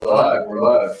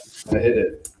I hit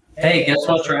it. Hey, guess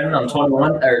what, Trenton? I'm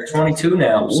 21 or 22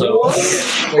 now. So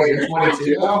Wait, you're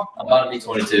 22 now? I'm about to be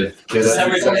 22.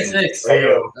 December 26th. Hey,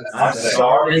 yo, I'm The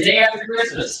sorry. day after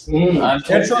Christmas. I'm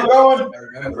Intro 22. going? I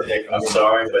remember. I'm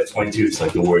sorry, but 22 is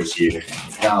like the worst year.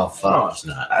 Oh, fuck. It's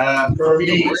not. For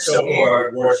me, so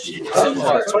far, worst year.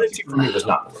 22 for me was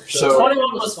not the worst. So,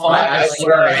 21 was fun. I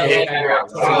swear I hit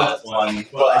Last one,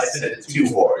 but I said it too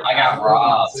hard. I got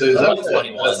robbed. so is I that was that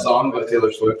 21. song by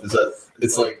Taylor Swift? Is that,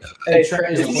 it's like, Hey,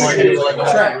 Trent, is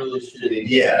really shitty.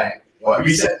 Yeah. What?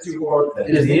 You said too hard.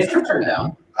 is the intro turned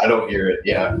down? I don't hear it,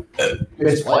 yeah.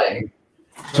 It's playing.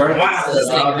 Turn it Wow. This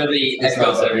thing really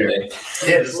echoes everything.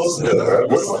 Yeah, just listen to it, bro.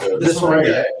 Listen to it. This one right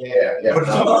here. Yeah. But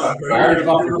come on, bro. I already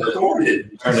got it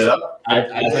recorded. Turn it up. I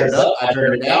turned it up, I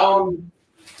turned it down.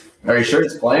 Are you sure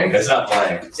it's playing? It's not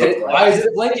playing. Why is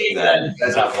it blinking then?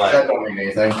 It's not That playing. don't mean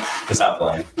anything. It's not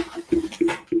playing.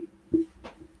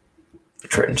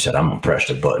 Trenton said, I'm gonna press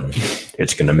the button.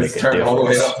 It's gonna make a Turn it all the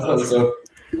way difference. up. So,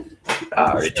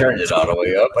 I already turned it all the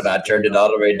way up and I turned it all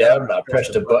the way down and I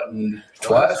pressed the button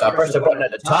twice. I pressed the button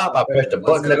at the top, I pressed the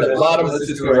button at the bottom. let's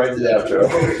just go right to the outro.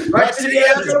 Right to the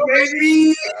outro,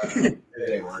 baby!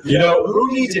 You know,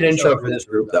 who needs an intro for this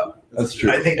group though? That's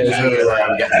true. I think It's really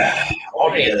all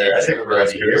together. I think we're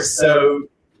ready here. So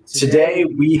today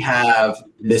we have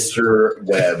Mr.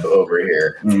 Webb over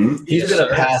here. Mm-hmm. He's been a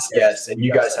past guest and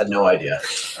you guys had no idea.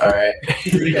 All right.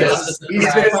 Because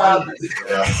He's been on.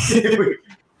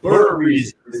 for a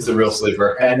reason. He's a real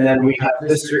sleeper. And then we have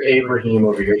Mr. Abraham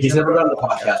over here. He's never done the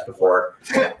podcast before.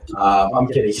 I'm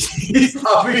kidding. He's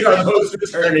probably our most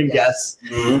returning guest.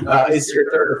 It's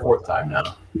your third or fourth time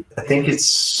now. I think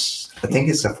it's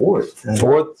the fourth.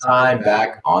 Fourth time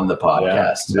back on the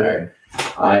podcast. Yeah.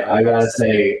 I gotta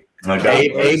say,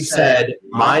 Abe said,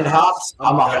 mind hops,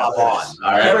 I'm a hop on.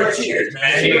 All right. Cheers,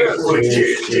 man. Cheers.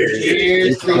 Cheers.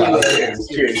 Cheers.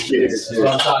 That's what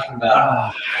I'm talking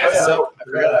about. So I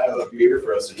forgot I have a beer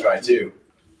for us to try too.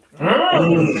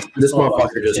 this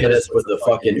motherfucker just hit us with the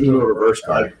fucking Uno reverse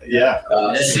card. Yeah.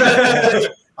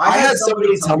 I had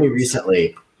somebody tell me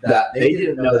recently that they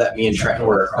didn't know that me and Trenton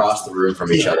were across the room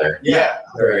from each other Yeah.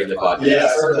 during the podcast. Yeah,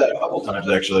 I've heard that a couple times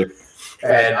actually.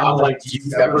 And I'm like, do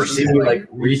you ever see me like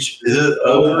reach Is it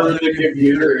over the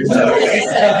computer? And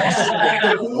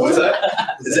What's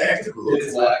that? It's active.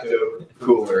 It's lacto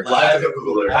cooler. Lacto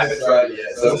cooler. I haven't tried it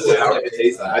yet. So we'll see how it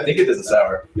tastes. I think it is a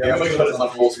sour. Yeah, I'm gonna put this on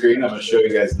full screen. I'm gonna show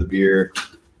you guys the beer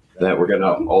that we're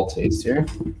gonna all taste here.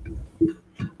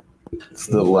 It's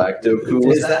the lacto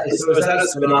cooler. Is that a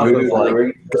spin-off of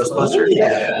like Ghostbusters?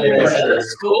 Yeah.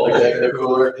 That's cool. Okay, they're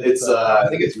cooler. It's I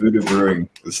think it's Voodoo Brewing.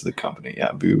 This is the company.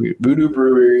 Yeah, Voodoo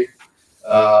Brewery.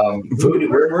 Voodoo,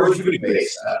 where's Voodoo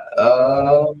based at?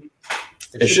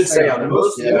 It should say on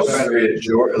most. Yeah, I'm trying to read it.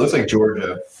 It looks like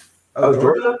Georgia. Oh,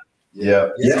 Georgia? Yeah.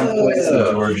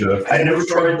 Georgia. I never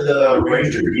tried the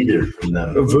Ranger either from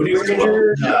them. Voodoo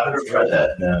Ranger? No, I never tried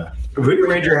that. No. Voodoo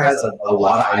Ranger has a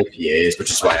lot of IPAs,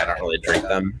 which is why I don't really drink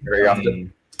them very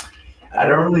often. I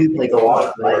don't really like a lot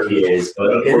of IPAs,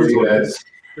 but For you guys,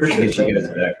 get you guys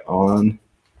back on.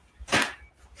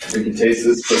 We can taste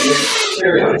this.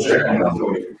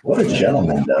 what a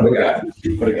gentleman, though.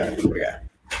 What a guy.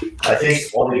 I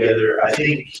think altogether,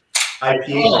 IPAs are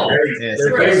Oh. very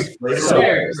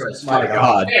Cheers. My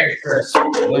God. Very crisp.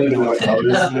 I don't even know what color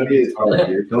this is gonna be. It's probably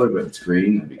beer color, but it's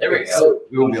green. There we go. So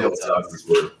We won't be able to tell if this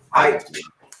word. I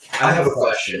have a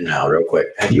question now, real quick.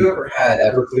 Have you ever had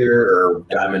Everclear or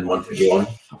Diamond 151?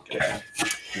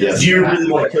 Yes. Do you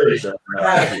really want to kill yourself?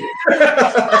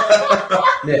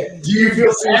 Nick, do you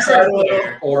feel suicidal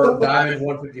or Diamond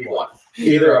 151?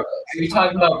 Either of Are you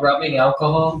talking about rubbing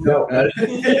alcohol? those. No.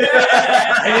 Anything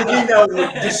that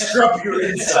would disrupt your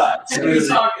insides.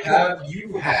 Have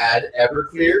you had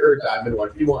Everclear or Diamond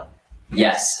 151?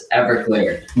 Yes,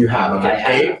 Everclear. You have. I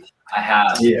have. I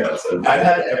have. Yeah. I've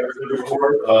had Everclear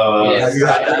before. Yes. Have you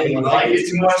had that? I didn't like it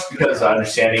too much because of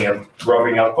understanding of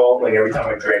rubbing alcohol. Like every time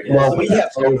I drink it. Well, we have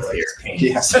both here.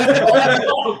 Yes.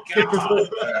 Oh, God.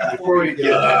 Before we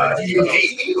get Do you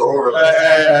hate me or?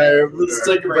 Let's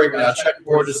take a break now. Check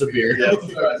board is a beer. yeah, let's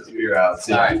try this beer out.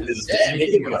 See. All right. Damn,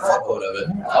 you can get a fuckload of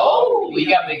it. Oh, we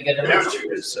got big good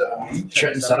Cheers.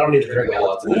 Trenton said, I don't need to drink a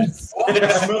lot today.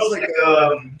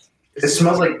 It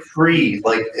smells like free.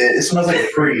 Like it smells like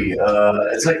free.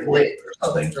 It's like lit or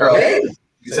something. Hey,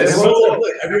 You said It smells like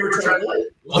lit. Have you ever tried lit?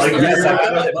 What's the Like, best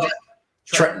you're- out? but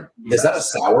Trenton, is that a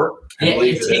sour? Yeah,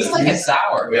 it tastes like a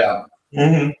sour. Yeah.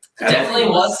 Definitely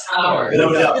was sour.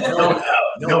 No doubt.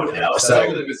 No doubt. So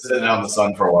it's been sitting out in the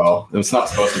sun for a while. It was not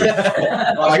supposed to be.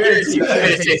 I guarantee you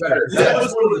it tastes better. That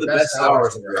was one of the best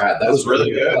sours I've ever had. That was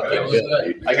really good. It was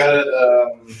good. I got it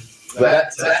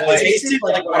That tasted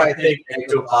like what I think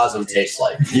ectoplasm tastes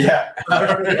like. Yeah.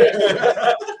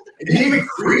 It didn't even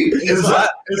creep. It's like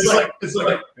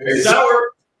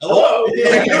sour. Hello.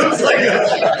 It's like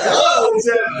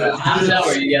hello. How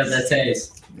sour you get that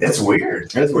taste? It's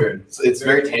weird. It's weird. It's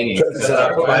very tangy.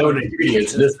 I put my own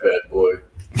ingredients in this bad boy.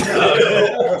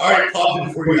 All right, coffee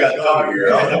before we got coffee here.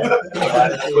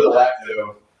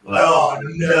 Oh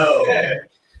no.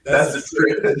 That's the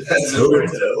trick. That's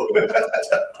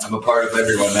the I'm a part of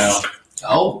everyone now.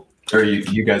 Oh, Or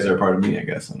you guys are a part of me, I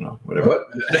guess. I don't know. Whatever. What?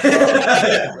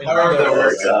 However that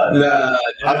works. Nah,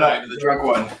 I'm not even the drunk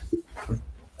one.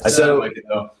 I So- sound like it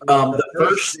though. the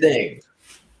first thing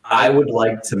I would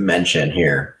like to mention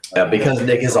here, because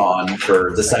Nick is on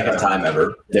for the second time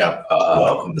ever, Yeah.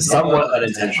 somewhat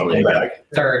unintentionally.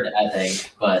 third, I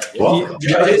think, but Welcome.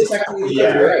 Yeah,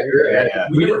 you're right. Yeah.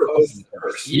 We never posted the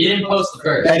first. you didn't post the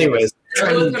first. Anyways,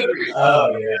 Trenton,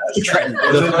 Oh yeah. Trenton,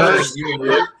 Was the it first, you and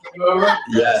Luke came over?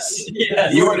 yes,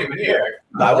 yes. You weren't even here.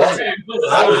 I wasn't.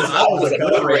 I was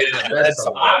obliterated in bed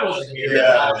somewhere. I wasn't here. Yeah,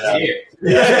 I was here.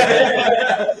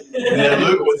 Yeah,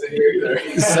 Luke wasn't here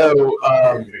either. So,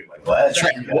 What?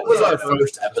 Trenton, what was our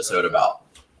first episode about?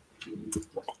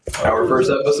 Our first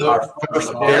episode.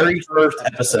 Our very first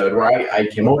episode where I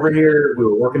came over here, we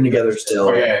were working together still.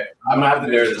 Okay, I'm gonna have to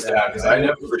narrow this down because I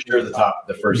know for sure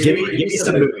the first. Give me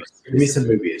some movies. Give me some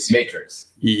movies. Matrix.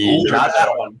 Not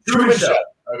that one. Truman Show.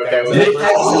 Okay. Well, Nick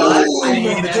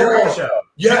The Truman Show.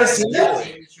 You haven't seen that?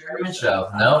 Truman Show.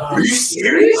 No. Are you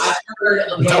serious? I've heard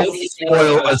Don't amazing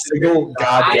spoil a single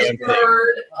goddamn I've thing.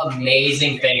 heard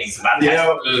amazing things about You that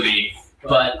know, movie,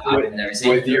 but I've never seen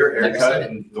with your never haircut seen it.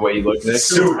 and the way you look, Nick,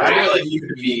 So- I feel like you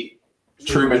could be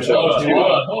Truman Show.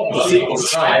 Hold on. Sequel.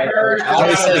 I heard.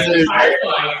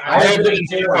 I have been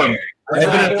informed. I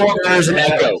have been informed there's an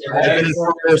echo. I have been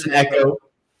informed there's an echo.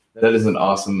 That is an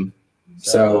awesome.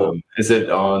 So is it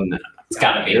on It's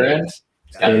gotta be your end?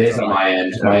 it is on my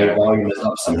end. My volume is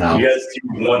up somehow. You guys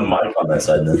do one mic on that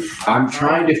side then. I'm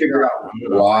trying to figure out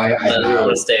why I I'm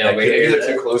gonna stay over Maybe here.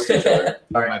 they're too close to each other.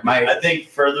 All right, my I think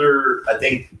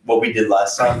what we did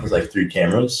last time was like 3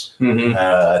 cameras. Mm-hmm.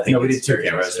 I think no, we did 2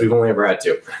 cameras. We've only ever had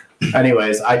 2.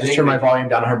 Anyways, I just turned my volume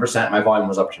down 100%. My volume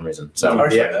was up for some reason. So I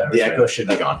respect that. the echo should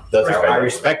be gone. That's I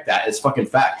respect that. It's fucking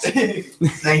facts. Thank you. You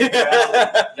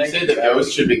say the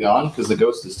ghost should be gone because the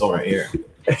ghost is still right here.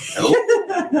 Can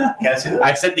I see that?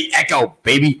 I said the echo,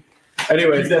 baby.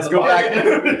 Anyways, let's go back.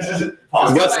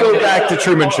 Pause. Let's go back to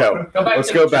Truman Show. Let's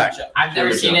to go the back. Truman Show. I've never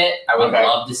Truman seen Show. it. I would Okay.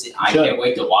 love to see. I Should. can't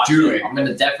wait to watch Do it. it. I'm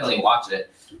gonna definitely watch it.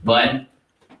 But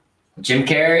Jim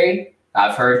Carrey,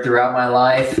 I've heard throughout my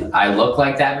life, I look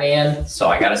like that man, so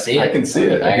I gotta see it. I can see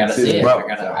it. I gotta see it. Well,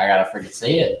 I gotta freaking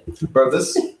see it. bro,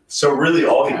 this. So really,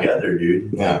 all together,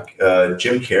 dude. Yeah.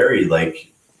 Jim Carrey,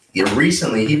 like,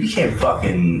 recently he became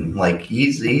fucking like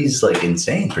he's like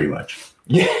insane, pretty much.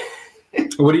 Yeah.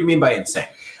 What do you mean by insane?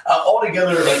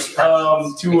 Altogether, to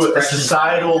a Expression.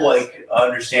 societal like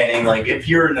understanding, like if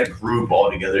you're in a group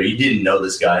all together, you didn't know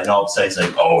this guy, and all of a sudden it's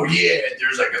like, oh yeah,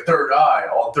 there's like a third eye,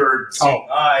 all third seeing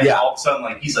eye. yeah. All of a sudden,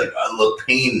 like he's like, I look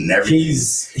pain and everything.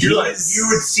 You're like, you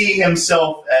would see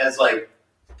himself as like,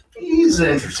 he's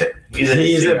interesting. He's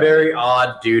a very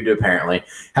odd dude, apparently.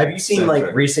 Have you seen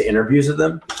like recent interviews of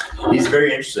them? he's very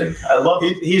interesting. I love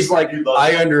him. He's like,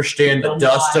 I understand the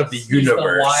dust of the He's the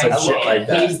universe wise and shit man. like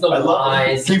that. He's the I love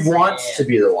him. wise. He wants to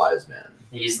be the wise man.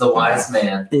 He's the wise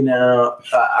man. You know,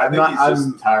 I'm not. He's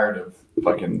just tired of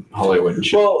fucking Hollywood and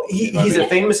shit. Well, he's a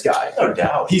famous guy. No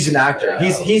doubt. He's an actor.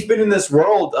 Yeah. He's been in this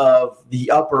world of the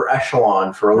upper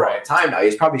echelon for a long Right. time now.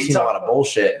 He's probably seen a lot of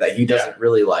bullshit that he doesn't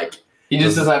really like. He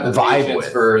just doesn't have the Vibe patience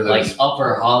with, for Like those,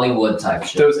 upper Hollywood type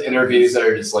shit. those interviews that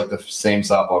are just like the same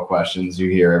softball questions you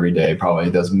hear every day.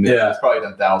 Probably does. Yeah. He's probably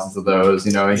done thousands of those.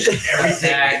 You know. everything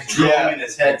is drilling in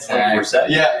his head 24/7.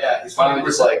 Yeah. He's finally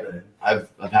just like, I've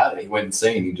had it. He went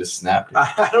insane. He just snapped it.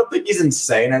 I don't think he's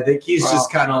insane. I think he's Well,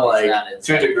 just kind of like,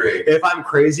 To a degree. if I'm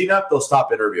crazy enough, they'll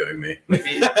stop interviewing me.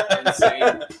 Maybe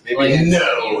insane. Maybe Like,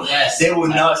 No, yes. they would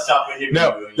not stop it.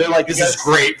 No, they're like, this is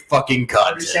great fucking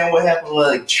content. Understand what happened with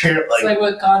like It's like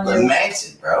what like Kanye.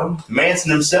 Manson, bro.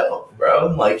 Manson himself, bro.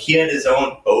 Like he had his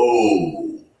own.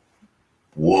 Oh,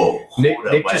 whoa. Nick, Hold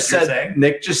up, Nick what just you're said. saying?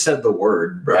 Nick just said the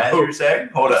word, bro. What you're saying?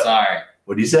 Hold up. Sorry.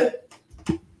 What do you say?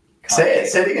 Say it.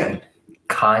 Say it again.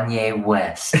 Kanye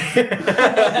West. All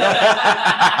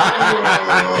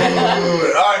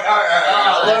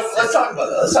right. Let's talk about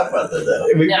that. Let's talk about that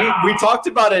though. we talked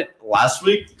about it last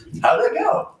week. How did it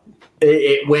go?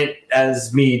 It went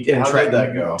as me and How Trent did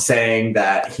that go? saying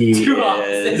that he Two It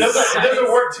opposites.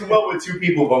 doesn't work too well with 2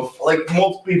 people, but like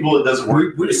multiple people, it doesn't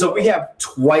work. So we have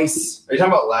twice. Are you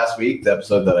talking about last week, the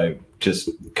episode that I just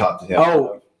caught him.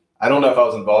 Oh. I don't know if I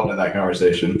was involved in that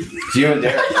conversation. It's you and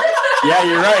Derek. Yeah,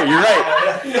 you're right. You're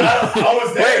right. I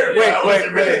was there.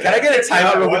 Wait. Can I get a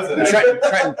timeout? I real wasn't. quick?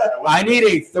 Trenton, I need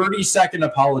a 30-second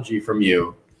apology from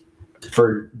you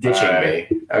for ditching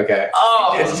me. Okay.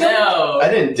 Oh no! I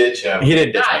didn't ditch him. He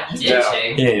didn't ditch Not me.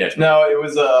 ditching. He didn't ditch me. No, it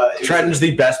was Trenton's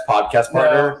the best podcast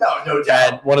partner No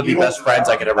and one of the best friends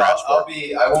I could ever ask for.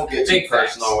 I won't get too Big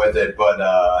facts. personal with it,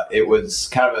 but it was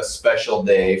kind of a special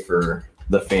day for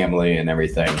the family and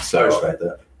everything. I So respect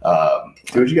that.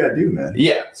 Do what you gotta do, man.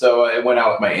 yeah, so I went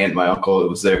out with my aunt and my uncle. It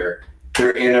was their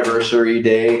anniversary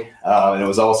day, and it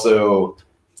was also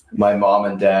my mom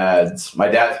and my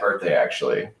dad's birthday.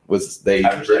 Actually, was Happy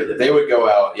birthday. they would go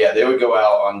out. Yeah, they would go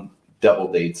out on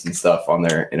double dates and stuff on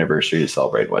their anniversary to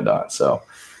celebrate and whatnot. So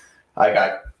I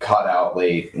got caught out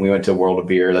late. We went to World of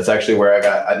Beer. That's actually where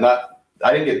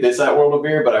I didn't get this at World of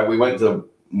Beer, but we went to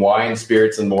Wine,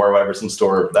 Spirits, and More, whatever, some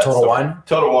store. Total Wine?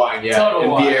 Total Wine, yeah. Total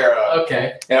in Wine. Vieira.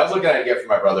 Okay. And I was looking at a gift for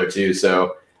my brother too. So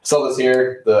I saw this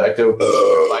here, the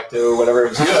Ecto, whatever. It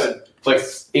was good. It's like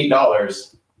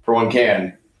 $8 for one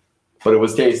can, but it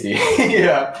was tasty.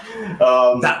 Yeah.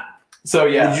 So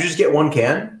yeah, Did you just get one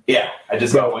can? yeah. I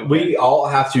just got one. We all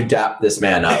have to dap this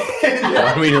man up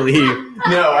when we leave.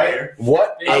 No,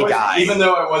 What I a was- guy. Even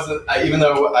though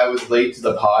I was late to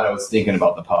the pod, I was thinking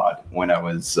about the pod when I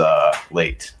was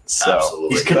late. So, Absolutely.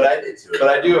 He's connected to it. but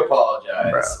I do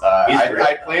apologize. He's I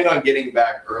great. planned on getting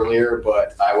back earlier,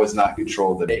 but I was not in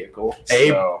control of the vehicle.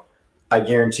 Abe, So, I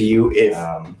guarantee you, if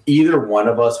either one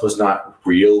of us was not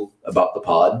real about the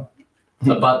pod,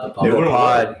 About the It pub. the wouldn't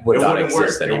pod would It not wouldn't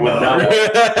exist work. It anymore. would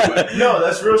not No,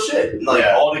 that's real shit. Like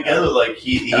Yeah. all together, like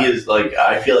he is like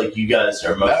I feel like you guys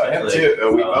are most no, him like,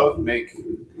 too. We both make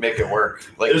it work.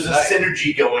 Like there's a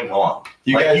synergy going on.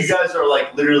 You like guys- you guys are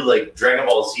like literally like Dragon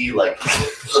Ball Z, like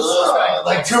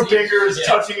like two fingers Yeah.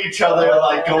 touching each other,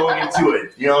 like going into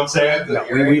it. You know what I'm saying?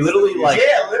 We literally like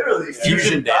yeah, literally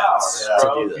fusion power, dance to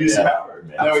bro. do this. Fusion Yeah. power,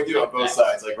 man. No, we do on both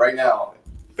sides. Like right now,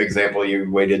 for example,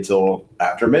 you waited till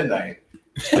after midnight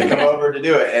to come over to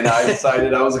do it, and I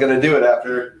decided I was going to do it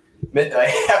after midnight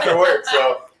after work.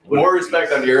 So more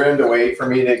respect on your end to wait for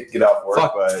me to get off work.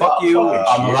 but fuck you.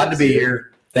 I'm allowed to be cheers,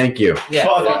 here. Thank you. Yeah.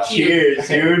 Fuck, Fuck you. cheers,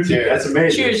 dude. Cheers. That's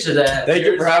amazing. Cheers to that. Thank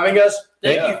you for having us.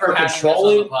 Thank Thank you you for for having us on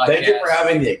controlling. the Thank you for podcast.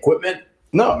 having the equipment.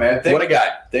 No, man. What a guy.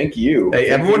 Thank you. Hey,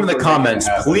 Thank everyone you in the for making it comments,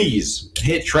 happen. please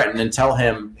hit Trenton and tell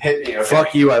him, hit me. Okay?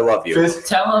 fuck you, I love you.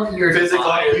 Tell him you're Physically,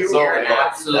 fine. it's You're all-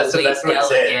 that's the absolutely best way to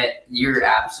say it. delicate. You're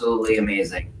absolutely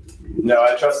amazing. No,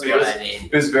 I trust me. That's what I need.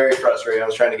 It was very frustrating. I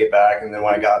was trying to get back, and then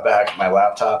when I got back, my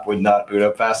laptop would not boot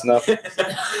up fast enough.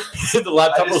 The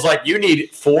laptop I just- was like, you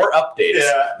need 4 updates.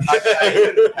 Yeah, I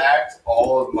even packed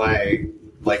all of my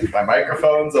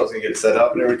microphones. I was gonna get it set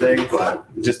up and everything, but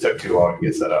it just took too long to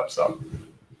get set up. So,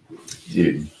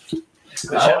 dude,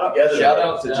 shout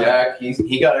out to Jack.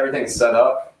 He got everything set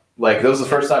up. Like that was the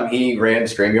first time he ran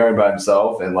StreamYard by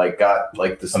himself and like got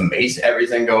like this amazing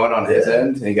everything going on his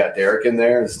end. And he got Derek in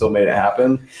there and still made it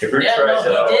happen. Yeah,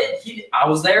 no, he did. I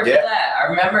was there for Yeah. that. I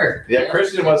remember. Yeah,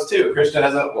 Christian was too. Christian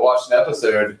hasn't watched an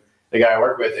episode. The guy I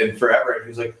work with in forever. He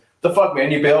was like, "The fuck,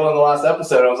 man! You bailed on the last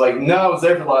episode." I was like, "No, I was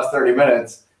there for the last 30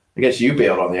 minutes." I guess you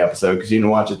bailed on the episode because you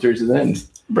didn't watch it through to the end.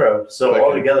 Bro, so Okay.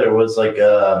 altogether it was like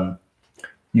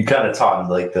you kind of taught him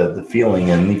like the feeling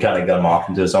and you kind of got him off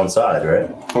into his own side, right?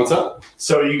 What's up?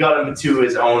 So you got him into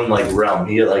his own like realm.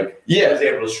 He like Yeah, was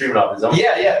able to stream it off his own.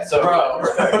 yeah. So, Bro.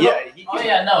 yeah, he, Oh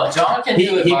yeah, no, John can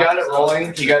do it. he by got it himself.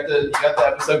 rolling. He got the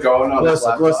episode going on his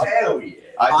Listen, laptop. Hell yeah.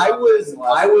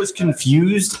 I was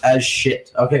confused as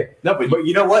shit. Okay. No, but you But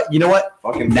you know what?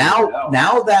 fucking figured it out.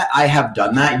 Now that I have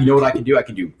done that, you know what I can do? I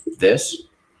can do this.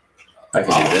 I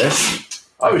can do this.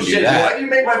 I Oh can do shit! that. Why do you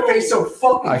make my face so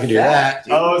fucking? I can do fat, that.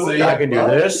 dude? Oh, so What yeah, I can do the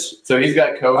fuck? this. So he's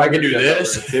got COVID. I can do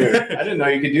this. too. I didn't know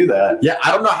you could do that. Yeah,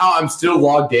 I don't know how I'm still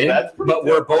logged in, That's pretty but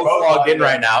we're dope. both logged in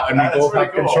right now, and we That's both pretty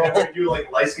have cool. control. Can we do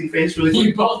like light skin face really You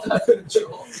quick? both have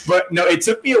control. But no, it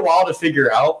took me a while to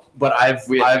figure out, but I've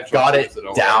We have got it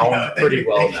control, so don't down worry. pretty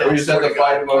well We now. just have to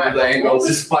fight him over the angles.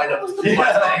 Just find out.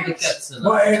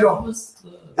 My angle.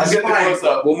 I'm getting the close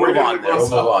up. We'll move on then. We'll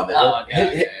move on then. Oh,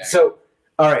 okay. So,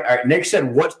 all right. Nick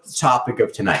said, "What's the topic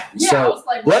of tonight?" Yeah, I So was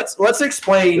like, let's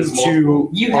explain There's to multiple.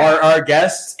 You our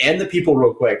guests and the people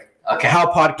real quick Okay.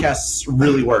 how podcasts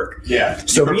really work. Yeah.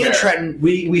 So me and Prepare. Trenton,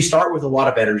 we start with a lot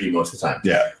of energy most of the time.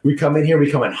 Yeah. We come in here, we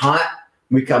come in hot,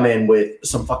 we come in with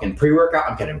some fucking pre-workout.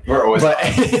 I'm kidding. We're always. But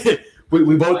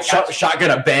we I both got you.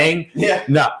 shotgun a bang. Yeah.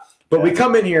 No. But we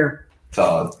come in here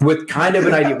Solid. with kind of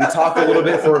an idea. We talk a little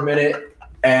bit for a minute,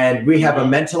 and we have a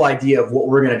mental idea of what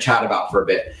we're going to chat about for a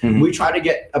bit. Mhm. We try to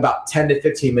get about 10 to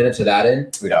 15 minutes of that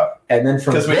in, We don't. and then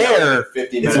from Because we there,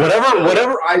 50 it's minutes.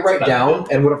 whatever I write down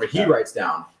and whatever he Yeah. writes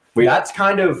down. That's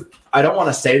kind of, I don't want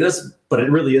to say this, but it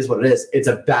really is what it is. It's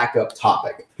a backup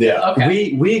topic. Yeah.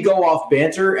 Okay. We go off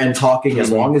banter and talking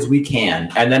as long as we can,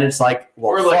 and then it's like,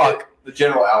 well, Or like fuck. the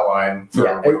general outline. For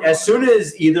Yeah, as soon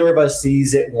as either of us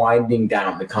sees it winding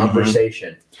down the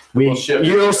conversation, We'll shift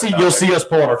you'll to see the you'll topic. see us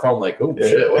pull on our phone like, oh Yeah.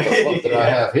 shit, what the fuck did I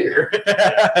have here?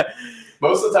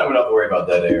 Most of the time, we don't have to worry about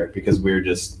dead air because we're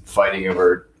just fighting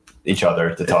over each other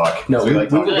to talk. No, So we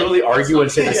like will talking- literally argue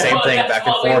and say the same Well, thing that's back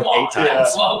and what we forth want. 8 times.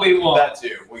 That's what we want. that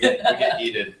too. We get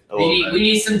heated a We little need, bit. we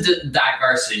need some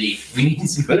diversity. We need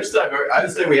some. There's I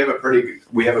would say we have a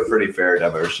pretty fair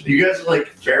diversity. You guys are like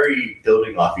very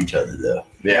building off each other though.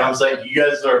 You know what I'm saying? You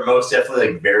guys are most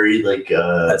definitely like very like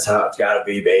That's how it's gotta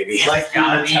be, baby. like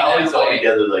Gotta be mentalities that all way.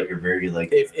 together like are very like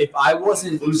If I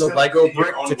wasn't Who's the gonna Lego be your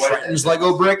brick own to way? Trenton's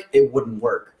Lego brick, it wouldn't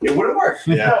work. it wouldn't work.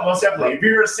 Yeah. No, most definitely. If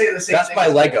you were to say the same That's thing my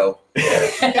as- Lego.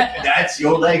 That's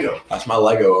your Lego. That's my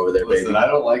Lego over there, baby. Listen, I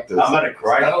don't like this. I'm about to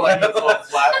cry. I don't like these little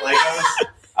flat Legos.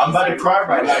 I'm about to cry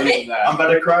right I'm now. not using that. I'm about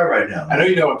to cry right now. I know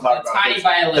you know what I'm talking about. Tiny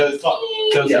violin.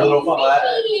 Those Yeah. little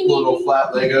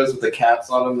flat Legos with the caps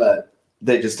on them that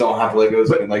they just don't have Legos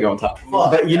and Lego on top.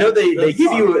 But you know they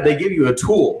give you a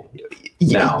tool.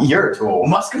 Now. You're a tool.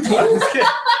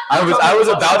 I was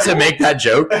about to make that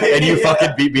joke and you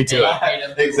fucking beat me to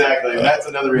it. Exactly. And that's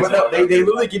another reason. But no, they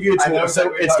literally give you a I know tool. So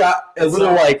exactly it's what got a it's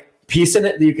little not- like piece in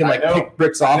it that you can I like know. pick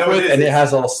bricks off No, with, it is. and it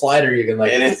has a little slider you can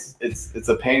like. and it's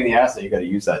a pain in the ass that you got to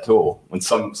use that tool when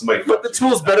somebody. But the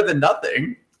tool's better than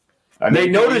nothing. I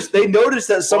mean, They noticed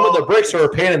that some of the bricks are a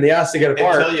pain in the ass to get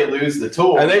apart, until you lose the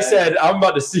tool, and they then- said, "I'm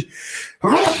about to see."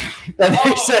 And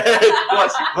they said,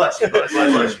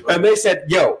 and they said,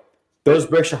 "Yo, those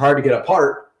bricks are hard to get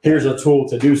apart. Here's a tool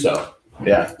to do so."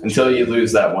 Yeah, until you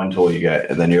lose that one tool you get,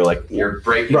 and then you're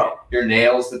breaking Bro. your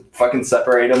nails to fucking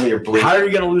separate them. You're bleeding. How are you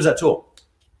going to lose that tool?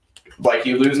 Like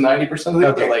you lose 90% of the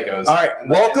Okay. Legos. All right,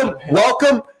 And then-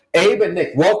 welcome, Abe and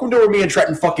Nick. Welcome to where me and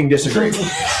Trenton fucking disagree.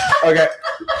 Okay,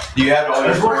 Do you have all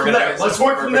Let's your work from there. organized- Let's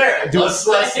work from there. Let's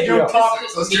do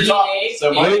topics. Let's do topics. So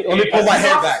let me pull my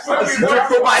hair back. Let me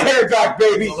pull my hair back,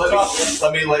 baby. So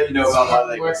let me let you know about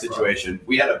my Lego situation.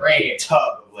 We had a big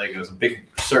tub of Legos, a big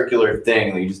circular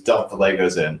thing that you just dump the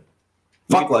Legos in.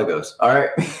 Fuck Legos. All right,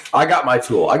 I got my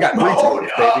tool. I got 3 Hold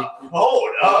tools, baby. up. Hold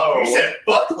up. You said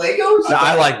fuck Legos? No,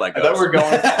 I like I thought we were Legos.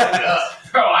 going. Hold up.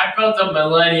 Bro, I built a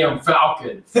Millennium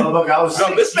Falcon. Oh, look, I was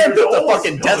No, this 6 man years built a old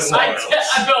fucking still Death in Star. Legos.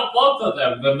 I built both of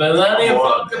them, the Millennium Come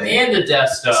on, Falcon man. and the Death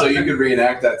Star. So you could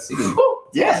reenact that scene.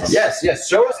 Yes. Yes.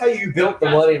 Show us how you built the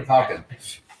Millennium Falcon.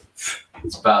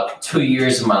 It's about 2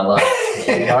 years of my life.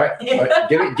 All right.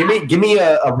 Give me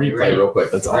a replay real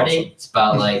quick. That's Ready? awesome. It's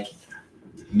about like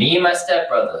me and my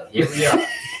stepbrother. Here we are.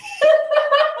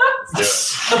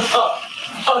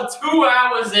 About 2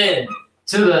 hours in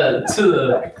to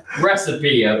the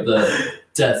recipe of the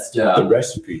Death Star.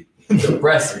 recipe. The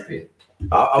recipe.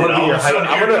 I'm gonna be your hype.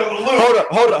 I'm gonna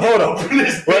hold up.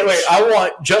 Wait. I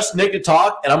want just Nick to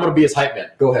talk, and I'm gonna be his hype man.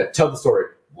 Go ahead. Tell the story.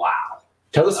 Wow.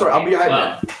 Tell the story. I'll be your hype Well,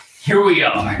 man. here we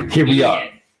are. Here we Me are.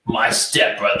 and my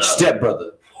stepbrother.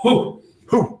 Stepbrother. Whew.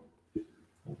 Who?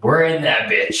 We're in that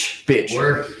bitch. Bitch.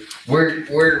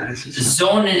 We're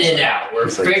zoning it out. We're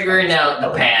figuring out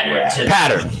the pattern.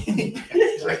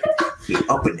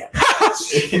 Up and down.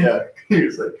 Yeah. He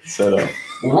was like, set up.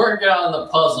 We're working on the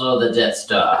puzzle of the Death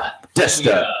Star. Death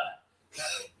Star.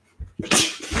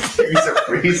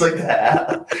 He's like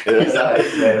that.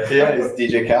 Yeah, he's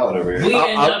DJ Khaled over here. We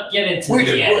end up getting to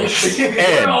the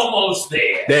end. We're almost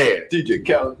there. There. DJ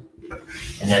Khaled.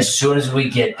 And as soon as we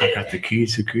get there, the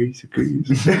keys.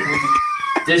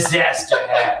 disaster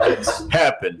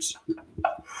happens.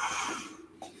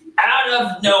 Out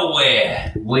of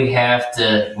nowhere, we have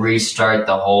to restart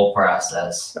the whole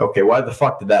process. Okay, why the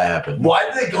fuck did that happen? Why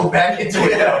did they go back into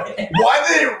it? Why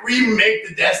did they remake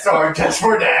the Death Star just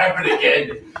for it to happen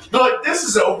again? They're like, this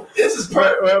is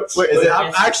perfect. Wait,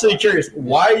 I'm actually curious.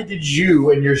 Why did you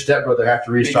and your stepbrother have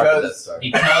to restart the Death Star?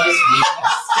 Because we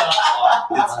messed up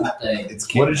on one thing.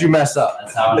 It's What did you mess up?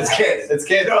 That's how It's canon. It's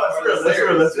canon. No, that's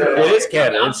real. That's real. It is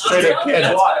canon. It's straight up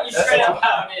canon. That's straight up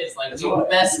how it is. Like, we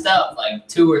messed up like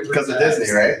 2 or 3 Because of times.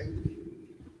 Disney, right?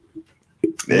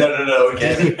 No.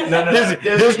 Disney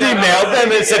nailed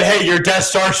them and said, "Hey, your Death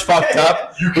Star's fucked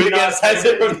up. We got sent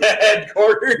it from the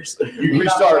headquarters.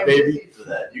 Restart, baby."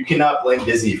 You cannot blame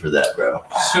Disney for that, bro.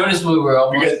 As soon as we were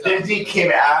Because almost done, Disney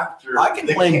came after. I can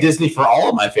blame Disney for all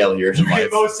of my failures You in can life.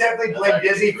 most definitely blame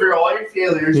Disney for all your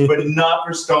failures, but not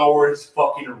for Star Wars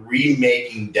fucking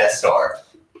remaking Death Star.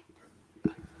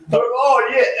 Oh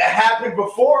yeah, that happened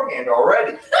beforehand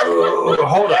already.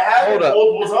 Hold That happened up.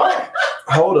 multiple times.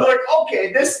 Hold up. Like,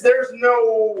 okay, there's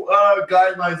no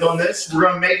guidelines on this. We're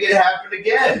gonna make it happen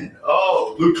again.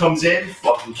 Oh, Luke comes in,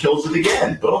 fucking kills it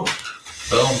again. Boom.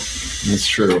 Boom. That's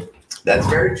true. That's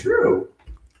very true.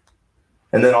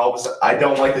 And then all of a sudden, I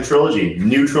don't like the trilogy.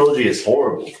 New trilogy is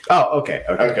horrible. Oh, okay.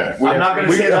 Okay. I'm not gonna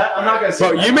say that. I'm not gonna say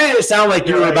Bro, that. you made it sound like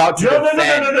you were about to No.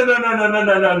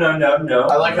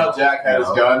 I like how Jack had his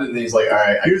gun and he's like, all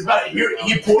right. He was about.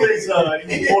 He pulled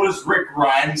his Rick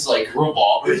Grimes like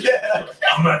revolver. Yeah.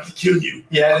 I'm about to kill you.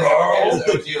 Yeah. His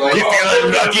OG You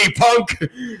feeling lucky, punk?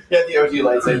 Yeah, the OG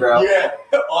lightsaber out. Yeah.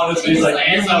 Honestly, he's like,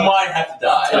 you might have to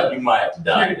die. You might have to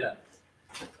die.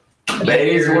 But it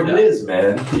is what it is,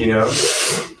 man. You know.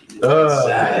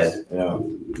 Sad. Yeah.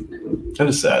 That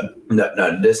is sad.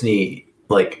 No, Disney,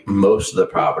 like most of the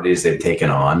properties they've taken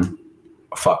on,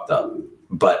 are fucked up.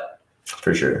 But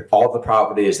For sure. all the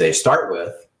properties they start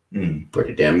with,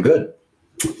 pretty damn good.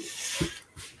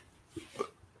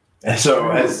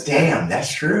 So Damn,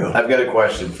 that's true. I've got a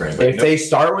question for anybody. If they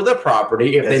start with a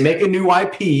property, if they make a new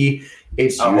IP,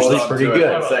 it's Hold usually on pretty to it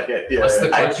good. for a second. Yeah, What's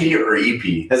yeah. the IP or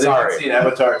EP? Has anyone seen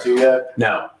Avatar 2 yet?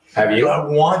 No. Have you? I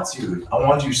want to. I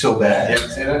want to so bad. You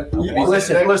haven't seen it? Have you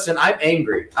seen it? Listen, I'm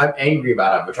angry. I'm angry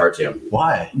about Avatar 2.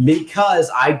 Why?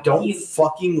 Because I don't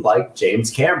fucking like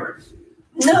James Cameron.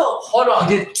 No, hold on.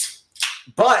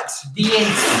 But The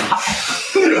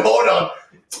entire. Hold on.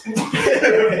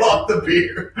 Fuck the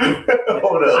beer.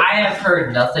 Hold up. I have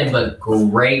heard nothing but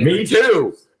great. me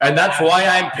too. And that's why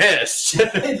I'm pissed.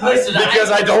 Listen,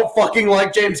 Because I don't fucking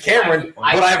like James Cameron,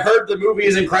 I- but I've heard the movie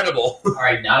is incredible. All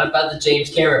right, not about the James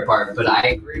Cameron part, but I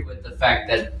agree with the fact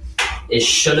that it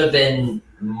should have been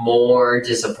more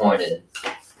disappointed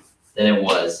than it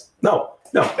was. No,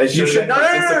 It you should have not.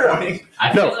 been disappointing.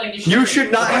 I No, feel like it You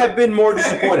should not have been more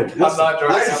disappointed. I'm not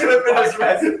joking. I should have been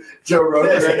disappointed. Joe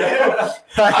Rogan right now.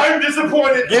 I'm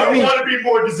disappointed. Give I me- want to be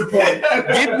more disappointed.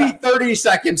 Give me 30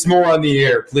 seconds more on the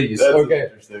air, please. That's Okay.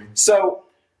 interesting. So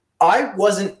I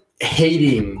wasn't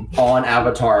hating on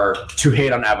Avatar to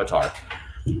hate on Avatar.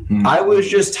 I was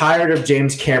just tired of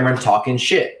James Cameron talking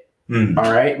shit. Hmm.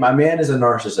 All right. My man is a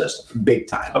narcissist, big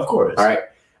time. Of course. All right.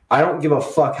 I don't give a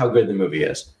fuck how good the movie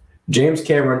is. James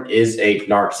Cameron is a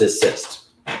narcissist.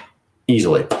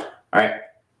 Easily. All right.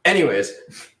 Anyways,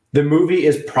 the movie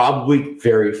is probably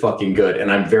very fucking good,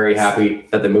 and I'm very happy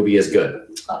that the movie is good.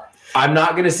 I'm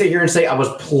not going to sit here and say I was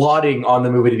plotting on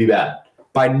the movie to be bad.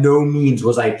 By no means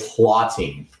was I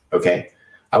plotting, okay?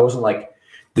 I wasn't like,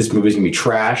 this movie's going to be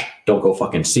trash. Don't go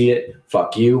fucking see it.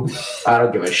 Fuck you. I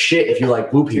don't give a shit if you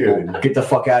like blue people. Get the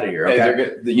fuck out of here, Hey,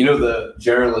 okay? you know the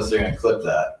journalists are going to clip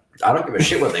that. I don't give a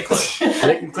shit what they clip.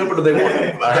 They can clip what they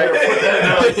want.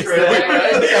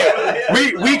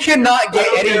 We cannot get I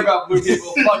don't any. care about blue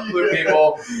people. Fuck blue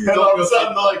people. And all of a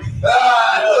sudden,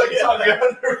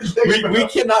 We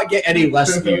cannot get any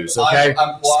less views. Okay.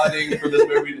 I'm plotting for this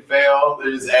movie to fail.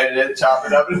 They just edit it, chop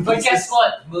it up. And But guess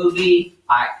what? Movie,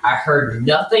 I heard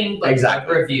nothing but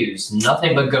Exactly. good reviews.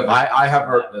 Nothing but good reviews. I have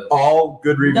heard all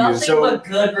good reviews. Nothing So but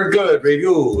good reviews. good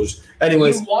reviews.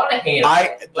 Anyways, You want to hate I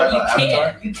it, but you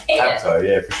Avatar? can't. You can't. Avatar,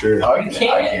 yeah, for sure. Oh, You I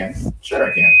can't. can. Sure,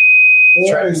 I can.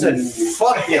 Trent said,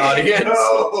 "Fuck the audience.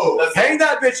 No. Hang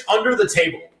that bitch under the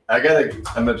table." I'm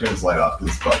gonna turn this light off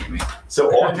because it's bugging me.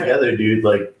 So altogether, dude,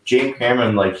 like James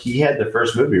Cameron, like he had the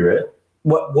first movie, right?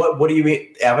 What do you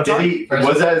mean, Avatar? Did he? First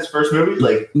Was that his first movie?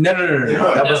 Like, No.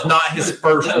 That was not his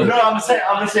first No. movie. no,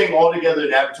 I'm saying altogether,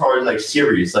 an Avatar like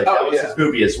series, like that Oh, was yeah. his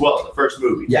movie as well, the first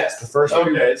movie. Yes, the first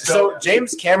movie. Okay, So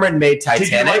James Cameron made did you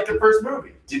Titanic like the first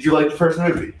movie? Did you like the first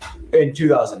movie? in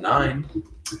 2009.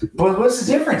 But what's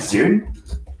the difference, dude?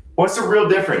 What's the real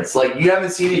difference? Like, you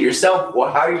haven't seen it yourself.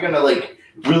 Well, how are you gonna like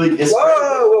really discredit it?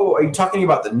 Whoa! Are you talking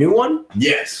about the new one?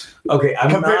 Yes. Okay,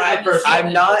 Compared to the first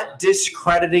I'm not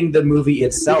discrediting the movie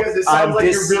itself. Because it sounds I'm like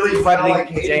you're really kind of like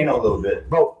discrediting hating a James. little bit.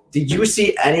 Bro, did you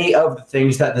see any of the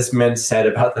things that this man said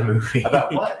about the movie?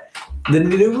 About what? The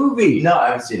new movie. No, I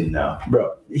haven't seen it. No.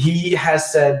 Bro, he has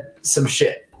said some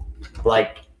shit.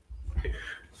 Like,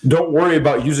 don't worry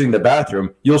about using the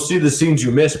bathroom. You'll see the scenes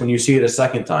you miss when you see it a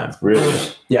second time. Really?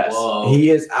 Yes. Whoa. He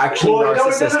is actually Well,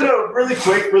 narcissistic. no.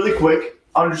 Really quick.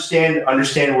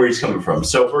 Understand where he's coming from.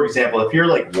 So, for example, if you're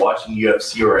like watching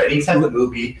UFC or any type of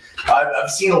movie,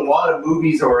 I've seen a lot of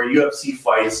movies or UFC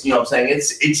fights. You know what I'm saying?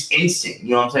 It's instant.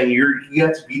 You know what I'm saying? You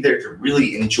have to be there to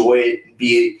really enjoy it,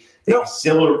 be No.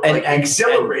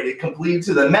 exhilarated completely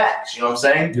to the max. You know what I'm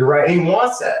saying? You're right. And he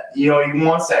wants that. You know, he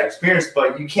wants that experience,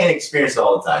 but you can't experience it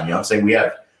all the time. You know what I'm saying? We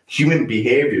have human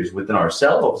behaviors within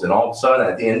ourselves, and all of a sudden,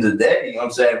 at the end of the day, you know what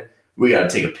I'm saying? we got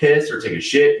to take a piss or take a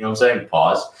shit. You know what I'm saying?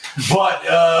 Pause. But we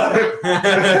got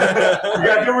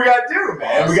to do what we got to do,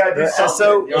 man. We got to do something.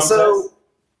 You know what I'm saying?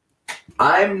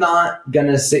 I'm not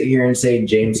gonna sit here and say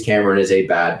James Cameron is a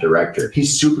bad director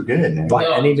He's super good, man. by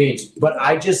No, any means, but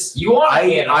I just You want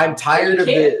to I'm tired of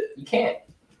the. You can't.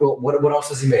 Well, what else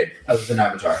has he made other than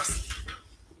Avatar?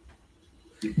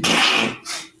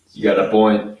 You got a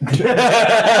point.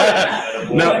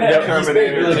 No, he's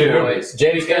made really good 2. movies.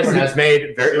 James Cameron has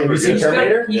made very. Have you seen Super good.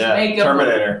 Terminator? He's Yeah, making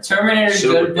Terminator. Terminator's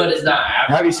Super good, but it's not.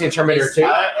 Have you seen Terminator 2?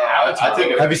 I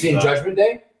think Have you seen Judgment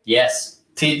Day? Yes.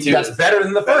 T2. That's better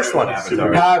than the first one.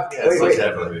 Avatar. Have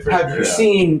Yeah. you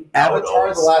seen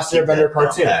Avatar: The Last Airbender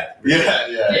cartoon?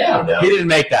 Yeah. He didn't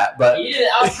make that, but He did.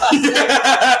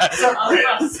 I was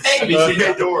about to say. Have you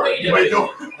seen Door? Wait, anyways,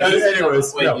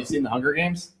 Wait, no. you seen the Hunger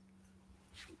Games?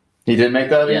 He didn't make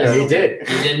that? Yes. He did.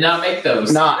 He did not make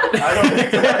those. Not. I don't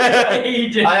think so. He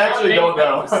did I not actually make don't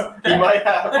know. those. He might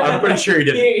have. I'm pretty sure he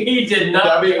did. He did not.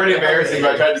 That'd be make pretty those. embarrassing if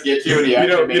I tried to get you and he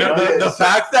actually made The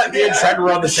fact that me and Trent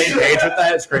were on the same page with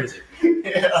that is crazy.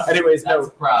 Yeah. Anyways, That's no. a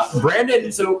problem.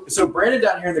 Brandon, so Brandon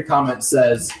down here in the comments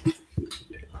says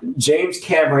James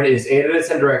Cameron is 8 out of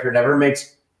 10 director, never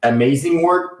makes amazing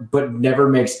work, but never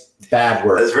makes bad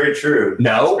work. That's very true.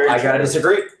 No, That's very I gotta true.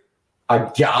 disagree.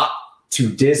 I got to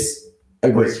disagree.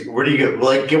 Where do you get?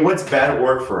 Like, what's bad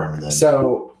work for him then?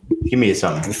 So, Give me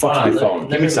something. fuck Hold on, my phone.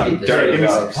 Give me some read this. dirty. Give me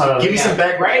Hold some. on, Give me some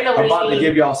background. I'm about to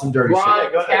give y'all some dirty shit.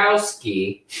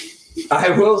 Gronkowski. I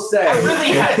will say. I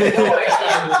really had no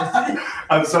idea.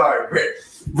 I'm sorry,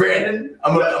 Brandon.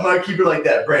 I'm gonna keep it like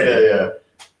that, Yeah, Brandon. yeah.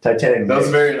 Titanic. That was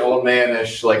very old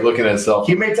manish, like looking at himself.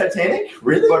 He made Titanic.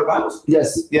 Really? What about?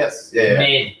 Yes. Yes, yeah.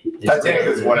 Mid. Titanic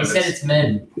is one He of said his. it's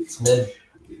mid. It's mid.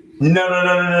 No.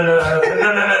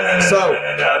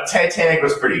 So- Titanic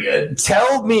was pretty good.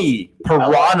 Tell me,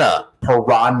 Piranha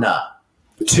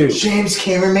 2. James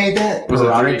Cameron made that. Was it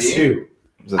Piranha 3D? 2.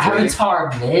 Was it 3D?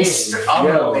 Avatar mid. I'm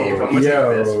gonna leave. I'm gonna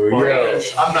Yo, take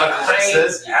this. I'm not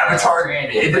racist. Avatar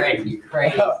Crazy. mid. You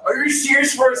crazy. Are you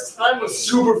serious? First time was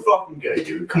super fucking good,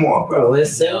 dude. Come on, bro.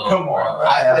 Listen. No, Come on, bro.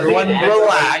 Everyone I think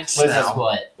relax This is now.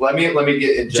 what. Let me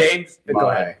get into James, go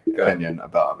ahead. my opinion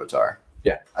about Avatar.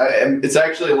 Yeah. It's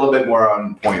actually a little bit more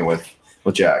on point with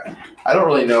Jack. I don't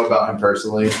really know about him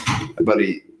personally, but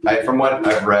from what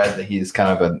I've read, that he's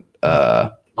kind of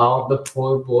a Oh, the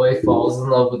poor boy falls in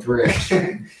love with Rich.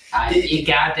 You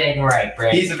goddamn right,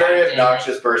 Brad. he's a very Goddamn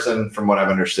obnoxious person, from what I've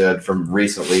understood from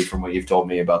what you've told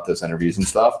me about those interviews and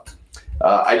stuff.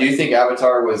 I do think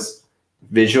Avatar was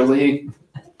visually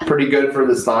pretty good for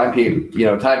this time.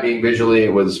 Time being visually,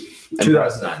 it was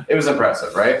impressive. 2009. It was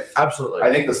impressive, right? Absolutely.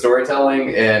 I think the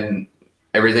storytelling and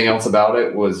everything else about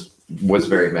it was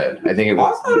very mid. I think it I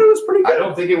was. thought it was pretty I good.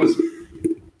 don't think it was.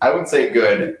 I wouldn't say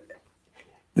good.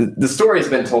 The story's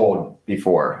been told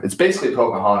before. It's basically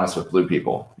Pocahontas with blue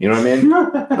people. You know what I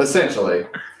mean? Essentially.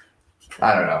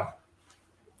 I don't know.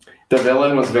 The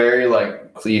villain was very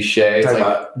like cliche. It's Talking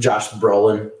like, about Josh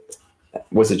Brolin.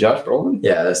 was it Josh Brolin?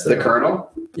 Yeah, that's The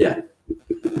Colonel? Yeah.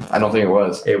 I don't think it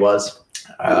was. It was.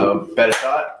 Bet a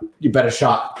shot. You bet a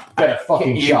shot. Bet a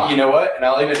fucking You shot. know what? And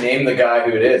I'll even name the guy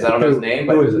who it is. I don't know his name,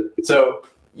 Who but is it? so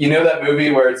you know that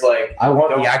movie where it's like I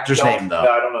want Don't- the actor's don't- name though.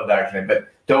 No, I don't know the actor's name, but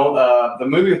don't. The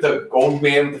movie with the old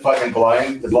man with the fucking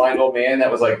blind old man that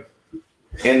was like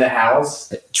in the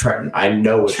house. Trenton. I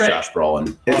know it's Trent. Josh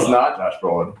Brolin. It's not Josh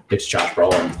Brolin. It's Josh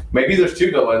Brolin. Maybe there's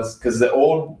two villains because the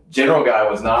old general guy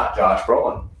was not Josh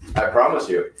Brolin. I promise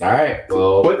you. All right.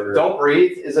 Well, What? Don't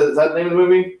Breathe. Is that the name of the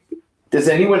movie? Does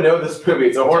anyone know this movie?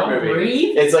 It's a horror Don't movie.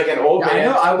 breathe? It's like an old Yeah, man.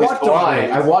 I know. I who's watched Don't Breathe.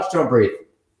 blind. I watched Don't Breathe.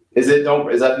 Is it don't?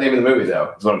 Is that the name of the movie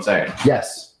though? Is what I'm saying.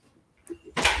 Yes.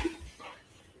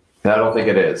 And I don't think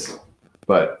it is,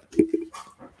 but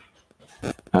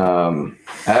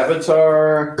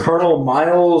Avatar. Colonel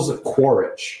Miles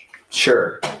Quaritch,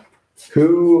 Sure.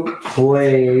 who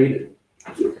played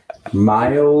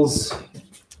Miles.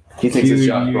 He thinks it's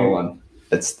Josh You- Brolin.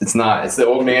 It's not. It's the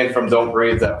old man from Don't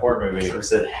Breathe, that horror movie.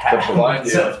 The blind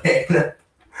dude.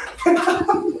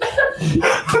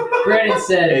 Brandon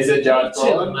said, Is it Josh "Chill,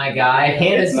 Brolin? my guy."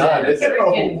 Hannah It's not, said, is it?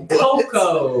 "Freaking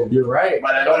Coco." You're right.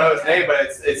 But I don't know his name, but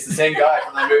it's the same guy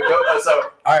from that movie. No, so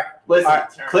All right. listen, All right.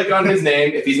 click on his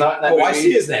name. If he's not in that Oh, movie, I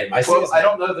see his name. I see well, his I name.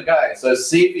 don't know the guy. So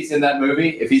see if he's in that movie.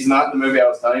 If he's not in the movie I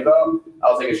was telling you about,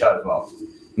 I'll take a shot as well.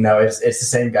 No, it's the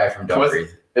same guy from Don't What's- Breathe.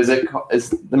 Is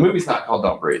the movie's not called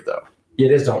Don't Breathe though?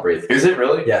 It is Don't Breathe. Is it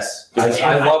really? Yes. Yeah,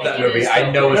 I love that I think it movie. is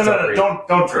I know it's Don't Breathe.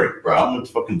 don't drink, bro. I'm gonna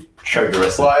fucking chug the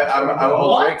rest. Well, I will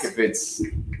What? drink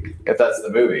if that's the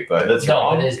movie, but That's No,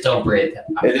 wrong. it is Don't Breathe.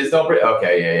 it is Don't Breathe.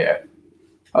 Okay, yeah.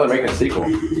 Oh, they're making a sequel,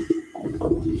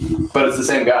 but it's the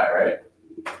same guy, right?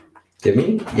 Did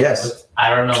me? Yes. I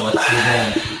don't know what's his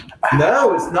name.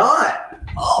 No, it's not.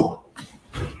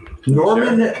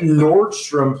 Norman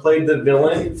Nordstrom played the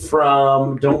villain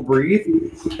from Don't Breathe,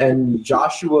 and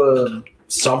Joshua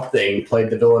something played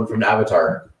the villain from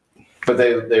Avatar. But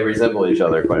they resemble each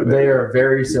other quite a bit. They are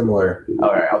very similar. All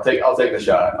right, I'll take the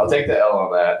shot. I'll take the L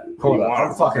on that. Hold on,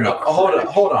 I'm fucking up.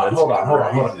 Hold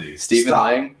on. Stephen Stop.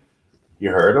 Lang.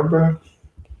 You heard him, bro?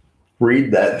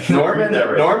 Read that.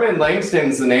 Norman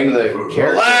Langston's the name of the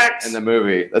character Relax. in the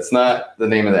movie. That's not the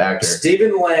name of the actor.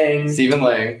 Stephen Lang. Stephen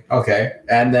Lang. Okay,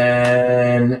 and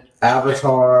then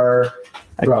Avatar.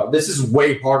 Bro, this is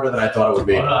way harder than I thought it would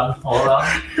be.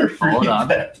 Hold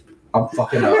on. I'm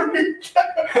fucking up.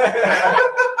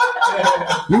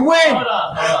 You win. Hold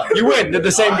on. You win. They're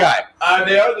the same guy.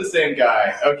 They are the same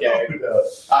guy. Okay.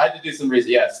 I had to do some research.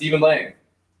 Yeah, Stephen Lang.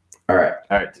 All right.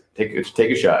 All right,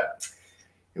 take a shot.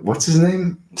 What's his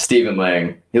name? Stephen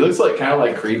Lang. He looks like kind of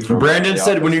like Creed from. Brandon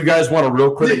said when you guys want to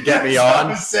real quick get me on,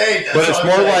 but it's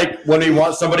more like when he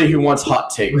wants somebody who wants hot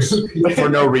takes for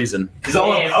no reason. I'm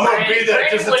gonna be there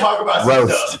just to talk about some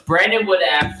Roast. stuff. Brandon would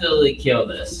absolutely kill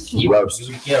this. He Roast.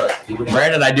 would kill it. He would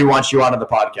Brandon, I do want you on the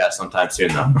podcast sometime soon,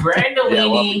 though. Yeah, we'll have to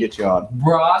Brandolini, get you on.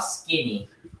 raw skinny.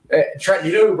 Trent,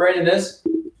 you know who Brandon is?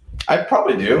 I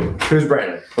probably do. Who's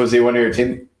Brandon? Was he one of your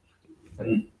team?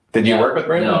 Did you work with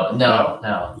Brandon? No.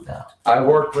 I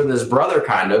worked with his brother,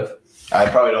 kind of. I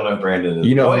probably don't know if Brandon is.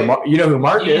 You know who Mark You is? know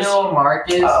who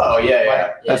Mark is? Oh,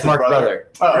 yeah. That's his Mark's brother.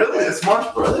 Oh, Really? That's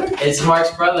Mark's brother? It's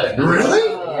Mark's brother.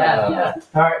 Really? Yeah.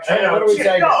 All right, Hey, what are we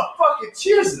saying? No, fucking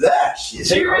cheers to that shit.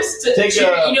 Cheers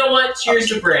to you know what? Cheers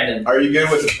to Brandon. Are you good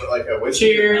with like a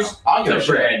whiskey? Cheers I'm to gonna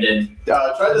share. Brandon.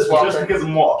 Try this wild Just turkey. because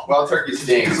I'm walk. Wild turkey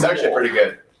stinks. It's actually pretty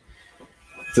good.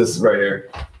 This right here.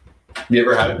 You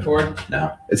ever had it before?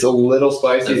 No. It's a little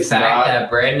spicy. The It's fact not. that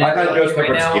Brandon I got is ghost right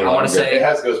pepper now, tequila. I want to It say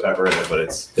has ghost pepper in it, but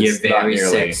it's you're not very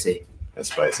nearly sexy. as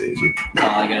spicy as you. All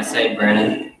I gotta say,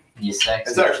 Brandon, you sexy.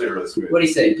 It's actually really sweet. What did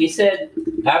he say? He said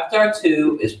Avatar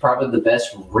 2 is probably the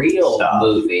best real Stop.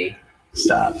 movie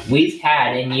Stop. we've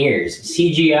had in years.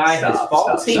 CGI has Stop,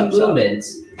 faulty stop, stop.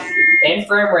 movements, and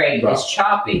frame rate Bro. is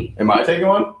choppy. Am I taking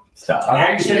one? Stop.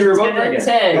 Action you're is both 10 out of taking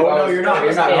 10. Oh, no, you're not.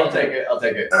 You're not. I'll Understand. take it. I'll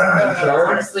take it.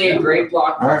 Honestly, a great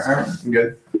blockbuster. I'm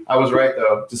good. I was right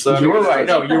though. Just so You were right.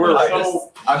 No, you were right.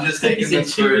 So, I'm just He taking said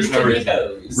this for cheers no to reason.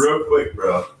 Nico's. Real quick,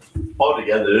 bro. All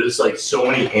together, there's like so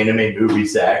many anime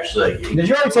movies that actually like. Did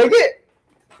you already take it?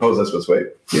 Oh, is that supposed to wait?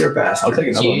 You're a bastard. I'll take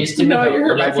another one. Cheers to me, No, hoes. you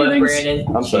hurt my know what, feelings.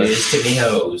 Brandon? I'm sorry. Cheers to me,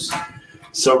 hoes.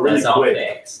 So really That's all quick,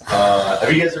 fixed.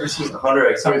 have you guys ever seen Hunter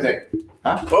x What do you Hunter? think?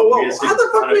 Whoa. How the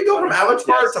fuck do we go from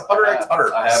Avatar to Hunter x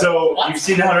Hunter? I have. So What? you've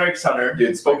seen Hunter x Hunter,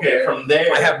 Dude, it's okay. From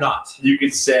there, I have not. you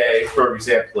could say, for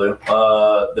example,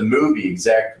 the movie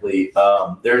exactly.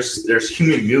 There's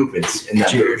human movements in that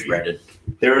Cheers, movie. Brandon.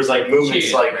 There was like movements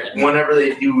Cheers, like Brandon. whenever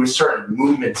they do certain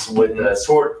movements with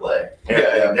sword play.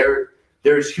 And Yeah.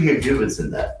 there's human movements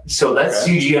in that. So that's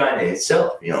CGI in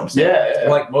itself. You know what I'm saying? Yeah.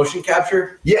 Like motion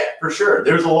capture? Yeah, for sure.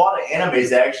 There's a lot of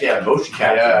animes that actually have motion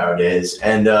capture Yeah. nowadays,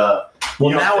 and Well, you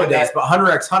know, nowadays, but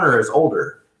Hunter x Hunter is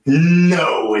older.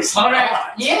 no, it's Hunter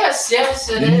not. X. Yes,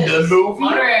 it The is. movie,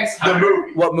 Hunter x the Hunter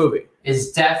movie. What movie?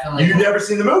 is definitely. You've never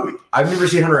seen the movie. I've never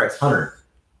seen Hunter x Hunter.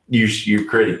 You're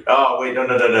crazy. Oh wait, no.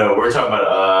 We're talking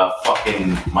about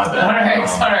fucking my bad. Hunter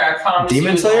x Hunter, I promise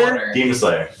Demon you. Slayer? Hunter. Demon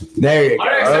Slayer. There you go.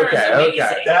 Hunter x Hunter is Okay, amazing.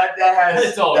 okay. That has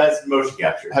It's all- that's motion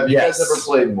capture. Have you Yes. guys ever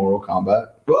played Mortal Kombat?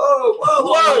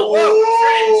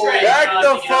 Whoa. Trent, Back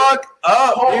the fuck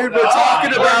up, dude. We're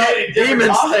talking We're about getting different Demon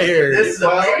topics. Slayer. This is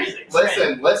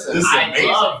amazing. Listen. This is I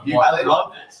amazing. love You I played-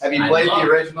 love this. Have you I played love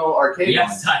the original arcade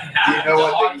Yes, I have. Do you know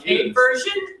the what they arcade use?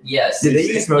 version? Yes. Did they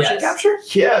use motion Yes. capture? one?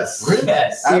 Yes.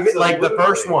 Yes. Even like the Absolutely.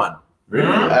 first one. Really?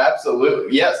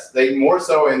 Absolutely. Yes. They more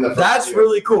so in the first That's two.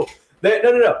 really cool.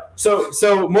 No.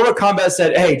 So Mortal Kombat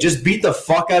said, "Hey, just beat the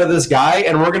fuck out of this guy,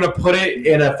 and we're gonna put it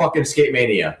in a fucking Skate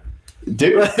Mania."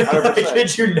 Dude, I 100%.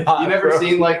 kid you not. You never bro.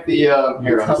 seen like the here,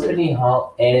 The I'm saying.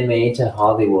 company anime to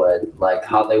Hollywood, like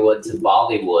Hollywood to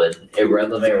Bollywood,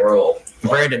 irrelevant role.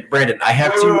 Brandon. I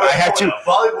have to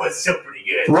Bollywood's still pretty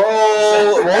good.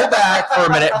 roll back for a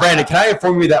minute. Brandon, can I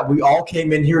inform you that we all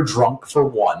came in here drunk for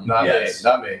one? Not Yes. me.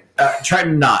 Not me. Try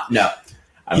not. No,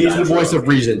 I'm he's not the voice drunk. of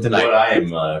reason But tonight. I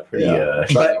am pretty. Yeah. But-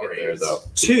 Trying to get there though.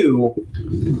 2,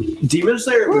 Demon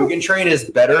Slayer Mugen Train is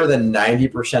better than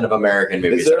 90% of American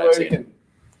movies Is there that a I've way we seen. can?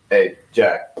 Hey,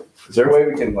 Jack. Is there a way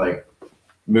we can like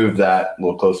move that a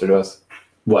little closer to us?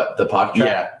 What, the podcast?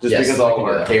 Yeah, just Yes, because I all can of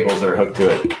do our that. cables are hooked to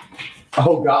it,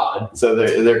 Oh, God. so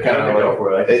they're kind Yeah, of go like.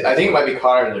 for it. I think it might be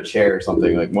caught in a chair or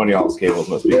something. Like one of y'all's cables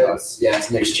must be caught.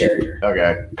 It's Nick's chair here.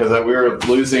 Okay, because we were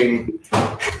losing.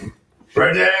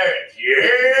 Brendan,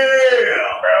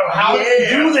 Bro, How do you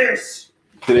do this?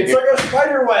 Did it It's get, like a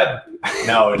spider web.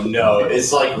 No,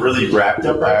 it's like really wrapped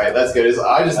up. all right, that's good.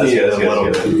 I just That's needed good, a little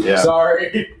that's bit. Yeah.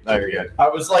 Sorry. No, you're good. I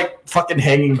was like fucking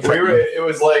hanging. It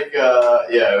was like,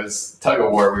 it was tug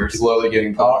of war. We were slowly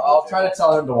getting. I'll try to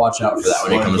tell him to watch out for that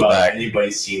when he comes SpongeBob, back.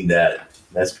 Anybody seen that?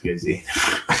 That's because he.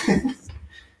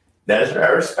 I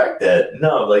respect that.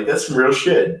 No, like that's some real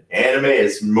shit. Anime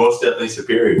is most definitely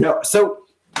superior. No, so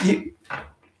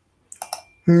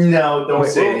No, don't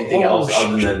Wait, say whoa, anything whoa, else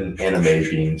other than anime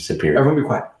being superior. everyone be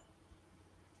quiet.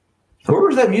 Where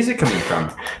was that music coming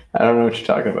from? I don't know what you're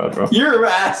talking about, bro. Your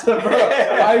ass, bro.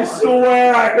 I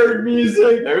swear I heard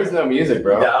music. There was no music,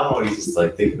 bro. Yeah, I don't know what he's just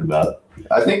like thinking about.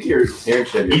 I think you're hearing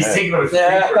shit. in your He's head. thinking of a free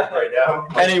Yeah. word right now.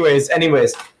 Anyways,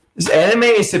 this anime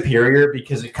is superior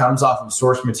because it comes off of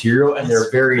source material and they're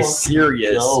very Let's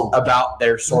serious go. about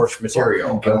their source material.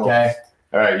 fucking go. Okay.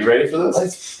 All right, you ready for this?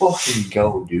 Let's fucking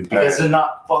go, dude. Because they're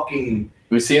not fucking.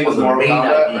 We seeing this The Mortal main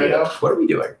Kombat idea. right now? What are we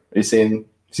doing? Are you seeing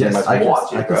Yes, my I can-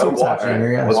 watch it, I can bro. see what's Watch happening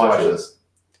here, yeah. Let's watch this.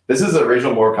 This is the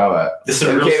original Mortal Kombat. This is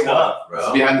real MK1. stuff, This is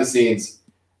bro. behind the scenes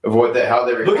of how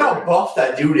they Look how buff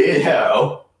that dude is, Yeah.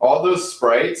 bro. all those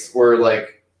sprites were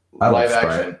like I love live Sprite.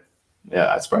 action. Yeah,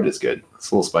 that Sprite is good.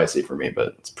 It's a little spicy for me,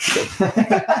 but it's pretty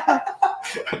good.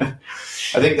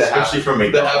 I think Especially from the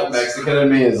half McDonald's. Mexican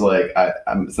in me is like,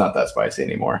 it's not that spicy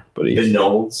anymore. But The he's,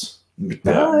 Knolls.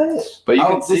 but you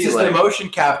can This see is like, the motion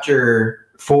capture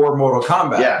for Mortal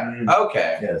Kombat. yeah,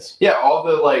 Okay. Yes. yeah, all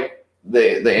the like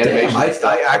the animation. Damn, I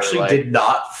stuff actually are, like, did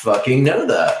not fucking know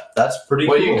that. That's pretty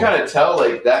Well, cool. you can kind of tell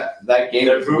like that game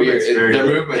Their is weird. movement's very Their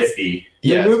movements, iffy.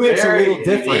 Their yeah, movement's a very little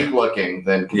different. unique looking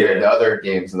than compared Yeah. to other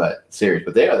games in that series.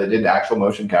 But they did actual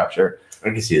motion capture I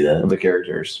can see that. of the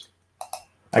characters.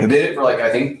 They did it for like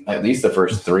I think at least the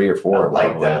first 3 or 4. I like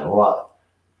probably. that a lot.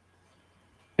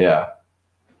 Yeah.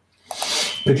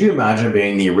 Could you imagine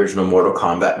being the original Mortal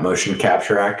Kombat motion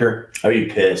capture actor? I'd be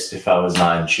pissed if I was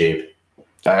not in shape.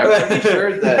 I'm pretty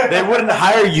sure that They wouldn't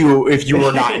hire you if you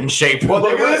were not in shape. Well,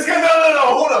 Look at this guy. No.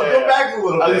 Hold up. Yeah. Go back a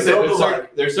little I bit. was gonna say, Don't go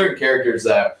back. there's certain characters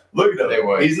that Look at They him.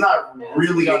 would. He's not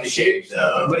really in Johnny shape, Cage.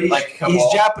 though. But he's, Like, come he's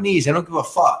on. Japanese. I don't give a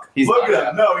fuck. he's Look not- at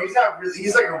him. No, he's not really.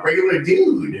 He's like a regular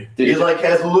dude. Dude, he like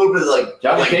has a little bit of like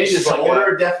Johnny Cage is like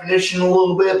shoulder definition a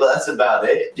little bit, but that's about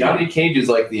it. Johnny Cage is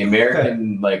like the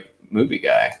American like movie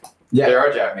guy. Yeah. There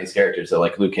are Japanese characters that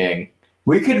like Liu Kang.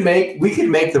 We could make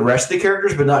the rest of the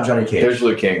characters, but not Johnny Cage. There's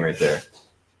Liu Kang right there.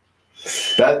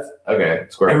 That's okay.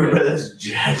 Square. Everybody that's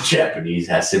Japanese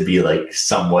has to be like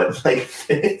somewhat like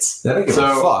fits. They don't give a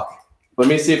So- fuck. Let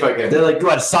me see if I can. They're like, you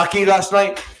had sake last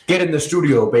night? Get in the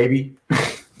studio, baby.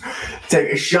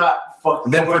 Take a shot. Fuck.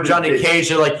 And then for Johnny Cage,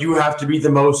 they're like, you have to be the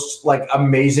most like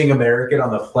amazing American on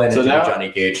the planet So to be now-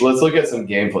 Johnny Cage. Let's look at some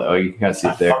gameplay. Oh, you can kind of see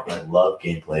I it there. fucking love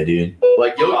gameplay, dude.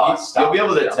 Like you'll Oh, you'll stop be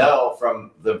able to it. tell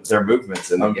from their movements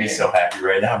in the I'm game. so happy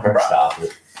right now, bro. Stop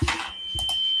it.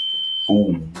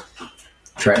 Ooh.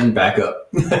 Trenton, back up.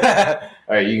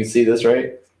 All right, you can see this,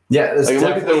 right? Yeah, that's Like,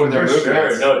 look at them when they're For moving.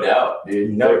 sure, no doubt,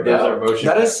 dude. No Those are doubt. motion.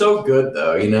 that is so good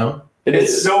though, you know? It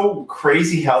It's is so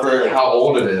crazy how for they're like, how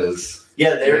old it is.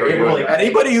 yeah, they're able to like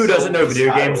Anybody who doesn't know video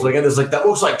style. games look at this like that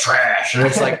looks like trash. And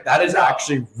it's like that is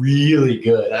actually really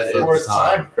good. That for is for its its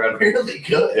time, incredible. really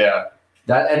good. Yeah,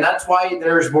 That's why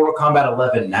there's Mortal Kombat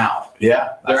 11 now.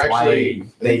 yeah. They're That's why actually. I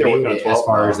think they they're working made on it 12 as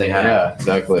far now. as they have. Yeah,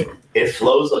 exactly. It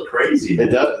flows like crazy. It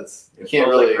dude. does. You It can't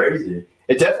flows really. like crazy.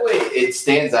 It definitely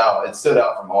stands out. It stood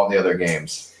out from all the other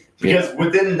games. Because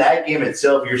within that game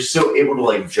itself, you're still able to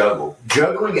like juggle.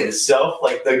 Juggling in itself,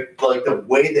 like the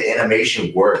way the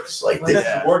animation works, like this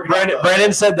Yeah. is working.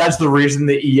 Brandon said that's the reason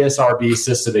the E ESRB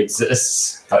system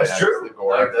exists. That's true. the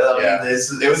gore. Like, I mean,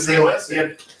 Yeah. it was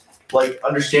like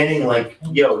understanding like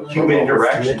human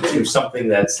interaction to something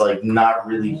that's like not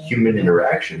really human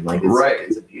interaction. Like it's, Right.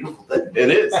 it's a beautiful thing. It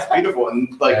is. It's beautiful, and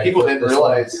like people didn't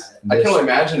realize. I can only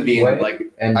imagine being like.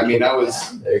 And I mean, I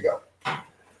was. there you go.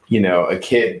 A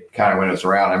kid kind of when it was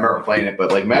around. I remember playing it,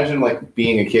 but like imagine like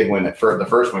being a kid when the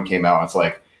first one came out. It's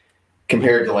like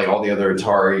compared to like all the other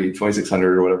Atari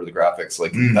 2600 or whatever the graphics,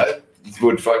 like that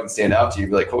would fucking stand out to you.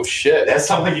 You'd be like, oh shit. That's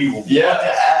something you Yeah. want to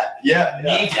have. Yeah.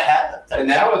 Need to have. And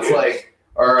now it's like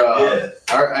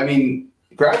I mean,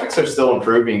 graphics are still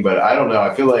improving, but I don't know.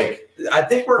 I feel like I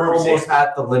think we're For almost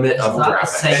at the limit of It's not the graphics.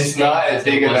 same. it's not thing a as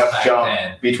big it was enough back jump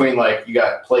then. between like you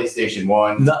got PlayStation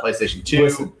 1, No. PlayStation 2,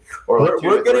 Listen, or like 2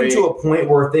 We're to getting 3. to a point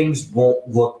where things won't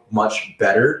look much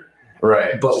better,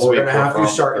 Right. but Just we're wait going to have to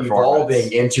start performance.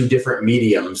 evolving into different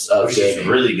mediums of Which is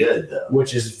gaming, really good though.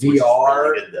 which is Which is VR,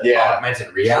 really good, though. Yeah.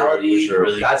 augmented reality. Sure,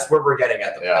 really That's where we're getting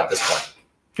at Yeah. at this point.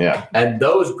 Yeah. And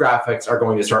those graphics are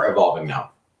going to start evolving now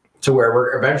to where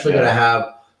we're eventually Yeah. going to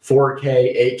have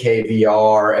 4K, 8K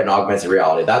VR, and augmented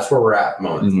reality. That's where we're at the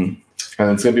moment. Mm-hmm.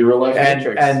 And it's gonna be real life And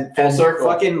Matrix. and Full and circle.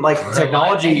 fucking like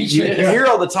technology. You hear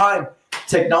all the time.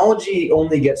 Technology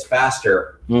only gets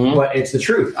faster, Mhm. but it's the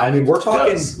truth. I mean, we're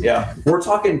talking. Yeah. We're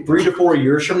talking 3 to 4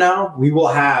 years from now, we will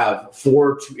have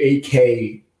 4 to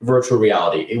 8K virtual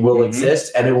reality. It will Mhm.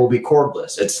 exist and it will be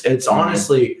cordless. It's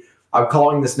honestly, I'm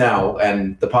calling this now,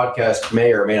 and the podcast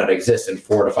may or may not exist in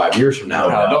 4 to 5 years from now.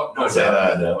 Don't say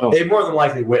that. Don't- It more than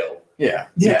likely will. Yeah.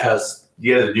 Because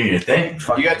You guys are doing your thing.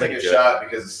 You gotta take a shot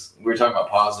because we were talking about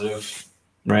positive,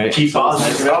 right? Keep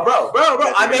positive. oh,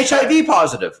 bro, I'm HIV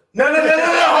positive. No. Hold on.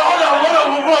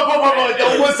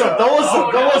 Don't listen.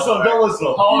 Don't listen.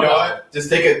 You know what? Just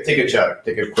take a chug.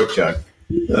 Take a quick chug.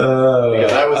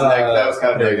 Because that was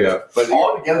kind of negative. But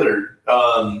All together,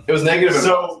 it was negative and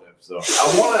So- positive. So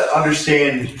I want to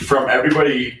understand from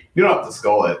everybody. you don't have to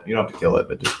skull it. You don't have to kill it,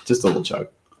 but just a little chug.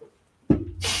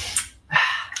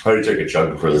 I already took a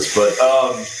chug before this, but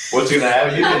what's gonna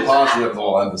happen? You've been positive the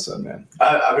whole episode, man.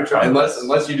 I've been trying.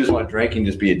 Unless you just want to drink and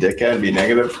just be a dickhead and be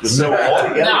negative. Just So all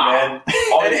together, No. man.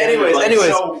 All And together,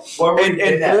 anyways, so where we're In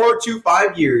getting at- 4 to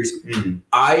 5 years,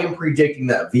 I am predicting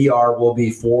that VR will be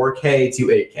 4K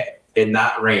to 8K in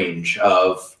that range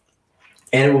of,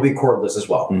 and it will be cordless as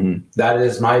well. Mhm. That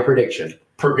is my prediction.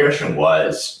 progression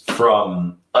wise,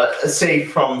 from say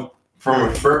from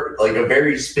like a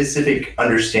very specific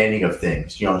understanding of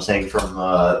things. You know what I'm saying? From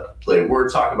like we're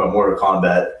talking about Mortal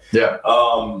Kombat. Yeah.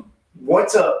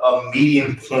 What's a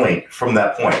median point from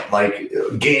that point? Like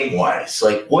game wise,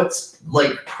 like what's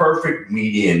like perfect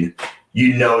median?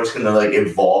 You know, it's gonna like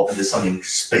evolve into something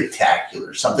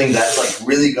spectacular, something that's like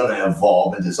really gonna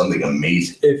evolve into something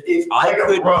amazing. If I Like a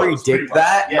could rose, pretty predict much.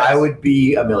 that, Yes. I would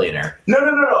be a millionaire. No.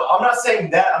 I'm not saying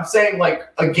that. I'm saying like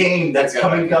a game that's Okay.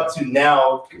 coming up to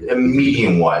now,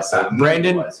 medium wise.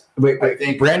 Brandon? Wait, I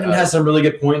think Brandon has some really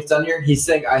good points down here. He's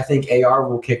saying I think AR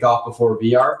will kick off before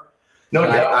VR. No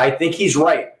And doubt. I think he's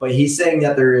right, but he's saying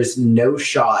that there is no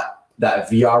shot that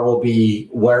VR will be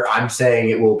where I'm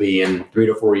saying it will be in 3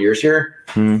 to 4 years here.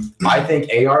 I think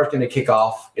AR is going to kick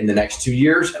off in the next 2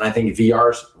 years, and I think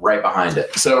VR's right behind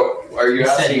it. So, are you You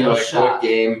said asking no like shot. what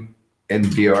game in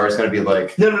VR is going to be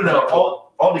like? No.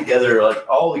 All together,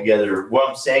 what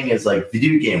I'm saying is like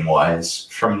video game wise,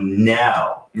 from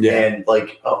now and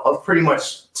like pretty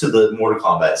much to the Mortal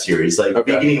Kombat series, like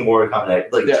Okay. beginning of Mortal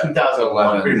Kombat, like Yeah.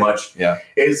 2001, pretty much. Yeah.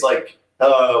 Is like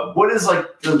what is like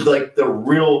the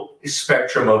real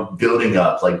spectrum of building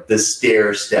up, like the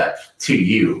stair step to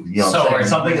you? You know, what So I'm saying? we're-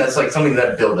 Something that's like something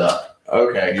that build up.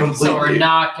 Okay. Completely. So we're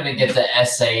not gonna get the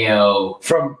SAO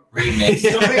From remix.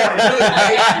 Something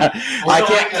that I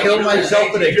can't kill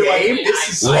myself in a You're like, game.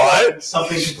 this is What?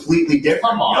 something completely different.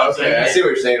 Come on. You know what I'm Okay, I saying? see what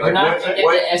you're saying. We're Like, not gonna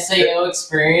get the SAO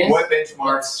experience. what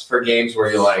benchmarks for games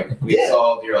where you're like, we Yeah.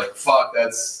 solved, you're like, fuck,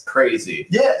 that's crazy.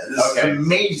 Yeah, this Okay. is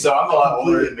amazing. So I'm a lot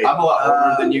older. Completely I'm a lot older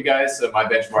Uh, than you guys, so my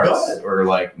Go benchmarks ahead. are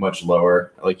like much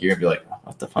lower. Like you're gonna be like,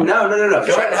 what the fuck? No. Go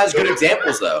Trent has good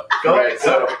examples though. Go Right,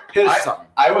 so Here's something.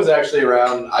 I was actually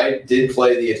around. I did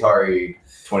play the Atari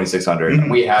 2600. Mhm.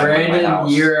 We had one in my Brandon,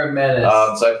 house. you're a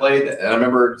menace. So I played, and I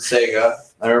remember Sega.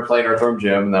 I remember playing Earthworm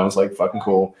Jim, and that was like fucking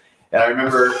cool. And I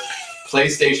remember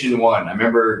PlayStation 1. I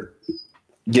remember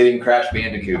getting Crash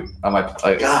Bandicoot on my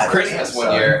God Christmas damn, one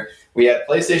son. year. We had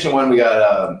PlayStation 1. We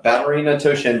got Ballerina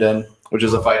Toshinden, which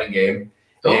is a fighting game,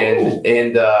 and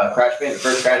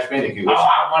first Crash Bandicoot. Which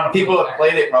I want people have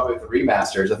played it probably with the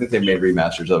remasters. I think they've made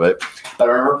remasters of it. But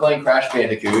I remember playing Crash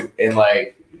Bandicoot and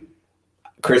like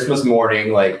Christmas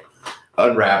morning, like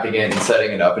unwrapping it and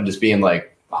setting it up and just being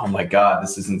like, oh my god,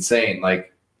 this is insane.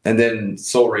 Like, and then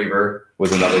Soul Reaver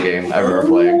was another game I remember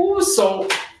playing. Ooh, so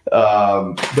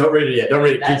Don't read it yet. Don't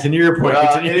read it. Continue your point.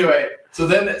 Continue. Anyway, so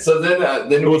then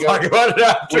We'll talk about it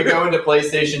after. we go into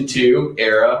PlayStation 2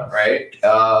 era, right?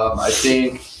 I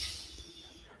think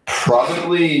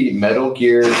probably Metal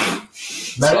Gear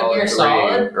Metal Gear 3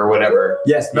 Solid? or whatever.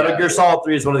 Yes, Metal Yeah. Gear Solid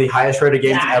 3 is one of the highest rated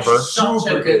games That's ever. such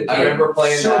a good I game. remember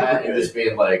playing Super that and good. just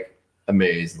being like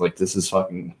amazed, like this is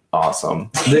fucking awesome.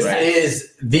 This Right.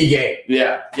 is the game.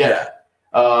 Yeah.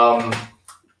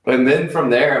 And then from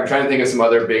there, I'm trying to think of some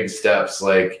other big steps,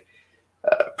 like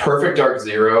Perfect Dark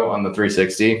Zero on the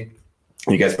 360.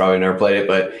 You guys probably never played it,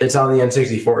 but It's on the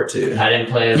N64 too. I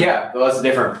didn't play it. yeah, well, that's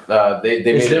different. They It's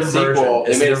made a different sequel. version. They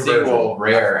It's made a different sequel.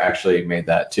 Rare actually made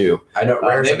that too. I know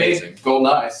Rare's They amazing. made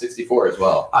GoldenEye 64 as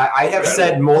well. I have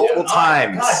said multiple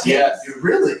times. God, Yes. yes,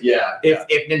 really. Yeah. If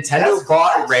Nintendo That's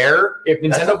bought classic. Rare,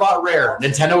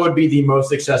 Nintendo would be the most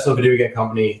successful video game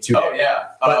company today. Oh yeah.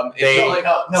 But it's they-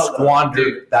 not like Squandered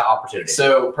Dude. that opportunity.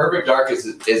 So Perfect Dark is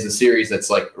a series that's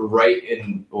like right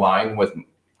in line with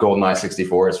GoldenEye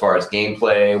 64 as far as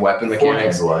gameplay, weapon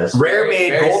mechanics. Rare made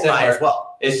Very GoldenEye similar. as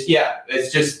well.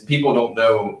 It's just people don't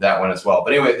know that one as well.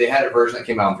 But anyway, they had a version that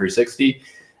came out on 360.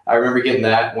 I remember getting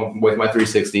that with my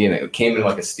 360, and it came in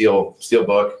like a steel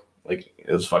book. Like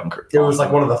it was fucking crazy. It was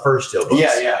like one of the first steelbooks.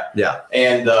 Yeah.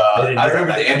 And I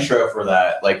remember the intro for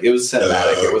that. Like it was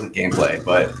cinematic. It wasn't gameplay,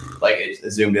 but like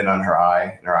it zoomed in on her eye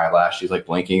and her eyelash. She's like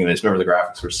blinking, and I just remember the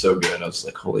graphics were so good. I was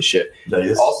like, holy shit.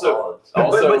 Also,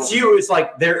 but to you, it's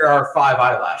like there are 5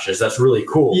 eyelashes. That's really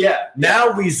cool. yeah.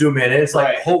 Now we zoom in, and it's like,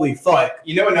 Right. holy fuck,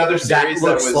 You know, another that series that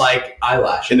looks was like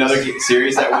eyelashes. another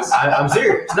series that was I'm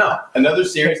serious. No. another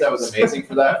series that was amazing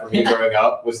for that for me growing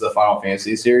up was the Final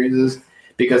Fantasy series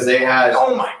because they had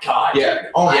Oh my god. Yeah.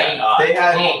 Dude. Oh my Yeah. god. They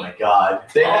had- Oh my god.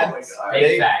 they Oh had my god.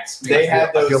 Big facts. they had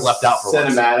I those feel left out for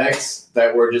once. cinematics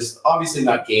that were just obviously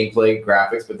not gameplay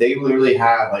graphics, but they literally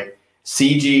had like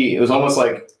CG. It was almost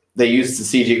like they used the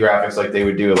CG graphics like they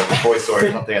would do like a Toy Story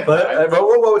or something at the time. But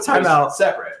whoa, time It was out.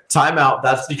 separate, Time out.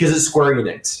 That's because it's Square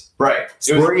Enix. right?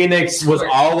 It was, Square Enix was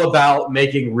all about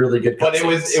making really good but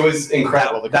cutscenes. it was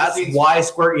incredible. The That's cutscenes- why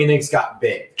Square Enix got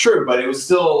big. true, but it was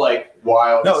still like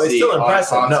wild. No, to it's see still on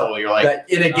impressive. console. No, You're like, that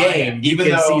in a game, you Even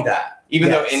can though- see that. even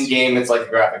Yes. though in game it's like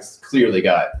the graphics clearly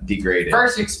got degraded.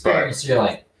 First experience, you're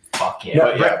like, fuck yeah. No,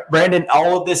 But yeah. Brandon,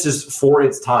 all of this is for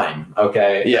its time.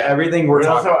 Okay. Yeah. Everything We're we're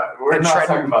not, talking. we're and not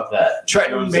Trenton- talking about that.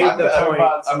 Trenton made I'm, the I'm point.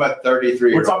 about, I'm about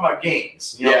 33. We're talking about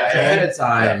games. You know Yeah, what I'm saying? Ahead of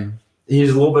time.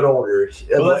 He's a little bit older.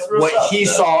 Well, that's real what stuff, he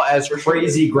though. saw as For sure.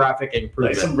 crazy graphic Like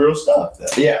improvement. some real stuff. Though.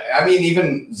 Yeah, I mean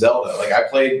even Zelda. Like I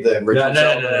played the original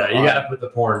Zelda You on- gotta put the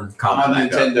porn on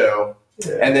comment back up. Nintendo,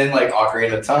 and then like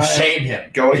Ocarina of Time. Shame him.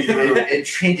 Going through. It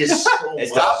changes so much.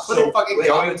 Stop putting fucking quick.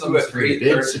 going to a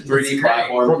 3D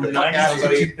platform. From the 90s to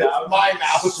 2000s. My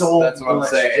mouse. So That's what I'm much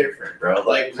saying. different, bro.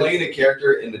 Like playing a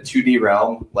character in the 2D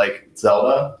realm, like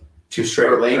Zelda, to straight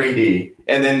or Link. 3D.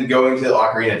 and then going to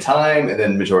Ocarina of Time, and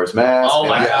then Majora's Mask. Oh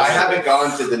my And God. I haven't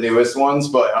gone to the newest ones,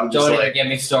 but I'm just Don't even like, get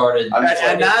me started. I'm And, just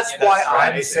like, and that's yeah, why that's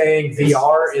I'm right. saying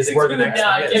VR is where the Do next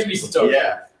not one get is. me started.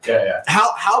 yeah.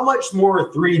 How much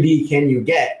more 3D can you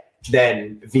get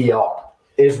than VR?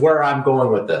 Is where I'm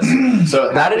going with this.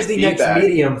 So That is the haptic next feedback.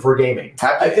 medium for gaming.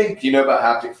 I think. Do you know about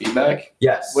haptic feedback?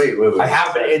 Yes. Wait. I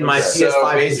have it in my Okay. PS5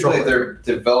 So basically, controller. they're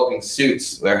developing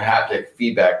suits. They're haptic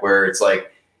feedback, where it's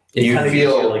like It you kinda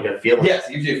gives feel. you like a feeling. Yes,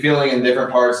 you get feeling in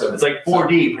different parts of. It's like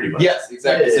 4D pretty much. Yes,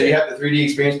 exactly. Yeah. So you have the 3D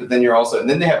experience, but then you're also, and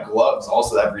then they have gloves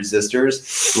also that have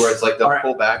resistors, where it's like they'll Alright.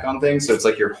 pull back on things, so it's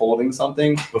like you're holding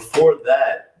something. Before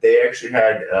that, they actually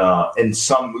had in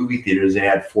some movie theaters they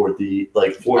had 4D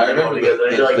like 4D I remember together. the,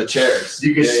 And you're like, the chairs.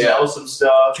 you can Yeah, smell some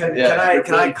stuff. Can, Yeah. can I You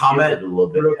can I really comment feel it a little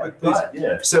bit? real Yeah, quick, please?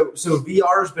 Yeah. So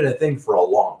VR has been a thing for a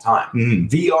long time. Mm-hmm.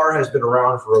 VR has been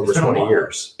around for over It's been a 20 while.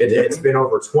 years. It's been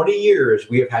over 20 years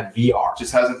we have had VR. It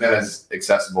just hasn't been as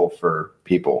accessible for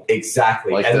people.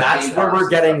 Exactly. Like and the that's theme where parks we're and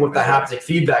getting stuff with the like that. haptic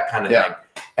feedback kind of Yeah. thing.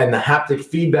 And the haptic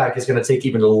feedback is going to take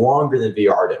even longer than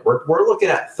VR did. We're looking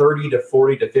at 30 to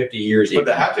 40 to 50 years. But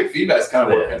the even. haptic feedback is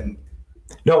kind of Yeah. working.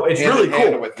 No, it's hand really in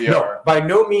hand cool. with No, VR. by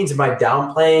no means am I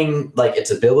downplaying like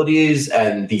its abilities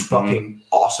and the fucking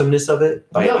awesomeness of it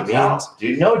by no any doubt, means.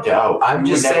 dude. No doubt. I'm We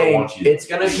just would never saying want you to- it's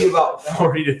gonna be about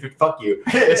 40 to 50, fuck you.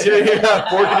 It's gonna be about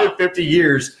 40 to 50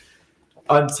 years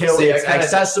until See, I it's kinda-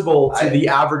 accessible to I- the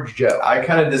average Joe. I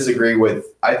kind of disagree with.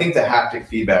 I think the haptic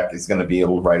feedback is going to be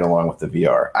right along with the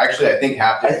VR. Actually, I think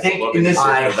haptic. I is a think little in bit this-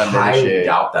 easier I for them to highly initiate.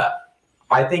 doubt that.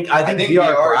 I think think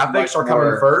VR, VR is graphics much are coming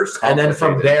more first, and then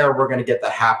from complicated. there we're gonna get the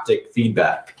haptic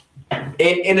feedback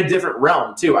in a different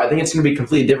realm too. I think it's gonna be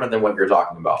completely different than what you're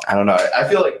talking about. I don't know. I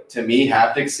feel like to me,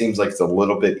 haptics seems like it's a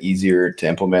little bit easier to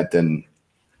implement than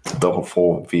the whole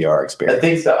full VR I experience.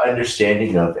 think the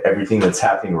understanding of everything that's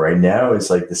happening right now is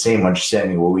like the same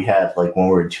understanding what we had like when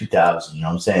we were in 2000. You know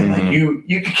what I'm saying? Mhm. Like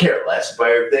you could care less about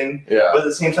everything, Yeah. but at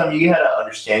the same time you had an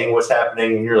understanding of what's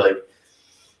happening, and you're like,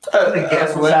 I think guess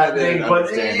what's limited happening, but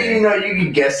understanding. you know you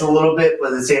can guess a little bit, but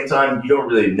at the same time you don't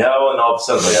really know, and all of a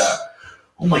sudden like, Yeah.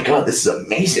 oh my god, this is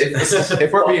amazing.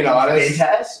 If we're being honest,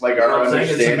 fantastic. like You know our what I'm saying?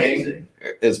 It's understanding amazing.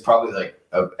 is probably like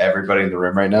of everybody in the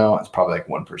room right now, it's probably like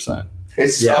 1%.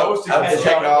 It's Yeah. supposed to Of the catch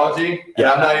technology, and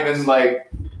Yeah. I'm not even like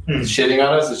shitting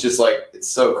on us. It's just like it's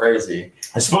so crazy.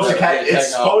 It's supposed to catch.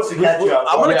 It's supposed to catch you up.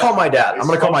 I'm gonna Yeah. call my dad. I'm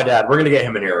gonna call my dad. We're gonna get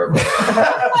him in here. All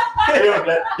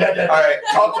right,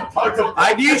 Talk to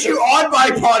I need you on my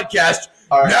podcast.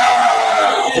 all right.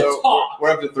 No! So we're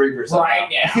up to 3% Right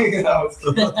now.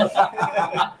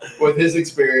 With his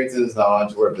experience and his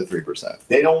knowledge, we're up to 3%.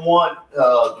 They don't want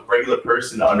the regular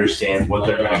person to understand what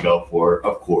they're going to go for,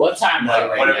 of course. What time is it Like,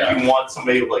 right whatever now? you want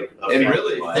somebody like a And family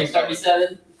really, life.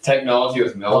 6:37? technology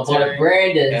with But what military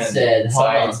Brandon and said, hold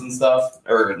science on. and stuff,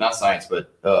 or not science,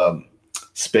 but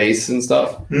space and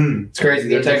stuff. Hmm. It's crazy.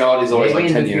 Their technology is always Maybe like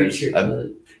in 10 the years future,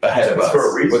 ahead of It's us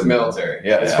for a reason. with military.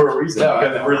 Yeah, It's yeah. for a reason. No, I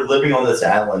because know. we're living on this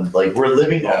island. Like we're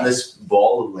living Yeah. on this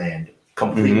ball of land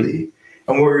completely.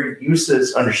 And we're used to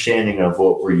this understanding of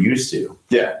what we're used to.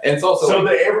 Yeah, and it's also So like,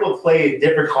 they're able to play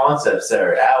different concepts that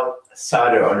are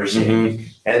outside our understanding.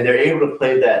 And they're able to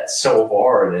play that so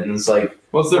hard. And it's like,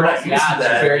 what's we're their not used to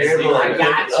that. very They're able to, I like, got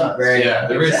look at you, us. Brandon. Yeah,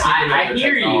 they're very I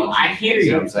hear you. I hear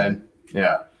You know what you. I'm saying?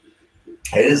 Yeah.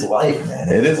 It is life, man.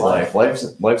 It is life.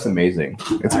 Life's amazing.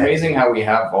 It's amazing how we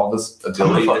have all this I'm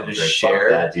gonna ability fucking to drink. just Fuck share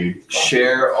that, dude.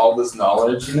 share all this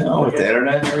knowledge, you know, with the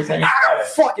internet and everything.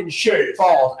 Fucking shit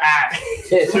balls.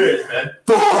 Cheers, man.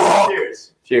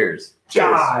 Cheers. Cheers.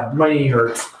 God, my knee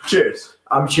hurts. Cheers.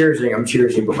 I'm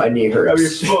cheersing, but my knee I mean,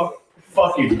 hurts.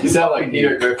 fuck you. You sound like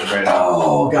Peter Griffin right now.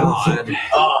 Oh God.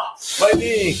 My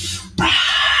knee.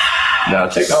 No,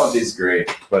 technology is great,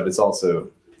 but it's also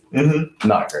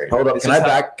not great. Hold up. It's Can I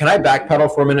just Can I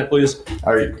backpedal for a minute, please?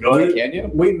 How, are you? Go ahead. Can you?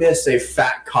 We missed a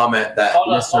fat comment that Hold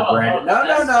on, Mr. hold on, Brandon.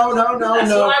 hold on. No. That's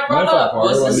what I brought up.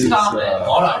 Was this comment?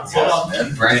 Hold on,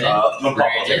 man. Brandon.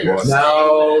 Brandon.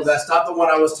 No, that's not the one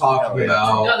I was talking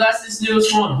about. No, that's his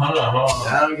newest one. Hold on.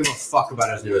 I don't give a fuck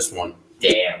about his newest one.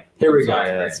 Damn. Here we go. Sorry,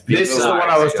 that's This is the one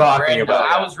I was talking Brandon, about.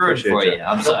 I was rooting for you.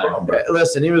 I'm sorry.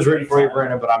 Listen, he was rooting for you,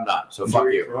 Brandon, but I'm not. So fuck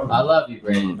you. I love you,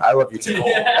 Brandon. I love you too.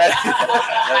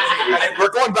 We're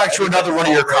going back to another one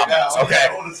of your comments, okay?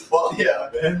 Yeah,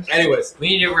 man. Anyways,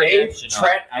 We need a Hey, redemption.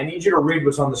 Trent, I need you to read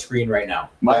what's on the screen right now.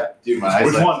 My eyesight's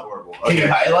Which one? horrible. Can you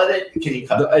Okay. highlight it? Can you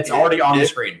cut It's already on the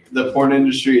screen. The porn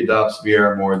industry adopts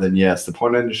VR more than yes. The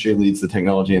porn industry leads the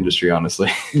technology industry, honestly.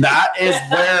 That is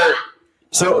where.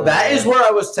 So that is where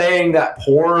I was saying that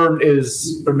porn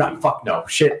is or not. Fuck no,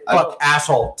 shit. Fuck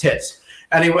asshole tits.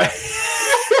 Anyway,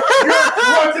 You're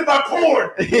corrupted by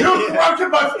porn. You're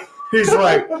corrupted by. he's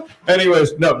right.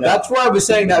 Anyways, no, that's where I was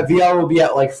saying that VR will be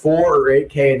at like 4 or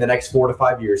 8K in the next 4 to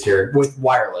 5 years here with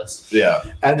wireless. Yeah.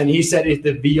 And then he said if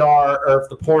the VR or if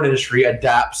the porn industry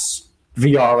adapts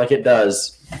VR like it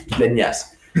does, then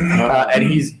yes. And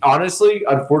he's honestly,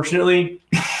 unfortunately,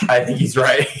 I think he's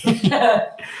right.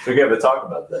 So we have to talk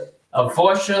about that.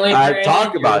 Unfortunately, I Brandon,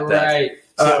 talk about you're that. Right.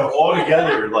 So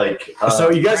altogether, like, So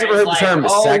you guys ever heard the term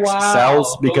Like, oh, sex wow,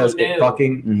 sells because who it knew?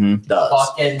 fucking does?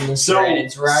 Fucking So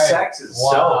Brandon's right. sex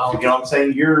itself, Wow. you know what I'm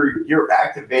saying? You're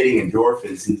activating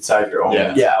endorphins inside your own Yeah.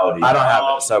 mentality. I don't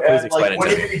have it, so please and, explain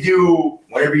like, it to me.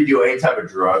 whenever you do any type of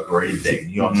drug or anything,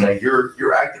 you know what I'm saying?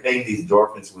 You're activating these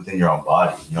endorphins within your own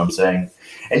body. You know what I'm saying?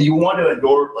 And you want to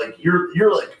endorph like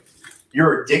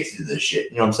you're addicted to this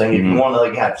shit. You know what I'm saying? If you want to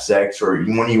like have sex or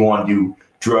you want to do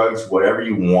drugs, whatever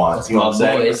you want, you know what I'm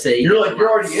saying? Boys say You're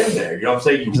already in there. You know what I'm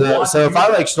saying? You want So to if I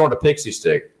like snort a pixie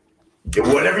stick, do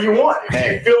whatever you want.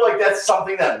 If you feel like that's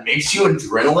something that makes you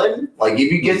adrenaline, like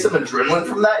if you get some adrenaline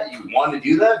from that, you want to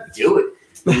do that, do it.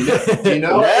 You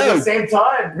know, at the same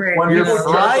time, when you're people jerk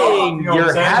off, frying you know what your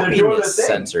I'm saying? They're doing happiness the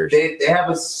thing. sensors. They have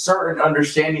a certain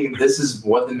understanding of this is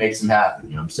what makes them happy.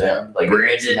 You know what I'm saying? Like it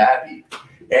makes them happy.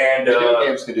 And Video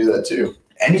games can do that too.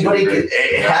 anybody,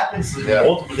 it happens in Yeah.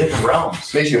 multiple different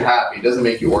realms. Makes you happy. It doesn't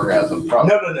make you orgasm. Probably.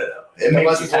 No. It makes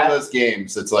Unless you it's one of happy. those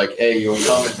games. It's like, hey, you'll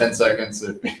come in 10 seconds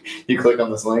if you click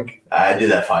on this link. I did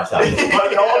that 5 times.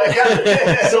 But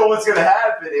altogether, so what's gonna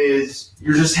happen is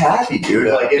you're just happy,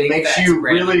 dude. Like it Big makes facts, you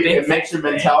Brandon. really, Big it makes your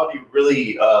facts, mentality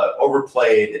really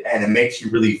overplayed, and it makes you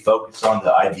really focus on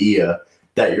the idea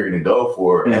that you're gonna go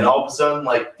for. Mhm. And all of a sudden,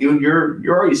 like, dude, you're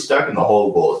already stuck in the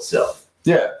whole goal itself.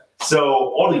 Yeah. So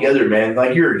altogether, man,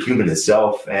 like you're a human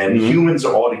itself, and Mhm. humans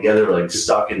are altogether like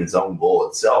stuck in its own goal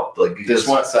itself. Like You just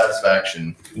want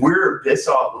satisfaction. we're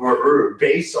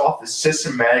based off the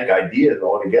systematic ideas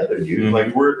altogether, dude. Mhm.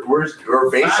 Like we're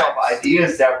based off Facts.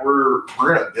 ideas that we're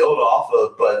gonna build off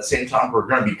of, but at the same time we're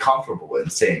gonna be comfortable in the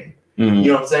same. You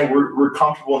know what I'm saying? We're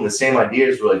comfortable in the same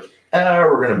ideas. We're like,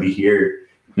 we're gonna be here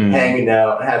Mhm. hanging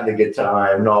out, having a good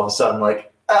time, and all of a sudden, like,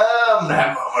 I'm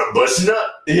gonna bust a nut.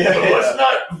 Yeah, I'm gonna bust a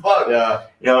nut. Fuck. Yeah.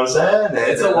 You know what I'm saying? And,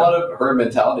 It's a lot of herd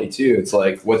mentality too. It's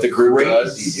like what the group Crazy,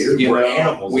 does. dude. You We're know,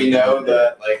 animals. we know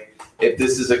that like if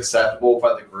this is acceptable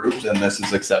by the group, then this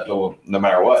is acceptable no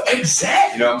matter what.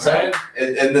 Exactly. You know what I'm saying?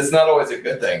 And it's not always a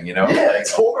good thing. You know, Yeah, like,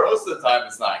 it's horrible. most of the time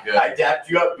it's not good. I dapped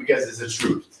you up because it's the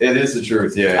truth. It is the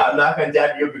truth. Yeah. I'm not gonna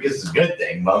dap you up because it's a good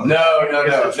thing, Mom. No. I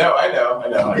know.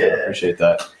 I Yeah. appreciate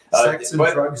that. sex and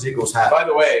But drugs equals happy. by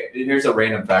the way, here's a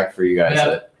random fact for you guys. Yeah.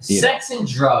 That, you know, Sex and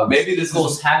drugs maybe this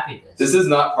equals is happiness. this is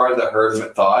not part of the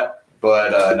herd thought,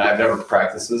 but and I've never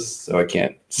practiced this, so I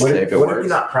can't say if it What if works. you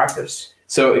not practice?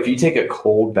 So if you take a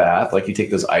cold bath, like you take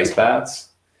those ice baths,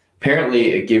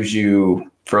 apparently it gives you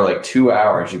for like 2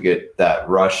 hours. You get that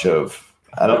rush of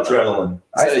Adrenaline.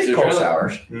 I It's think cold adrenaline.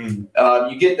 sours.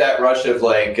 You get that rush of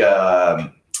like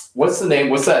what's the name?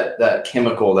 What's that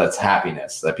chemical that's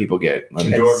happiness that people get? Like,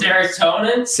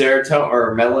 Serotonin. serotonin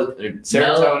or serotonin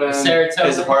Serotonin.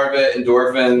 is a part of it.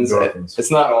 Endorphins. Endorphins.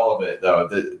 It's not all of it though.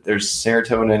 There's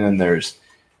serotonin and there's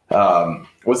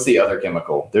what's the other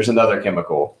chemical? There's another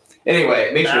chemical. Anyway,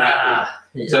 it makes you happy.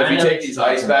 So if you take these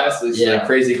ice baths, these like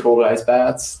crazy cold ice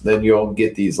baths, then you'll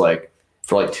get these like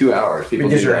for like 2 hours. People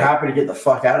Because do you're that. happy to get the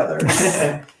fuck out of there.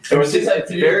 It was just like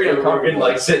very uncomfortable.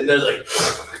 Like sitting there, like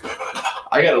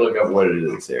I gotta look up what it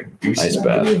is here. Ice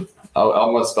bath.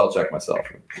 I'm gonna spell check myself.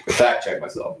 Fact check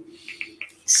myself.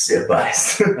 sip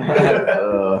ice.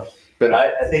 But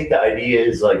I think the idea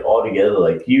is like altogether,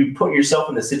 like you put yourself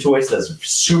in a situation that's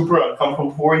super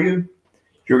uncomfortable for you.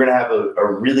 You're gonna have a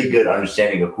really good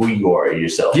understanding of who you are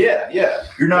yourself. yeah.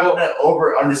 You're not gonna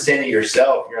over understanding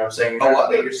yourself. You know what I'm saying? You're A not lot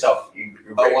gonna of- make yourself.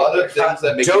 A lot of things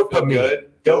that make you feel Dopamine. good.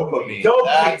 Dopamine. Dopamine.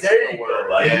 That's There the you go, word.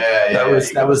 buddy. Yeah.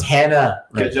 That was Hannah.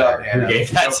 Good job, Who Hannah. gave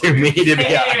that to me to be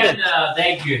honest. Hannah,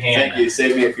 thank you, Hannah. Thank you.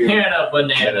 Save me a few Hannah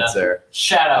Banana. minutes there.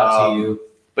 Shout out to you.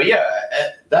 But yeah,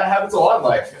 that happens a lot in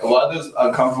life. A lot of those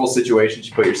uncomfortable situations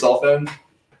you put yourself in,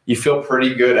 you feel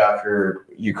pretty good after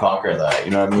you conquer that.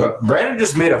 You know what I mean? Brandon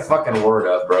just made a fucking word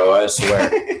up, bro. I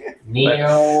swear.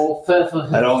 Neo.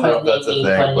 I don't know if that's a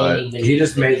thing, but He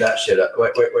just made that shit up.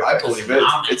 Wait. I believe it.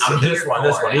 It's This one.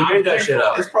 He made that shit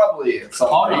up. It's probably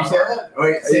something. You said that?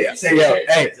 Wait,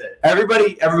 Hey,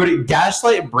 everybody,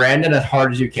 gaslight Brandon as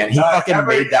hard as you can. He fucking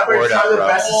made that word up, bro.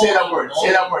 Say that word.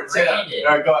 Say that word. Say that.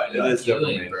 All right, go ahead. It is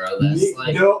Doing, dopamine. bro. That's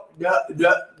like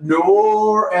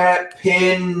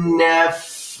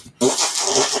Norepinephrine. All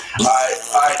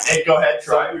right. Hey, go ahead.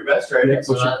 Try your best, right?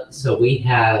 so we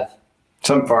have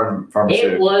Some pharmaceutical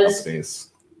It was- companies.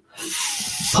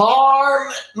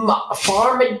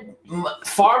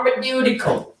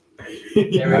 pharmaceutical. There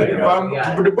we go. We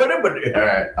got it. All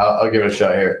right, I'll give it a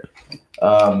shot here.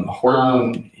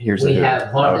 Horton. Here's We it. have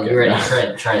hold on, Okay. you ready?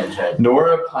 Trent.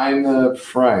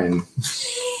 Norepinephrine.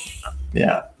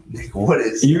 Yeah. What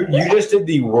is? You just did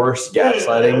the worst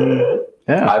gaslighting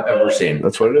Yeah. I've ever seen.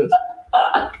 That's what it is.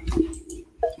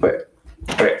 Wait,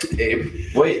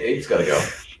 Abe. Wait, Abe's gotta go.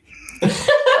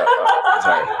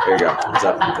 Sorry. Here you go. It's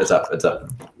up.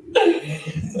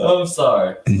 I'm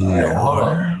sorry. Alright, hold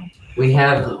on. We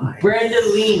have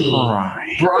Brandolini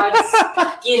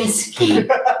Brodzinski.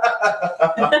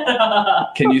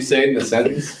 Can you say it in a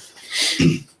sentence?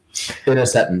 In a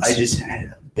sentence. I just had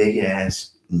a big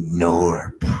ass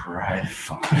norepinephrine.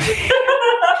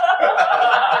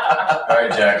 All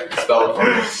right, Jack. Spell it for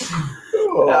me.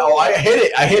 Oh, I hit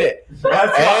it.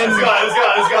 That's gone.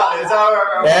 It's all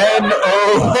right.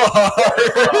 N-O-R.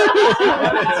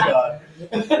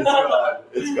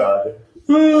 It's gone.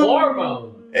 Hormone.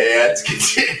 Yeah, it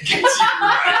gets you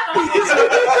right.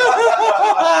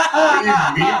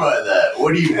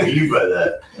 What do you mean by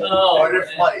that? Oh, Fight or man.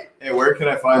 flight. Hey, where can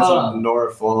I find some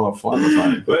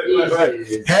norepinephrine?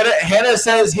 Wait. Hannah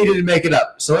says he didn't make it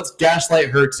up, so let's gaslight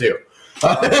her too.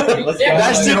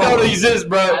 That shit don't exist,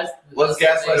 bro. Let's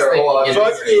gaslight our whole audience.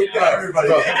 Everybody.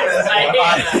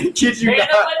 I kid you Hannah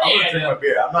not. I'm gonna drink my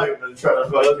beer. I'm not even trying to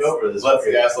fuck you over this. Let's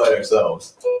gaslight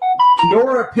ourselves.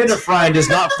 Norepinephrine does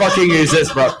not fucking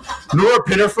exist, bro.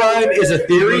 Norepinephrine is a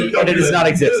theory and it does not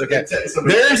exist. Okay,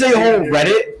 there is a whole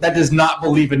Reddit that does not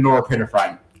believe in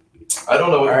norepinephrine. I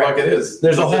don't know what the fuck it is.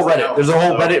 There's a whole Reddit. There's a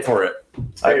whole Reddit for it.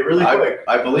 Hey, really quick.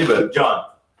 I believe it. John,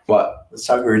 What? let's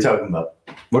talk what we were talking about.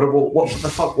 What the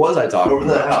fuck was I talking Over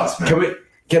to the about? house, man.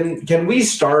 Can we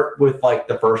start with like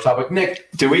the first topic? Nick,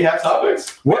 Do we have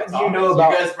topics? what do you know You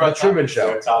about guys the brought Truman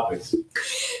Show? Topics.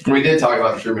 We did talk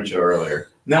about the Truman Show earlier.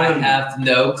 I No, have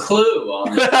no clue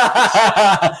on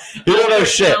that. You don't know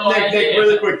shit. No Nick, idea.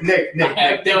 really quick. Nick, I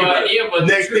have think no about it. idea what the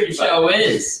Nick, Truman think about Show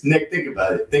is. Nick, think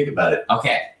about it. Think about it.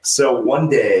 Okay. So one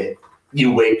day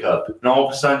you wake up and all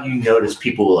of a sudden you notice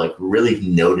people like really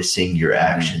noticing your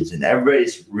actions and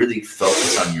everybody's really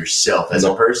focused on yourself as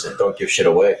a person. Don't give shit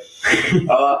away.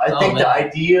 I think man. the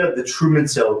idea of the Truman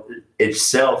Show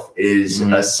itself is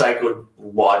a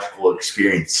psychological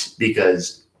experience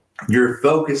because you're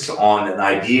focused on an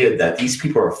idea that these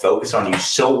people are focused on you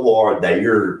so hard that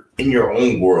you're in your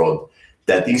own world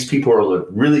that these people are like,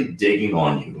 really digging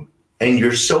on you. And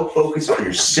you're so focused on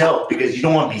yourself because you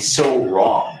don't want to be so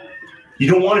wrong. You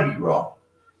don't want to be wrong.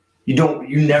 You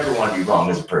never want to be wrong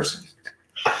as a person.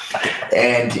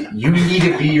 And you need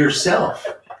to be yourself.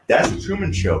 That's the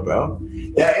Truman Show, bro.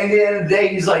 At the end of the day,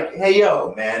 he's like, hey,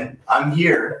 yo, man, I'm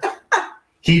here.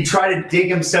 He tried to dig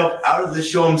himself out of the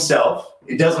show himself.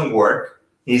 It doesn't work.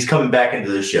 He's coming back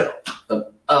into the show.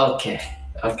 Okay.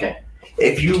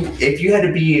 If you had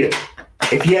to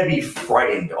be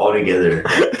frightened altogether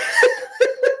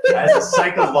as a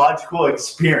psychological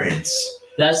experience.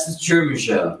 That's the Truman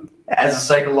Show. As a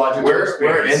psychological We're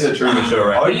experience. in the Truman Show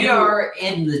right We are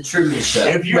in the Truman Show.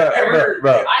 If you Bro, ever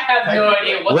bro. I have no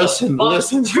idea what Listen, the fuck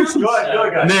listen. Truman Go ahead, Show.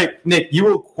 go ahead. Nick, you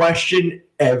will question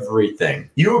everything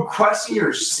You would question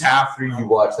yourself. after you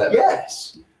watch that.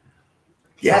 Yes.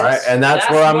 Yes. All right, and that's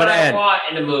where I'm what gonna I end. want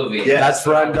in a movie. Yeah. That's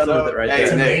where I'm done So, with it right hey,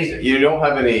 there. Nick, amazing. you don't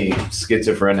have any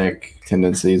schizophrenic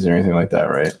tendencies or anything like that,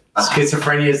 right?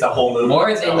 Schizophrenia is the whole movie.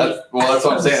 More than That's what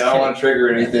I'm saying. I don't want to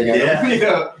trigger anything. Yeah. You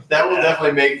know, that will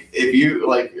definitely make, if you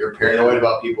like, you're paranoid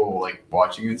about people like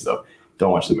watching you and stuff,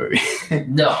 don't watch the movie.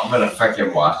 no, I'm gonna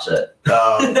freaking watch it.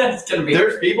 That's gonna be.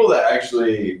 There's people that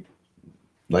actually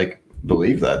like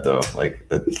believe that though, like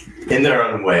that. In their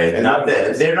own way. In Not their own that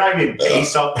ways. they're not even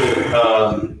based off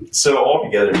the so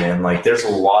altogether, man, like there's a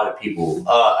lot of people.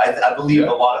 I believe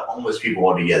a lot of homeless people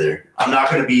altogether. I'm not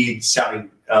gonna be sounding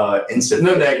insensitive.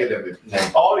 No negative.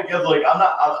 Altogether, like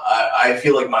I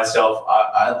feel like myself,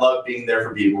 I love being there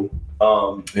for people.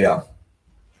 Yeah.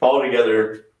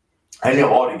 Altogether, I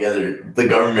know altogether the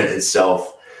government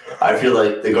itself, I feel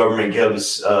like the government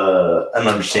gives an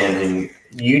understanding.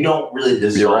 You don't really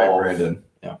You're right, dissolve. Brandon.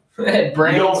 Yeah.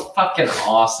 Brandon's fucking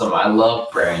awesome. I love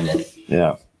Brandon.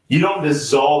 Yeah. You don't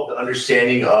dissolve the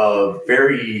understanding of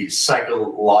very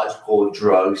psychological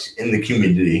drugs in the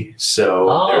community. So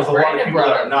Oh, there's a lot of Brandon people brought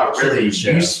that are up not the really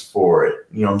show. used for it.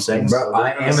 You know what I'm saying? Bro, So I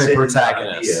they're gonna am sit a in the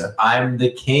protagonist. idea. I'm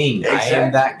the king. I Exactly.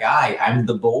 am that guy. I'm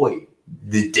the boy.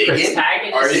 The digging?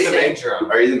 Protagonist Are you the main-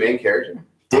 syndrome. Are you the main character?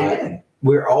 Digging.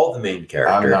 We're all the main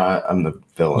character. I'm not. I'm the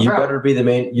villain. You Bro. better be the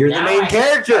main. You're the Now main I-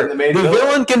 character. I'm the main the villain.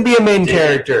 villain can be a main Dig it.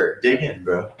 character. Digging,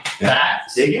 bro.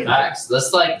 Facts. Dig it. Facts.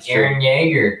 That's like Aaron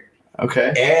Yeager. Okay.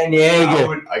 And I Yeager.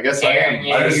 would I guess I Aaron am.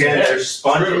 Yeager. understand there's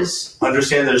sponges.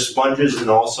 Understand there's sponges, and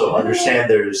also understand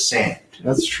there's sand.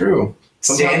 That's true.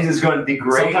 Sand is going to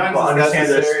degrade, sometimes but it's understand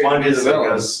there's necessary to be sponges the that villain.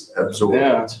 goes absorb.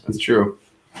 Yeah, that's true.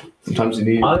 Sometimes you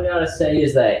need. All I gotta say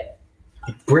is that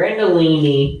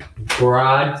Brandolini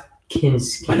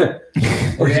Brodkinski.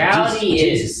 Reality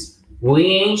is, we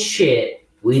ain't shit.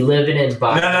 We living in No.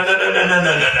 Boston.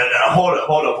 Hold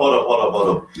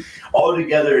up.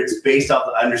 Altogether, it's based off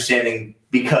the understanding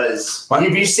because What?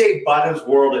 if you say Bottom's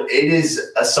world, it is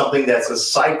something that's a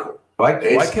cycle. Why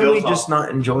It's can we built just off- not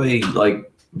enjoy like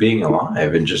being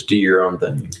alive and just do your own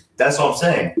thing? That's what I'm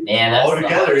saying. Man, that's Altogether,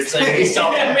 the hardest it's thing. based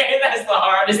off- Man, that's the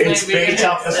hardest It's thing. we based can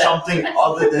off of accept. something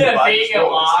other than Being Bottom's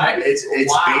world. alive? It's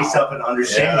Wow. based off an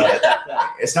understanding at that point.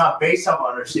 It's not based off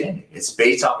understanding. It's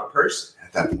based off a person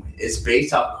at that point. It's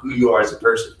based off who you are as a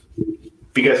person.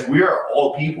 Because we are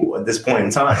all people at this point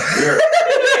in time.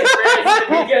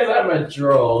 Because I'm a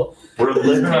troll. We're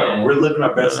living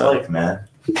our best life, man.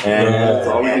 And That's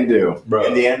all we can do, at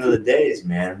bro. the end of the days,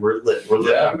 man, we're living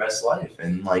Yeah. our best life,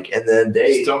 and like at the end of the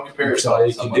day, Just don't compare yourself all to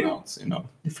you can someone do. else. You know,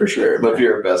 for sure. live man.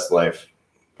 your best life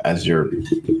as your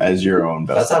own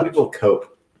best. That's how life. people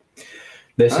cope.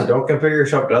 They say, Huh? don't compare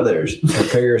yourself to others.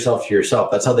 Compare yourself to yourself.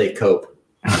 That's how they cope.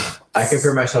 I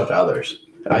compare myself to others.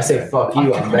 I say, fuck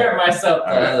you, I'm compare better. myself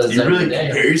to others Do you every really day.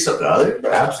 compare yourself to others?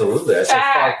 Absolutely. I say, fuck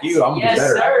Facts. you, I'm Yes,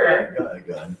 better. sir.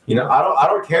 Good. You know, I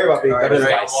don't care about being better than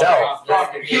Alright, myself.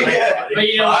 Yeah. But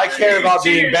you know, I care about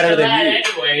being cheers better to than that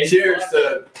you. anyways. Cheers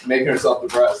to making yourself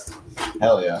depressed.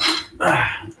 Hell yeah.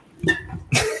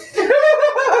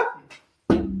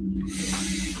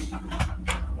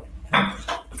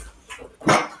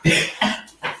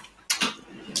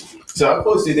 So how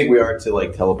close do you think we are to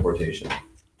like teleportation?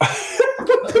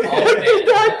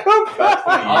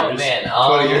 Oh man.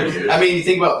 20 years. I mean, you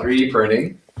think about 3D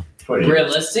printing. 20 years.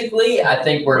 Realistically, I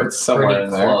think we're It's somewhere pretty in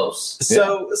there. close.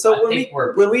 So I when think we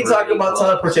we're when we talk pretty about close.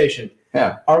 teleportation,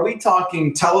 Yeah. are we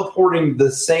talking teleporting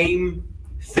the same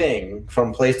thing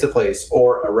from place to place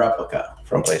or a replica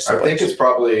from place to I think place? it's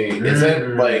probably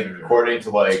isn't like according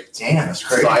to like Damn, that's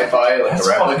crazy. sci-fi like That's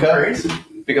a fucking replica. crazy.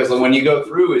 Because when you go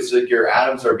through, it's like your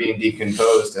atoms are being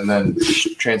decomposed and then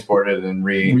transported and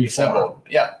reassembled.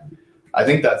 Yeah, I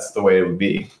think that's the way it would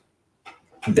be.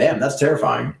 Damn, that's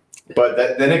terrifying. But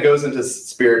then it goes into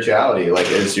spirituality. Like,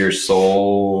 is your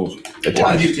soul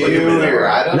attached you to look you, at your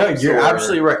that? atoms? No, you're or-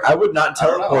 absolutely right. I would not I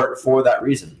don't know. teleport for that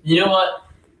reason. You know what?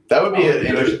 That would be an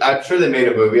interesting. I'm sure they made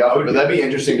a movie off it, but that'd be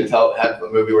interesting to have a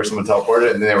movie where someone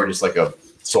teleported and then they were just like a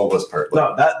soulless person.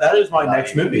 No, that is my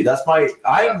next movie. That's my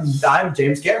I'm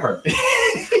James Cameron.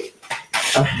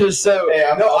 So Hey,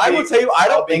 I will tell you, I I'll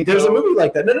don't be think there's a cool. movie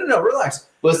like that. No, relax.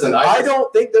 Listen, I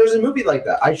don't think there's a movie like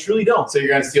that. I truly don't. So you're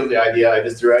gonna steal the idea I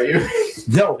just threw at you?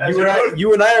 No, That's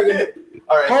you and I are gonna.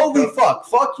 All right. Holy fuck!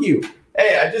 Fuck you.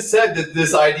 Hey, I just said that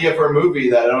this idea for a movie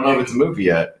that I don't know if it's a movie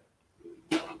yet.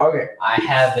 Okay. I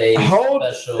have a Hold.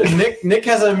 special. Nick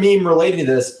has a meme relating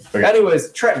to this. Okay.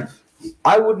 Anyways, Trenton,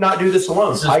 I would not do this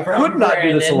alone. This is I from could not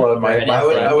do this Brandon. alone. Brandon, I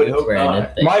would thank you, hope Brandon,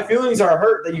 not. thank My you. feelings are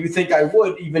hurt that you think I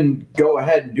would even go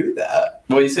ahead and do that.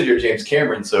 Well, you said you're James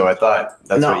Cameron, so I thought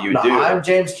that's what you would do. I'm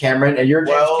James Cameron, and you're James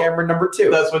Well, Cameron number 2.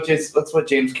 That's what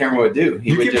James Cameron would do.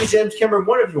 He You would can be just. James Cameron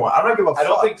 1 if you want. I don't give a fuck. I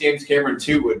don't think James Cameron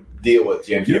 2 would deal with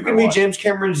James you Cameron can be 1. James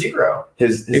Cameron 0.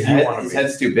 His if you head, wanna his be.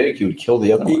 head's too big. He would kill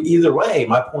the other one. Either way,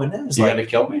 my point is, You like, gonna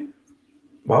kill me?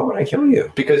 why would I kill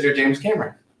you? Because you're James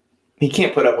Cameron. He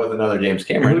can't put up with another James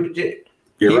Cameron. Who did you?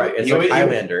 You're He- right. It's he like would-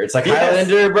 Highlander. It's like Yes.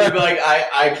 Highlander, bro. He'd be like,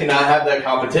 I cannot have that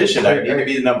competition. I need to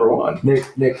be the number one. Nick,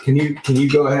 can you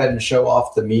go ahead and show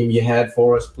off the meme you had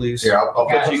for us, please? Here, I'll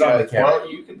Okay. put you Put it on guys. the camera. Well,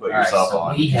 you can put All right, yourself so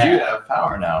on. we You have- have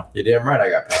power now. You're damn right. I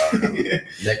got power.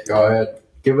 Nick, go ahead.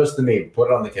 Give us the meme. Put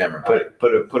it on the camera.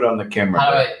 Put it on the camera. How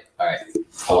do I? All right.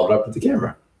 Hold it up to the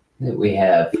camera. We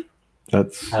have.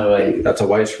 That's How do I? That's a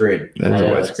white screen. I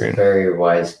know, it's a very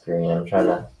wide screen. I'm trying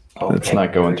to. That's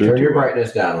not going through. Turn too your well.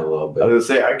 brightness down a little I bit. was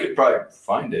gonna say I could probably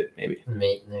find it. Maybe.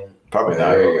 Probably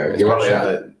not. There you go. It's Give it a probably in shot.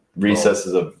 the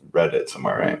recesses of Reddit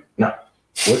somewhere, right?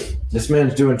 What? This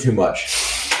man's doing too much.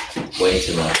 Way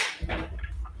too much.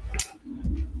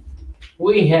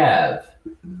 We have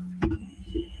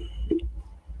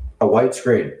A white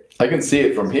screen. I can see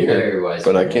it from here, very wide.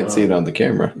 but I screen. can't see it on the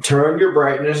camera. Turn your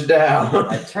brightness down.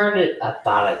 I turned it. I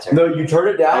thought I turned. No, you turn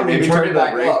it down and Maybe you turn turn it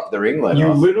back the ring, up. the ring light You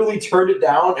off. literally turned it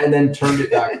down and then turned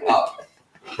it back up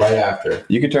right after.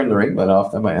 You could turn the ring light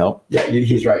off. That might help. Yeah,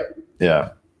 he's right. Yeah.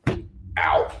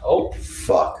 Ow. Oh,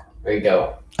 Fuck. there you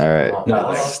go. All right. Hold No,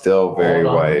 on. It's still very Hold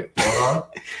on. white. Hold on.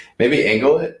 Maybe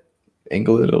angle it.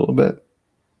 Angle it a little bit.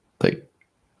 Like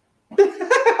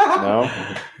no.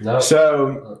 No.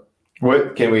 So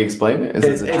What can we explain it?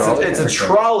 Is it a trolley? it's a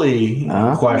trolley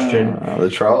Ah, question. The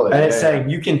trolley. And it's yeah. saying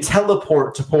you can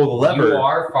teleport to pull the lever. You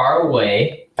are far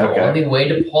away. The Okay. only way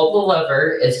to pull the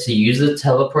lever is to use the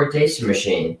teleportation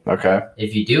machine. Okay.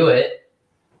 If you do it,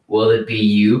 will it be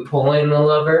you pulling the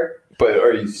lever? But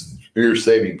you're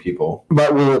saving people.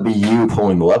 But will it be you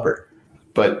pulling the lever?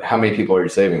 But how many people are you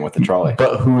saving with the trolley?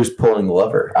 But who's pulling the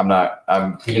lever? I'm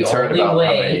The concerned only about how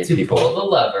way many to people. pull the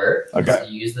lever Okay. is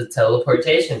to use the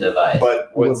teleportation device. But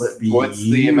Will what's it be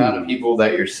the you? amount of people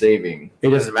that you're saving? It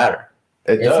doesn't matter.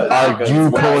 It It's does. about- because you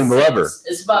it's pulling the lever?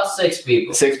 It's about 6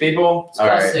 people. 6 people? It's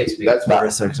about All right. 6 people. That's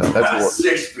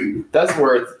worth, that's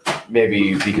worth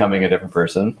maybe becoming a different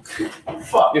person.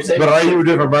 Fuck. You're saving. you a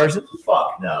different person?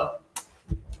 Fuck no.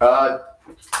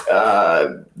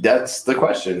 That's the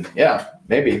question. Yeah,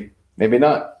 maybe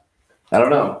not. I don't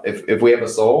know. If we have a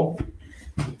soul,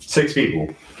 6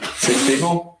 people. 6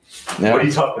 people. Yeah, What are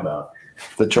you talking about?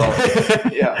 the trolley.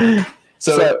 Yeah.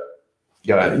 So,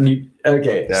 go ahead.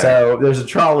 Okay, Yeah. so there's a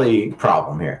trolley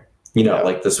problem here. You know, Yeah.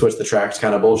 like the switch the tracks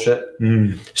kind of bullshit.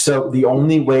 So the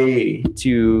only way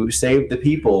to save the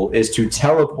people is to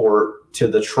teleport to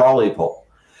the trolley pole.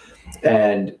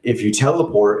 And if you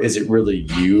teleport, is it really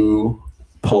you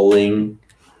pulling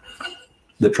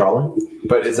the trolley?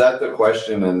 But is that the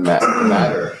question and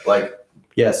matter? Like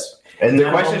Yes. And the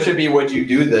question should be: would you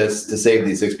do this to save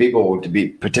these 6 people to be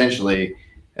potentially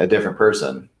a different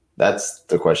person? That's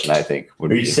the question I think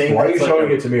would Are be. you saying Why are you that's showing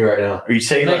like it to me right now? Are you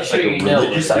saying Make that's sure like you a know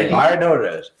religious what idea? I know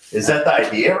it is. Is that the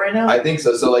idea right now? I think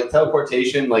so. So like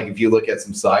teleportation, like if you look at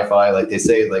some sci-fi, like they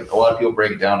say, like a lot of people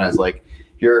break it down as like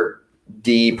you're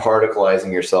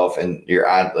departicleizing yourself and you're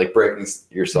like breaking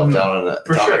yourself down on an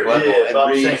For atomic sure. level. Yeah, and but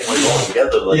I'm saying like all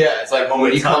together. Like, yeah, it's like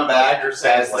when you come back, you're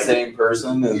saying as the like same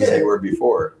person as Yeah. you were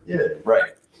before. yeah.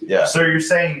 Right. Yeah. So you're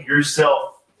saying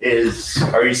yourself is?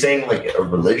 Are you saying like a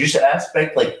religious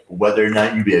aspect, like whether or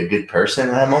not you be a good person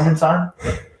at that moment in time?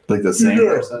 Like the same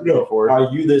person before.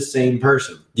 Are you the same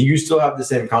person? Do you still have the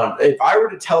same If I were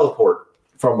to teleport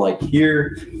from like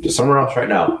here to somewhere else right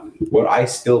now, would I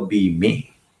still be me?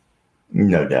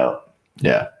 No doubt.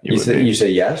 Yeah. You say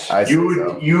yes? I You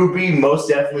would you would be most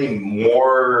definitely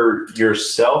more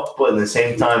yourself, but at the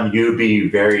same time you would be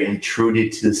very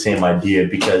intruded to the same idea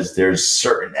because there's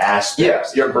certain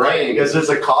aspects. Yeah, your brain. Because there's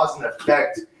a cause and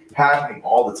effect happening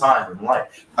all the time in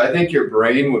life. I think your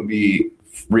brain would be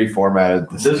reformatted.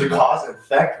 the There's a same way. cause and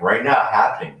effect right now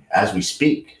happening as we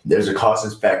speak. There's a cause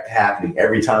and effect happening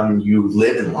every time you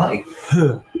live in life.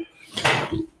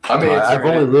 I'm gonna I've answer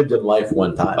only it. lived in life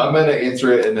one time. I'm gonna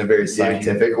answer it in a very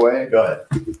scientific way. Go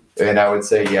ahead. And I would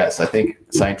say yes. I think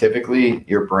scientifically,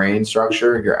 your brain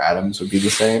structure, your atoms would be the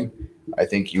same. I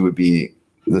think you would be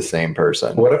the same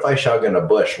person. What if I shotgun a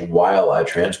bush while I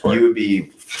transport? You would be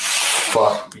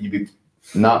fuck. You'd be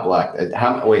Not black.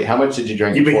 How much did you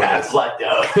drink? You've been before half this? blacked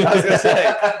out. I was gonna say,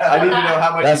 I need to know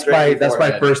how much. That's you drank my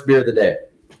beforehand. first beer of the day.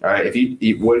 All right.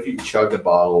 What if you chugged a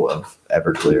bottle of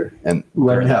Everclear and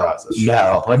during the process?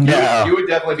 No. You would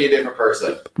definitely be a different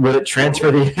person. Would it transfer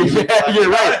the? Yeah, you're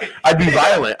right. I'd be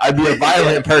violent. I'd be a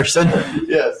violent person.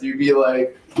 Yes, you'd be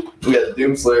like, yeah,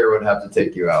 Doomslayer would have to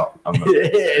take you out.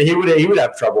 he would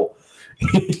have trouble.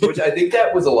 Which I think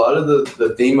that was a lot of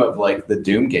the theme of like the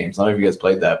Doom games. I don't know if you guys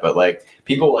played that, but like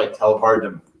people like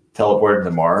teleported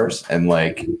to Mars, and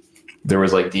like there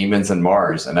was like demons in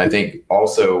Mars, and I think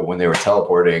also when they were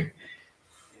teleporting,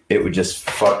 it would just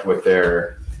fuck with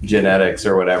their genetics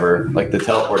or whatever. Like the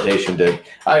teleportation did.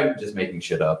 I'm just making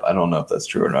shit up. I don't know if that's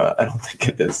true or not. I don't think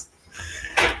it is.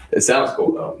 It sounds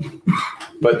cool though.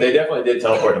 But they definitely did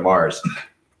teleport to Mars.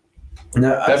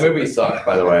 No, That movie sucked,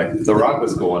 by the way. The Rock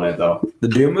was cool in it though. the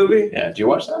Doom movie? Yeah, did you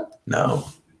watch that? No.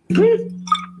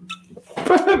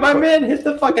 My man hit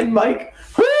the fucking mic.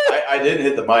 I didn't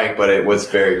hit the mic, but it was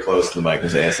very close to the mic. It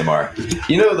was ASMR.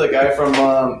 You know the guy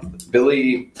from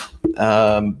Billy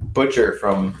Butcher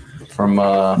from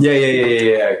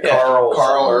Yeah.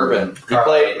 Carl Urban.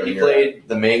 Carl Urban, He you're played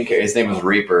the main character. His name was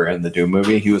Reaper in the Doom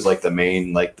movie. He was like the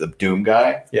main, like the Doom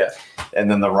guy. Yeah. And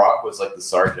then The Rock was like the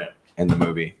sergeant in the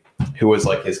movie, who was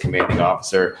like his commanding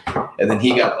officer. And then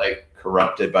he got like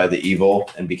corrupted by the evil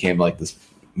and became like this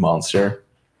monster.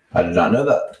 I did not know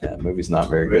that. Yeah, the movie's not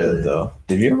very Really? good though.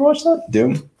 Did you ever watch that?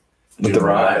 Doom? With The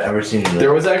Rock? I've never seen it.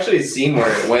 There was actually a scene where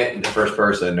it went into first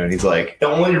person, and he's like, The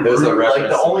only There's a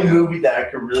reference. movie that I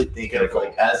could really think of,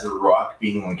 like as The Rock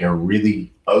being like a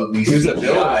really ugly "Who's the CGI.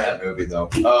 villain in that movie, though?"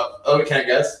 Can I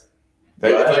guess? Go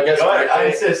If I ahead. guess Go ahead. I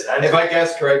correctly, insist. if I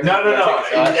guess correctly, No. can I take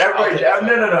a shot? Everybody, I'll take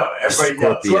a shot. no. Everybody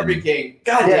knows. Scorpion King.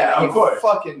 God damn, of course.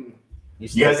 Fucking.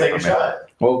 You guys take a shot.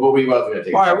 Well, we both gonna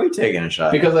take. Why a are shot. we taking a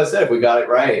shot? Because I said if we got it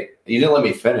right, you didn't let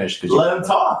me finish. Let him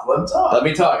talk. Let him talk. Let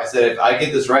me talk. I said if I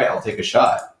get this right, I'll take a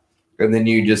shot, and then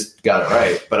you just got it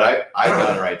right. But I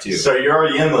got it right too. So you're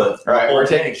already in the. All right, we're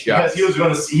taking Because shots. he was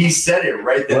going to. He said it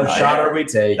right then. What shot are we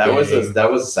taking? That was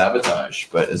a sabotage,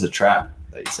 but it's a trap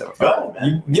that you said. Go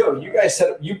ahead, man. You guys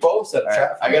said you both said All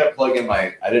right, I gotta plug in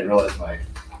my. I didn't realize my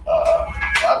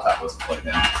laptop wasn't plugged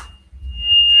in.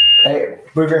 Hey,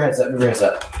 move your headset.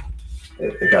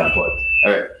 It got unplugged.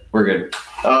 All right, we're good.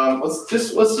 Let's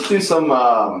just do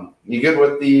some. You good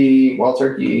with the wild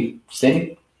turkey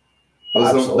steak?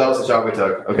 That was the shot we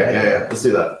took. Okay, yeah. Let's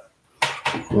do that.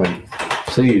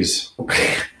 Please.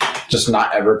 Just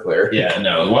not Everclear. Yeah,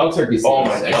 no. Wild turkey steak Oh is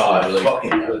my actually god! really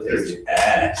Fucking really Everclear's tasty.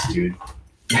 ass, dude.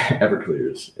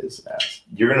 Everclear is ass.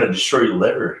 You're gonna destroy your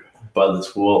liver by the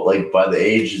school, like by the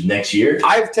age next year.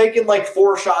 I've taken like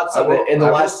 4 shots of it in the I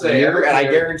will last say year, and I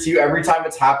Everclear- guarantee you, every time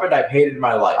it's happened, I've hated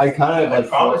my life. I kind of I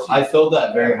promise you. I filled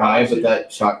that very high, promise but you.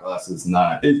 that shot glass is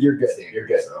not. You're good. You're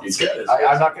good. So- It's good.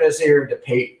 I'm not going to sit here and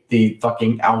debate the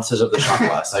fucking ounces of the shot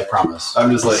glass. I promise.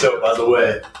 I'm just like. So, by the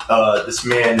way, this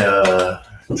man,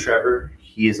 Trevor,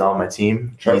 he is on my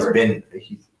team. Trevor?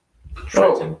 He's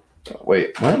Trenton.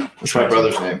 Wait, what? That's my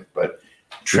brother's name, but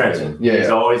Trenton. Yeah, He's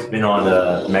yeah. always been on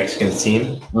the Mexican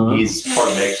team. Mhm. He's part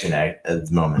Mexican at the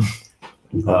moment.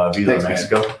 Viva Thanks, man.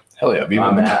 Mexico. hell yeah,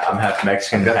 I'm half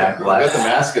Mexican, got half the, I got the black.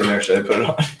 mask in there. Should I put it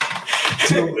on?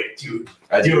 Do it, dude.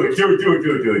 I Do it.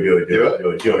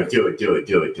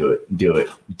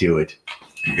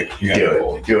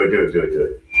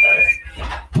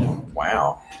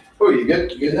 Wow. Oh, you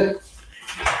good? You good there?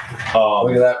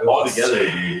 Look at that. All together,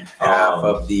 dude. Half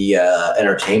of the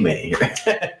entertainment here.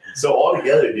 So all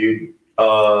together, dude.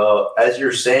 As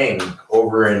you're saying,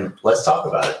 let's talk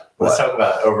about it. Let's talk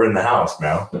about it over in the house,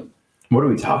 man. What are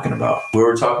we talking about? We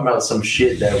were talking about some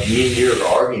shit that me and you were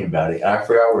arguing about it. I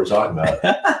forgot what we were talking about.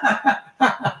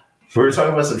 We were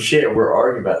talking about some shit and we were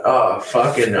arguing about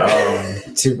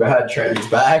Too bad Trent's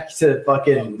back to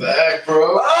fucking. Back,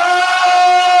 bro.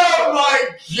 oh my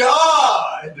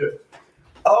god!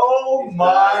 Oh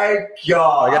my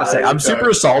god! I gotta say, I'm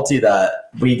super salty that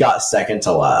we got second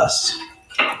to last.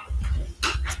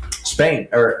 Spain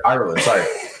or Ireland, sorry.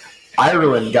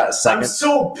 Ireland got I'm second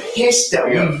so pissed that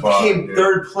we got fucked, came dude.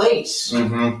 third place.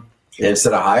 Mm-hmm.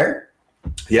 instead of higher.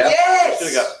 Yeah. Yes!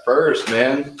 Should have got first,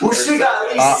 man. We should have got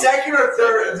at least second or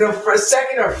third. No,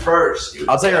 second or first, dude.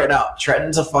 I'll tell you right now,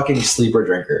 Trenton's a fucking sleeper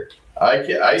drinker. I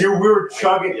can't. Dude, we were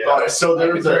chugging. Yeah. So I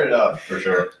can turn it up for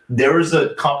sure. there was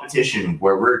a competition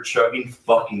where we're chugging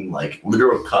fucking like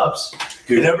literal cups.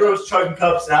 Dude, and everyone was chugging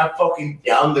cups, and I fucking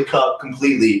downed the cup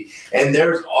completely. And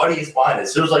there was audience behind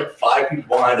us. There was like 5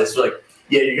 people behind us. They're like,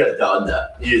 yeah, you gotta down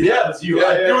that. Yeah, that was you. Yeah,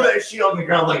 I yeah. threw that shit on the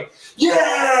ground like, yeah!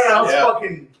 I was Yeah.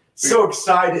 fucking so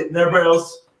excited, and everybody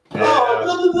else Oh,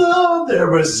 blah, blah, blah.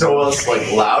 Everybody's so else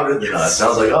like louder than us. I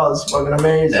was like, oh, this is fucking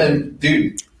amazing. And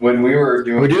dude, when we were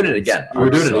doing, We're doing it again. We're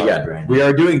doing it again. We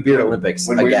are doing beer Olympics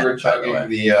when again. we were chugging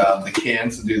the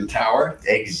cans to do the tower,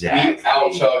 Exactly. we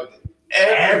out chugged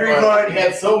everybody.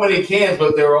 Had so many cans,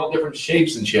 but they were all different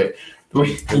shapes and shit.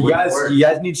 You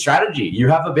guys need strategy. You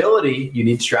have ability. You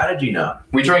need strategy now.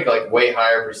 We drank like way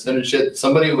higher percentage shit.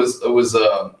 Somebody was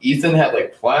Ethan had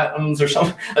like platinums or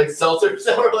something, like seltzers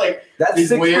that were like That's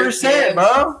these weird 6%,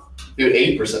 bro. dude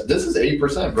 8%. This is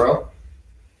 8%, bro.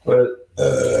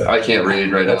 I can't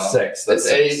read right That's now. 6. That's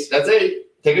 8. That's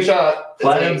 8. Take a shot. It's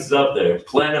Platinum's up there.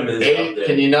 Platinum is 8. up there.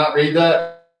 Can you not read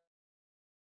that?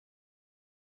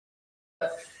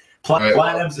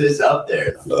 Platinum's is up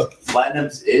there.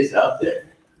 Platinum's is up there.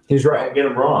 He's Don't right. get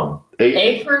him wrong.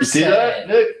 8%. You see that,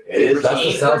 Nick? It is. That's the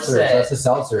 8%. seltzers. That's the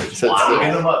seltzers. So- Wow. Look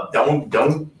him up.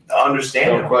 Don't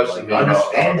understand Don't him. question me.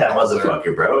 Understand that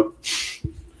motherfucker, bro.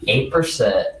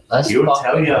 8%. That's He'll tell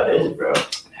fucking you how it is, cool. bro.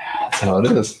 That's how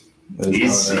it is.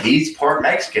 He's part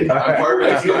Mexican. I'm part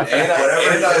Mexican. Whatever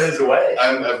And I- is his way.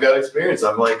 I've got experience.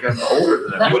 I'm older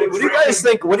than him. What do you guys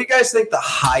think? What do you guys think the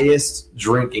highest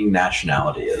drinking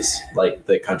nationality is? Like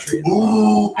the country?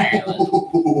 Ooh.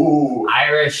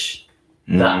 Irish.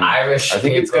 The Irish I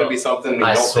think it's gonna people, be something we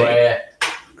I don't think. swear.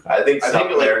 I think I South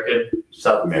think, like- American.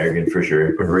 South American for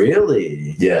sure.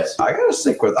 Really? Yes. I gotta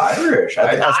stick with Irish. I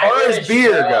think, as far Irish, as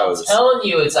beer bro, goes, I'm telling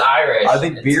you, it's Irish. I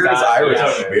think It's beer is got- Irish. We're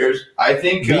talking beers. I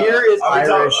think beer is Are we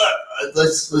talking- Irish.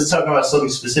 let's talk about something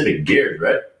specific. Gears,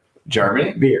 right?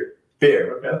 Germany. Beer.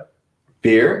 Beer. Okay.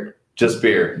 Beer. Just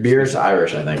beer. Beer is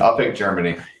Irish. I think I'll pick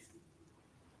Germany.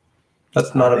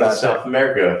 that's not a bad South pick.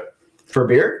 America. For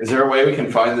beer. Is there a way we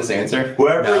can find this answer?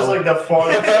 Whoever's like the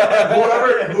farthest,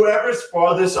 whoever's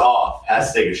farthest off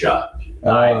has to take a shot.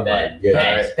 I bet.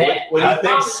 yeah. Bet. What do you I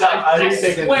think so- I think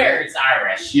so. swear it's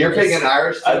Irish. You're picking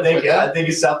Irish. I think with them?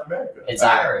 it's South America. It's All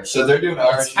right, Irish. So they're doing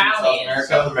Irish in South Italian. America.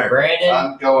 South America. Brandon,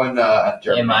 I'm going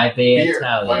Germany. it might be Beer.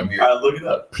 Italian. Beer. Look it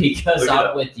up. Because Look it I'm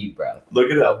up. with you, bro.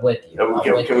 Look it up. I'm with you. I'm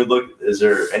with Can we look? Is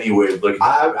there any way of looking?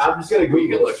 I'm just gonna We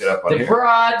can Google look it up on The here.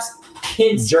 broads.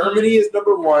 Kinski. Germany is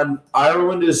number 1.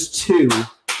 Ireland is 2.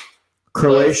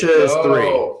 Croatia is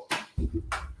 3.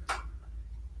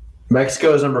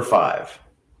 Mexico is number 5.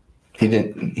 He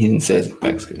didn't say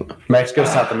Mexico. Mexico's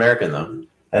South American though.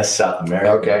 That's South America.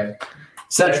 Okay.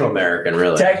 Central American,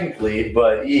 really. Technically,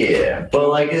 but yeah, but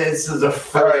like it's the All right.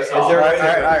 first. Is there, All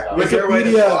right. is there a way to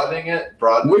Wikipedia- broaden it?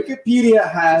 Broaden.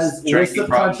 Wikipedia has Drinking lists of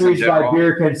problems in countries by general.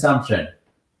 beer consumption.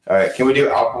 All right. Can we do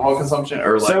alcohol consumption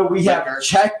or like? So we have liquor?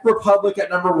 Czech Republic at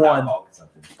number 1,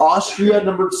 Austria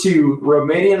number 2,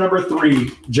 Romania number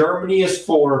 3, Germany is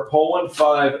 4, Poland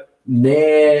 5,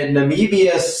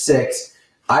 Namibia 6,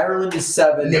 Ireland is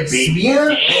 7,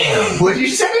 Namibia? Damn. What'd you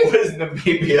say? What is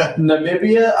Namibia?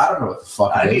 Namibia, I don't know what the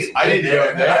fuck it is. I need to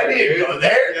go there. I need to go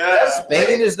there. Yeah.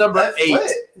 Spain is number 8,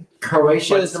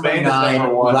 Croatia But is number Spain is 9,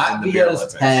 number 1 in the beer Latvia is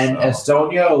Olympics, 10, so.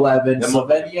 Estonia 11, Them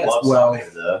Slovenia love 12,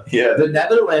 something, though. Yeah. the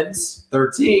Netherlands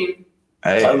 13,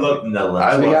 Hey. I love the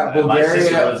Netherlands. I we love got that. My sister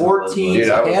Bulgaria at lives in 14, Dude,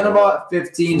 I would- Panama at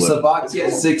 15, Would- Slovakia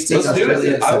at 16, Let's do it.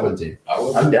 Australia at I would- 17.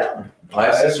 I'm down.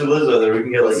 My sister lives over there. We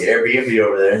can get like Airbnb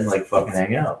over there and like fucking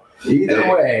hang out. Either Hey.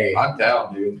 way, I'm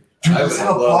down, dude. Dude, I let's would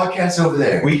have a love- podcast over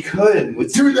there. We could.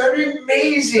 Dude, that'd be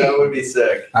amazing. That would be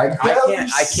sick. I That'd can't be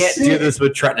do sick. this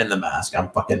with Trenton in the mask. I'm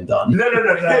fucking done. No,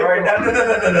 right?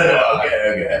 No.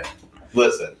 Okay.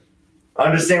 Listen,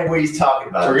 Understand what he's talking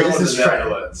about. we're going This to is the Trent.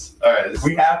 Netherlands. All right.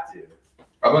 We have to.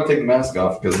 I'm gonna take the mask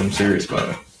off because I'm serious about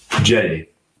it. Jenny,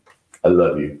 I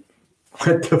love you.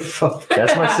 What the fuck?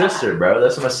 That's my sister, bro.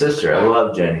 That's my sister. I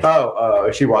love Jenny. Oh,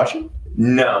 is she watching?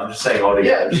 No, I'm just saying all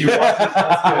together. She watches.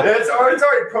 It's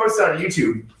already posted on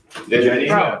YouTube. Jenny,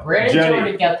 Bro, Brandon's Jenny.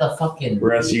 already got the fucking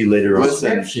We're gonna see you later on.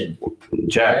 Listen, description for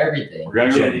Jack, everything. we're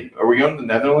gonna go. Jenny. Are we going to the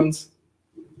Netherlands?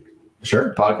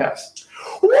 Sure. Podcast.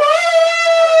 Woo!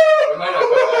 We might not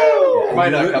come back. We might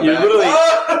not come You're back. literally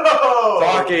Oh!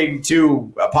 talking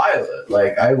to a pilot.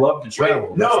 Like, I love to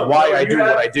travel. no, That's why no, I you do have-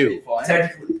 what I do.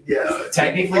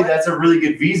 Technically, that's a really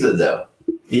good visa, though.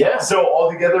 Yeah. So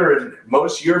altogether, in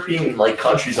most European like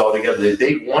countries altogether,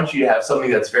 they want you to have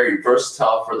something that's very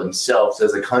versatile for themselves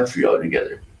as a country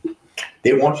altogether.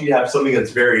 They want you to have something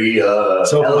that's very So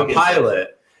for a elegant.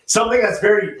 pilot, something that's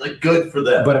very like good for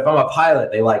them. But if I'm a pilot,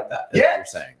 they like that. Is Yeah. what you're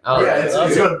saying. Oh, yeah, it's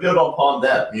going to build upon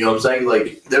them. You know what I'm saying?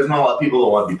 Like, there's not a lot of people that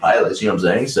want to be pilots. You know what I'm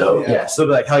saying? So, Yeah. So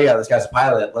they're like, hell yeah, this guy's a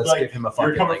pilot. Let's Like, give him a you're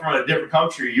fucking. coming Like, from a different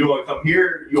country. You want to come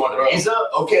here? You want a visa?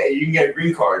 Okay, you can get a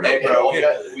green card. Hey, Okay, bro, we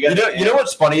okay. got you know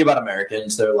what's funny about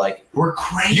Americans? They're like, We're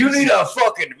crazy. you need a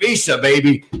fucking visa,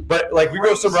 baby. But like, we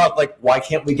go somewhere else, like, why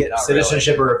can't we get Not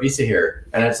citizenship or a visa here?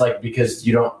 And it's like because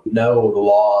you don't know the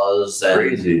laws and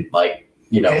Crazy. like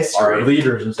our History.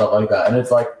 leaders and stuff like that. And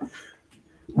it's like,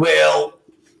 well,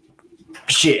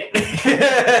 shit.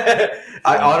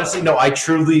 I honestly no, I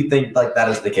truly think like that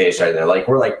is the case right there. Like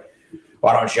we're like,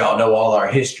 why don't y'all know all our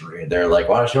history? And they're like,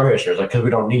 why don't you know our history? It's like because we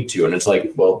don't need to. And it's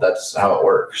like, well, that's how it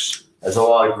works. That's a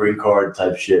lot of green card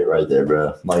type shit right there,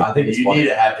 bro. Like, I think it's you funny. need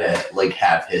to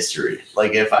have history.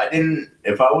 Like, if I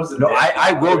was No,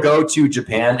 I will go to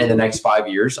Japan in the next 5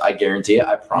 years. I guarantee it.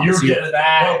 I promise you.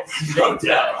 No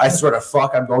doubt. I swear to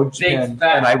fuck, I'm going to Big Japan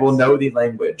facts. and I will know the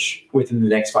language within the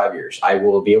next 5 years. I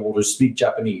will be able to speak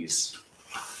Japanese.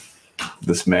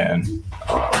 This man.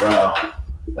 Bro,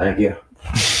 thank you.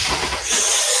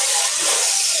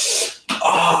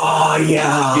 Oh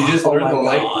yeah. You just learned my the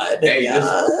language. God. Hey,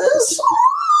 Yes.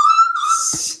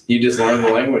 You just learned the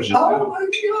language. Just Oh my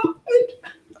god.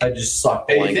 I just suck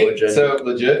the Hey, you language. think, so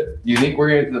legit, you think we're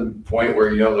getting to the point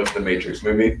where like the Matrix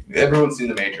movie? Everyone's seen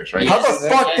the Matrix, right? How the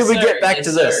fuck did we sir. get back Yes,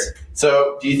 to this? sir.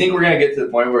 So do you think we're gonna get to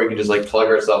the point where we can just like plug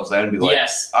ourselves in and be like,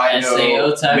 Yes. I know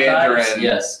SAO type Mandarin. vibes?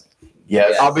 Yes.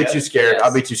 Yes. I'll be too scared. Yes.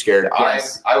 I'll be too scared.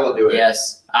 Yes. I will do it.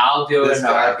 Yes. I'll do it This in a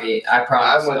guy. heartbeat. I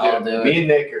promise. I'm I'll gonna do do it. it. Me and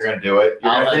Nick are gonna do it.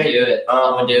 I'm gonna do it.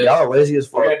 I'm gonna do it. Y'all are lazy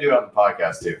as We're fuck. gonna do it on the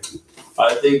podcast too.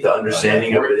 I think the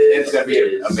understanding of it is It's gonna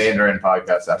be a Mandarin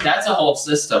podcast after. That's a whole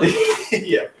system.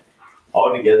 yeah.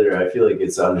 Altogether, I feel like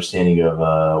it's the understanding of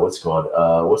what's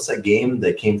that game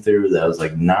that came through that was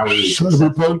like not really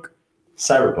Cyberpunk.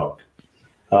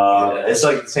 It's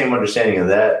like the same understanding of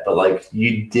that, but like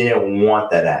you didn't want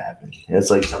that to happen. It's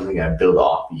like something I build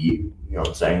off of you. You know what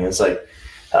I'm saying? It's like,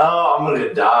 oh, I'm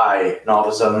gonna die, and all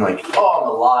of a sudden, like, oh, I'm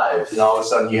alive, and all of a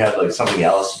sudden, you have like something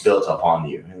else built upon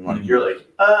you, and like you're like,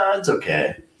 it's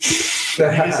okay.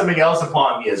 I get something else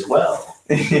upon me as well.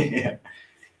 yeah.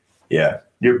 Yeah.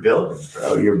 You're building,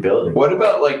 bro. You're building. What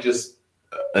about like just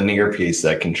an earpiece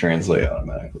that can translate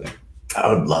automatically?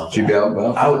 I would love Would you that. be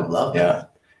able to? I would love Yeah. that.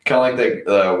 Kind of like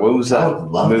the what was I that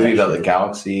would love movie that about the shit.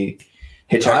 galaxy?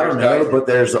 I Hitchhiker's don't know, Guide. but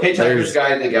there's Hitchhiker's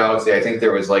Guide to the Galaxy. I think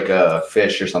there was like a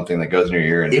fish or something that goes in your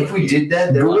ear. And If we did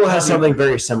that, there Google would has be- something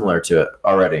very similar to it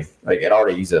already. Like it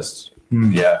already exists.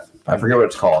 yeah, I forget what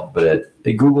it's called, but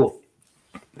they Google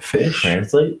fish.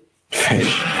 translate.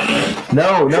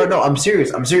 No. I'm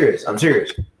serious.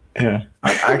 Yeah.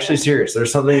 I'm actually serious.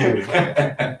 There's something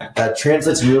that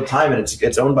translates in real time, and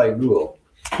it's owned by Google.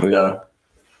 Yeah.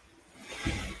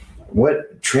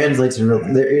 What translates in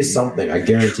real? There is something. I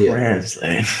guarantee it.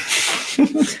 Translate.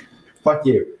 Fuck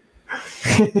you.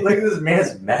 Look at this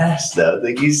man's mask, though.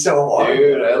 Like he's so hard.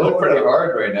 dude, I look pretty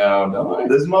hard right now. Don't I?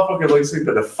 This motherfucker looks like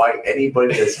to fight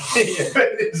anybody that's.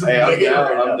 Hey,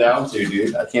 I'm down to,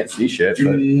 dude. I can't see shit,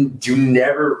 but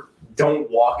Don't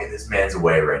walk in this man's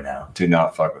way right now. do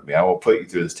not fuck with me. I will put you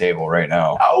through this table right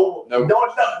now. No,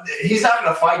 he's not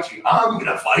gonna fight you. I'm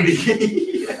gonna fight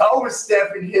you. I will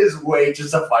step in his way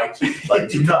just to fight you. Like,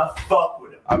 do not fuck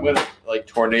with him. I'm gonna like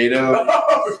tornado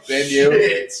Oh, spin you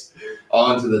shit.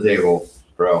 onto the table,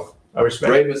 bro. I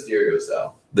respect. Rey Mysterio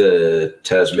style. The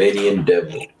Tasmanian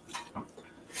Devil.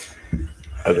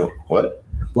 I don't. What?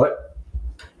 What?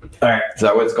 Is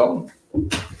that what it's called?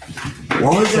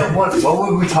 What was that one? What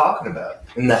were we talking about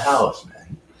in the house,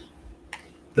 man?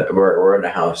 We're in the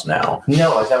house now.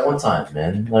 No, it's that one time,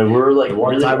 man. Like we were like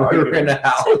One really time we were arguing. in a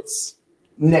house.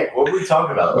 Nick, what were we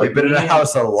talking about? We've been in me a and-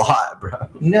 house a lot, bro.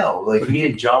 No, like me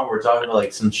and John were talking about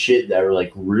like some shit that were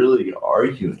like really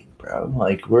arguing, bro.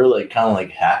 Like we're like kind of like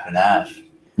half and half.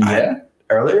 Yeah.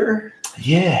 Earlier?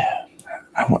 Yeah.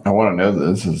 I want to know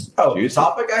this. This is Oh, juicy.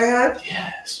 topic I had?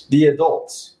 Yes. The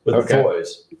adults with Okay. the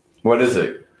toys. What is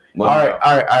it? All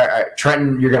right.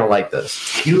 Trenton, you're gonna like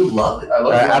this. You love it. I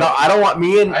love I don't want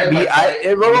me and I have me. my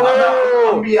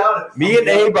fight. I'm be honest. Me and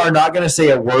Abe are not gonna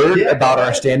say a word Yeah, about go our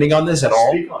ahead. standing on this at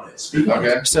all. Speak on it. Speak on it.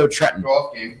 Okay. So Trenton,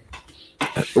 Golf game.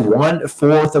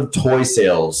 1/4 of toy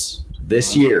sales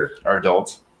this year, Are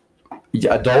adults.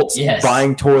 adults Yes.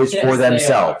 buying toys Yes, for they are.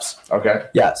 themselves. Okay.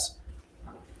 Yes.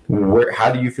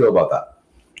 How do you feel about that?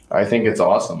 I think it's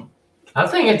awesome. I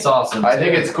think it's awesome. I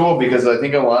think it's cool because I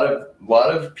think a lot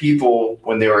of people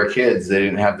when they were kids they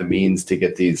didn't have the means to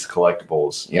get these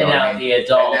collectibles. You know and what now I mean? the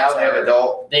adults. And now they have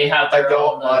They have their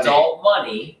adult own money. adult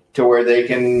money to where they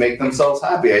can make themselves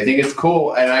happy. I think it's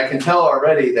cool, and I can tell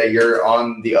already that you're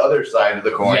on the other side of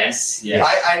the coin. Yes.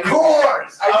 I knew,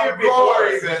 I knew before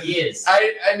even. He is.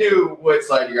 I knew which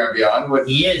side you're gonna be on.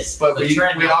 He is. But The we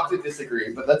trend- often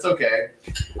disagree, but that's okay.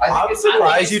 I I'm think it's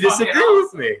surprised you it's fucking disagree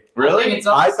with me. I think really. it's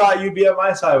I awesome. thought you'd be on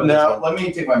my side with No, let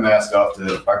me take my mask off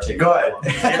to articulate. Go ahead.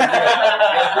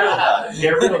 Get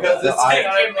real because it's Take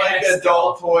kind your of like mask a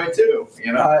doll toy too.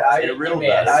 You know, I Get real I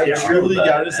bad. truly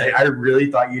gotta say, I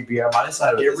really thought you'd be on my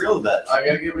side with Get this. real with that. I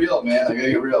gotta get real, man. I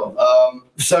gotta get real.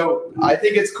 So I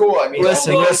think it's cool. I mean,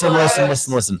 Listen.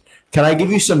 Can I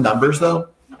give you some numbers though?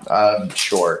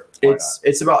 Sure.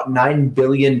 It's about $9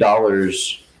 billion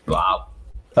Wow.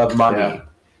 of money. Yeah.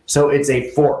 So it's a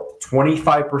fourth,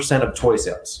 25% of toy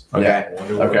sales. Okay.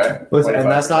 Okay. Listen, and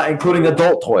that's not including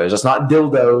adult toys. That's not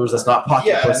dildos. That's not pocket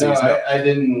Yeah, pussies. no, I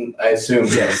didn't. I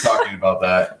assumed you were talking about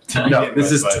that. No,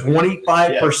 this is But-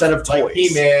 25% of toys like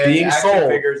He-Man, being action sold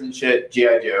figures and shit.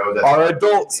 GI Joe. That's are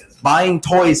adults buying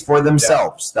toys for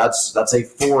themselves. That's a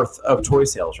fourth of toy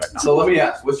sales right now. So let me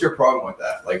ask, what's your problem with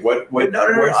that? Like, what? No.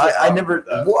 where's the I problem never. with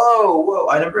that? Whoa.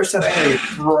 I never said I had a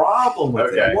problem with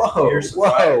Okay. it. Whoa. You're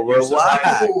surprised. You're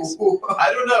Relax.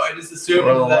 I don't know. I just assumed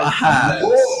Relax. that's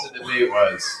what the debate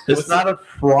was. It's not a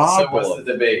So what's problem.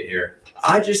 the debate here?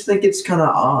 I just think it's kind of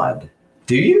odd.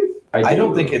 Do you? I don't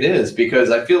do. think it is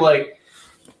because I feel like,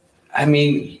 I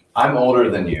mean, I'm older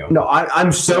than you. No,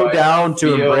 I'm so So I down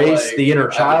to feel embrace like the inner I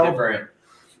have a child. different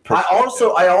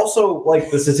I also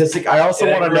like the statistic. I also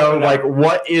Yeah, want to I grew know up in like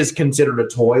what is considered a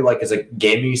toy. Like, is a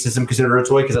gaming system considered a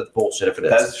toy? Because that's bullshit. If it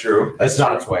is, That's true. it's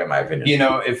not a toy in my opinion. You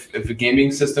know, if a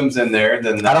gaming system's in there,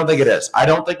 then I don't think it is. I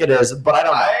don't think it is. But I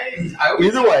don't know. I would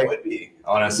Either say way. it would be,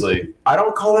 honestly. I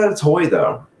don't call that a toy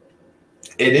though.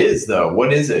 It is though.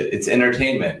 What is it? It's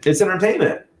entertainment. It's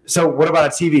entertainment. So what about a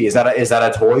TV? Is that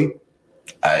a toy?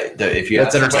 If you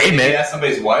That's ask somebody- entertainment. if you ask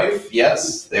somebody's wife,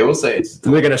 yes, they will say it's.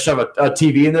 They're gonna shove a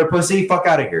TV in their pussy? Fuck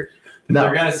out of here. No,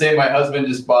 They're gonna say my husband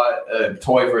just bought a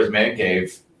toy for his man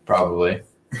cave, probably.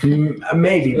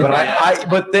 Maybe, but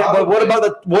but what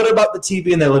about the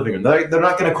TV in their living room? They're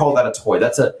not gonna call that a toy.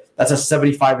 That's a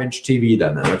 75-inch TV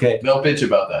then. Okay. They'll bitch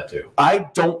about that too. I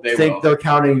don't They think will. they're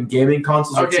counting gaming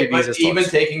consoles or Okay, TVs but as even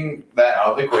toys. taking that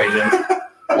out of the equation,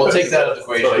 we'll take that out of the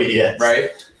equation, So, yes. right?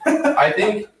 I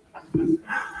think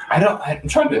I'm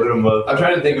trying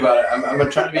to think about it. I'm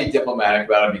trying to be diplomatic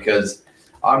about it because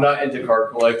I'm not into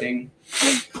card collecting,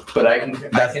 but I can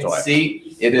That's a toy.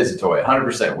 see it is a toy.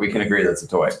 100%. We can agree that's a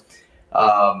toy.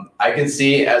 I can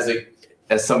see as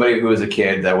somebody who was a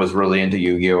kid that was really into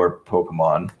Yu-Gi-Oh or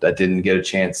Pokemon that didn't get a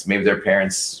chance. Maybe their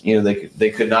parents, they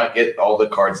could not get all the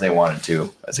cards they wanted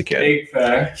to as a kid. Big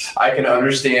facts. I can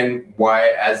understand why,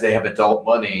 as they have adult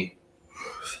money,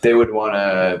 they would want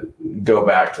to go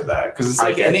back to that because it's I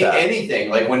like get that. anything.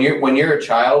 Like when you're a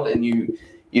child and you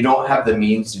don't have the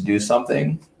means to do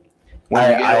something. When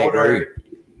you get I older, agree.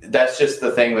 that's just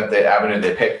the thing that the avenue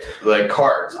they picked. Like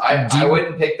cards, I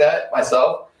wouldn't pick that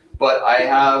myself, but I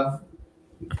have.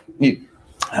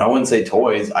 I wouldn't say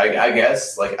toys. I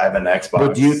guess like I have an Xbox.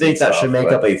 But do you think and that should stuff, make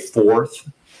but up a fourth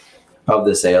of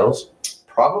the sales?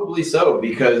 Probably so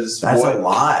because That's a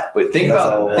lot. But think That's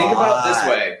about a this lot.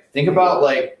 way. Think about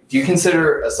do you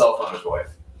consider a cell phone a toy?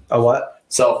 A what?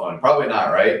 Cell phone, probably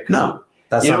not, right? No,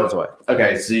 that's You not know- a toy.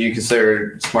 Okay, so you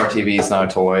consider smart TVs not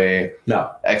a toy.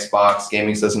 No. Xbox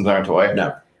gaming systems aren't a toy.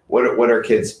 No. What are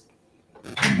kids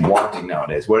wanting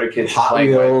nowadays? What are kids Hot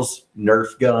playing with? Wheels,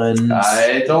 Nerf guns.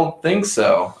 I don't think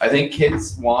so. I think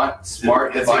kids want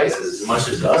smart devices. as much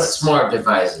as us. Smart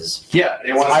devices. Yeah,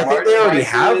 they want. I think smart they already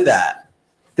devices. have that.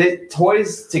 The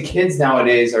toys to kids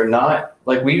nowadays are not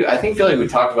like feel like we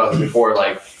talked about this before.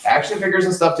 Like action figures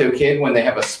and stuff to a kid when they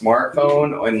have a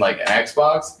smartphone and like an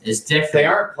Xbox, It's different. they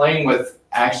aren't playing with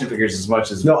action figures as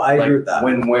much as No, I like, agree with that.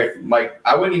 When we're like,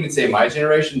 I wouldn't even say my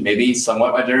generation, maybe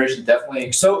somewhat my generation,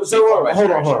 definitely. So Before my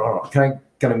hold on. generation.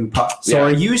 Can I pause? So Yeah.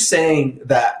 are you saying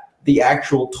that the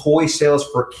actual toy sales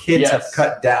for kids Yes. have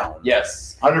cut down,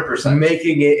 Yes, 100%.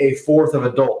 making it a fourth of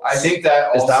adults? I think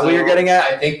that Is that also- what you're getting at?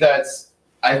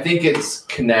 I think it's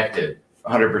connected,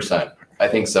 100%. I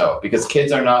think so because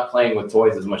kids are not playing with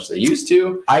toys as much as they used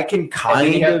to. I can And then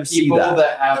kind you have of see people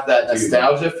that. have that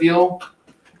nostalgia feel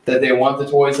that they want the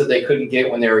toys that they couldn't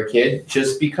get when they were a kid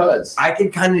just because. I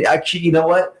can kind of actually, you know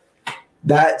what?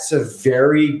 That's a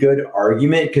very good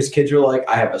argument because kids are like,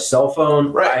 I have a cell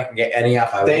phone, Right. I can get any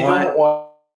app I They want. don't want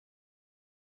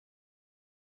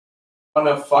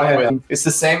to fuck with. It's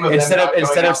the same with Instead them of not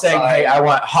instead going of saying, outside. "Hey, I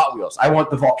want Hot Wheels. I want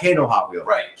the volcano Hot Wheel.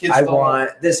 Right, kids I don't-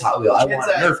 want this Hot Wheel. I Kids want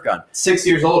a that- Nerf gun." 6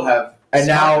 years old have And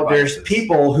smart now there's devices.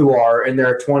 people who are in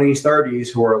their 20s, 30s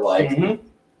who are like, Mhm.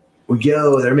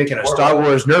 yo, they're making a Star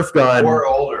Wars Nerf gun. Or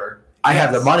older. I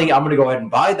have the money. I'm going to go ahead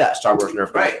and buy that Star Wars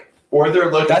Nerf gun. Right. Or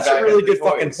they're looking That's back a really at the good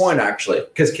fucking toys. point, actually.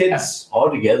 Because kids. all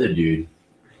together, dude.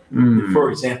 For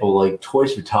example, like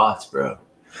Toys for Tots, bro.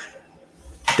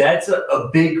 That's a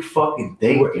big fucking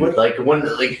thing, dude. Like when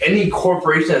any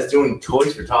corporation that's doing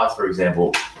Toys for Tots, for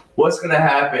example, what's gonna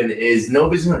happen is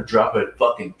nobody's gonna drop a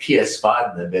fucking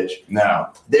PS5 in that bitch. No.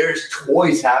 There's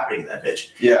toys happening in that bitch.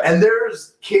 Yeah. And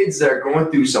there's kids that are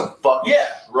going through some fucking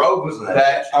struggles in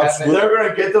that bitch. They're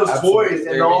gonna get those toys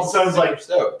and all of a sudden it's like,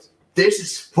 stoked. this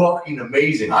is fucking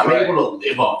amazing. I'm able to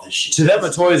live off this shit. To them,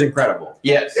 a toy is incredible.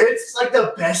 Yes. It's like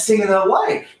the best thing in their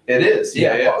life. It is.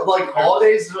 Yeah. Like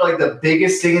holidays are like the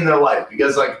biggest thing in their life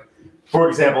because, like, for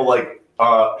example, like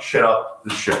shut up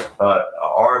the shit.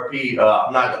 RP.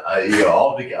 I'm not.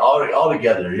 All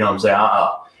together. You know what I'm saying?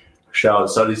 Shout out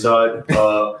Sunny Side.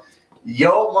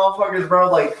 Yo, motherfuckers,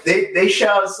 bro. Like they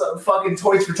shout out some fucking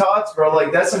Toys for Tots, bro.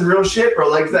 Like that's some real shit, bro.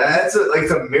 Like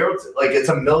it's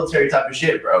a military type of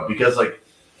shit, bro. Because like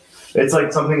it's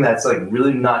like something that's like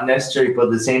really not necessary,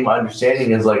 but the same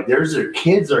understanding is like there's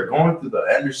kids that are going through the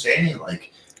understanding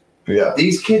like. Yeah.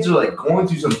 These kids are like going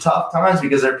through some tough times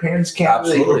because their parents can't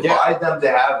really provide them to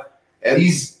have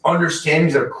these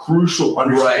understandings are crucial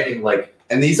understanding. Like,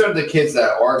 and these are the kids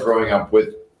that are growing up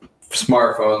with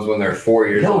smartphones when they're 4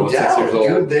 years no old, doubt, 6 years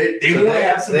old. dude, they want to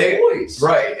have some toys.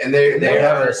 Right. And they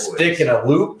have a stick and a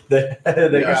loop. They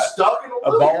They're got stuck in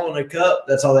a ball and a cup.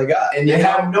 That's all they got. and you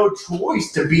have no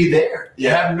choice to be there. You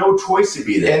have no choice to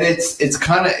be there. And it's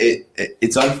kind of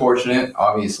it's unfortunate,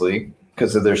 obviously,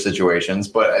 because of their situations.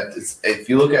 But if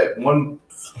you look at one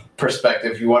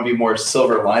perspective, you want to be more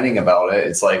silver lining about it.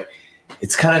 It's like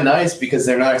it's kind of nice because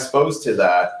they're not exposed to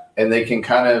that, and they can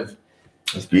kind of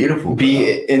It's beautiful.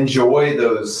 enjoy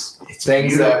those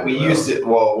things that we used to.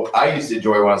 Well, I used to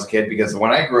enjoy when I was a kid because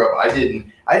when I grew up, I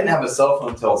didn't have a cell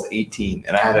phone until I was 18,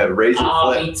 and I had a Razr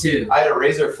flip. Me too. I had a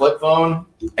Razr flip phone,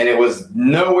 and it was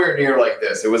nowhere near like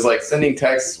this. It was like sending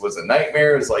texts was a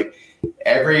nightmare. It was like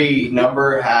every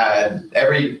letter had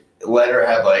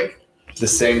like the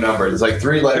same number. It's like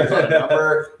 3 letters on a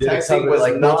number. Texting was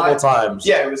like multiple times.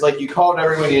 Yeah, it was like you called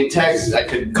everyone in text. I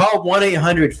could Call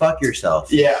 1-800 fuck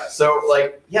yourself. Yeah, so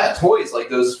like toys, like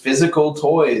those physical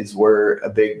toys were a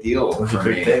big deal It was a for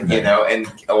big me, thing, man. you know, and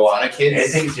a lot of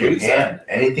kids Anything's in your use that. hand.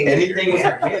 Anything Anything with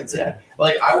your hands. Yeah.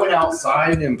 Like I went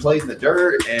outside and played in the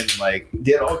dirt and like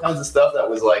did all kinds of stuff that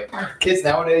was like kids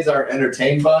nowadays aren't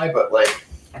entertained by, but like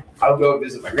I would go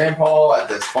visit my grandpa at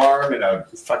this farm and I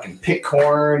would fucking pick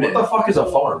corn What the fuck is a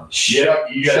farm?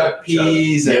 shuck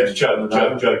peas and chug.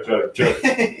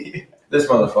 This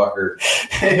motherfucker.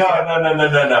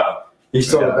 No. He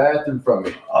stole the bathroom from me.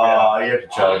 You have to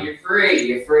Oh, chug. you're free.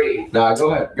 You're free. Nah,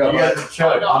 go ahead. Go. You have to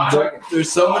chug. No, I- There's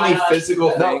so many physical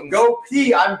No, things. go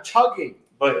pee. I'm chugging.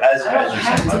 But as I don't you're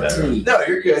have saying, my to bad. pee. No,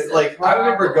 you're good. Like I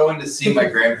remember going to see my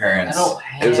grandparents. I don't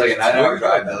have It was like a 9-hour to.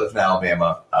 drive. They lived in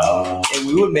Alabama, and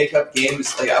we would make up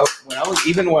games. Like when I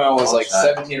was like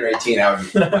 17 or 18,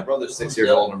 my brother's 6 years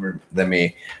older than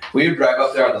me. We would drive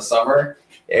up there in the summer,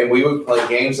 and we would play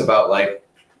games about like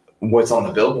what's on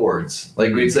the billboards.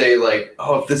 Like we'd say like,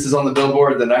 oh, if this is on the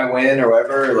billboard, then I win or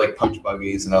whatever. Like punch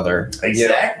buggies and other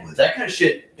Exactly. that kind of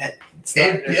shit. It's not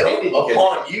It entertaining built because-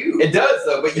 upon you. It does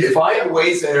though, but you It find builds.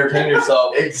 ways to entertain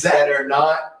yourself Exactly. that are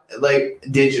not like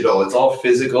digital. It's all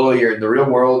physical. You're in the real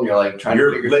world and you're like trying You're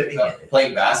to figure living things out. it.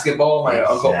 Playing basketball. My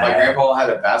Exactly. grandpa had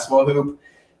a basketball hoop.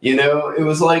 You know, it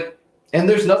was like, and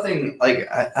there's nothing like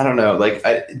I don't know. Like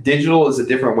digital is a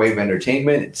different way of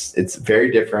entertainment. It's very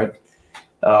different.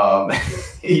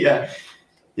 Yeah.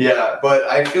 But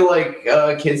I feel like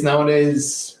kids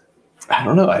nowadays, I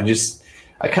don't know.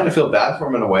 I kind of feel bad for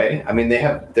them in a way. I mean,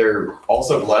 they're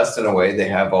also blessed in a way. They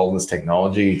have all this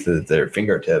technology to their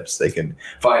fingertips. They can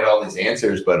find all these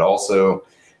answers, but also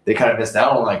they kind of missed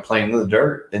out on like playing in the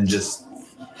dirt and just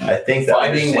I think that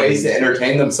finding ways to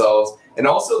entertain themselves. And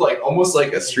also like almost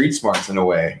like a street smarts in a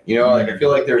way. You know, like I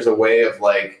feel like there's a way of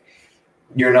like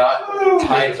you're not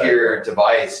tied to your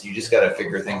device. You just got to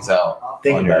figure things out.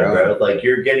 Think on about it, your bro. own. Like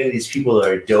you're getting these people that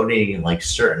are donating like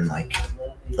certain like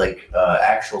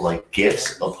actual like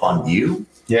gifts upon you. And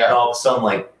Yeah. all of a sudden,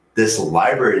 like this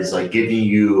library is like giving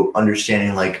you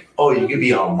understanding, like, oh, you can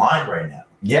be online right now.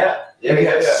 Yeah. You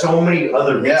have so many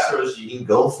other Yeah. resources you can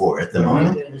go for at the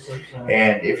moment.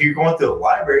 And if you're going through a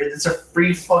library, it's a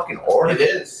free fucking It article.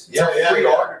 is. It's a free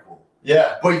article.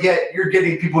 Yeah. But yet you're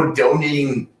getting people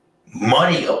donating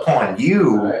money upon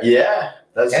you. Yeah.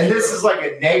 That's And true. this is like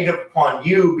a negative upon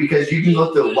you because you can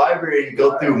go through the library and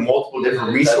go through multiple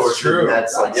different resources. true. And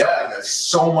that's like Yeah. something that's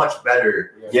so much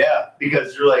better Yeah.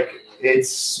 because you're like,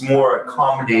 it's more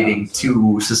accommodating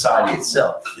to society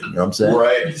itself. You know what I'm saying?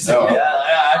 Right. No.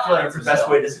 Yeah, I feel like it's the best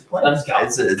way to explain. Let's go.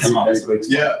 It's the Come on. best way to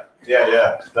explain.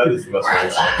 Yeah. That is the best way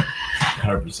to say it.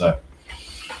 100%.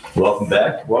 Welcome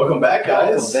back. Welcome back,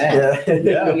 guys. Welcome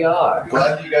Yeah. Yeah. We are.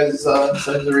 Glad you guys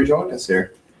decided to rejoin us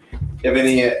here. You have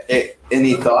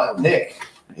any thought, Nick?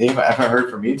 I haven't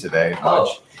heard from you today much.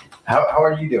 Oh. How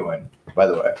are you doing, by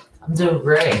the way? I'm doing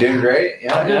great. Doing great?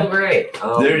 I'm doing great.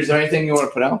 Is there anything you want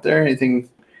to put out there? Anything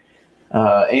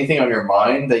on your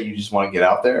mind that you just want to get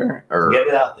out there? Or Get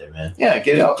it out there, man. yeah,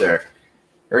 get it out there.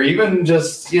 Or even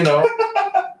just, what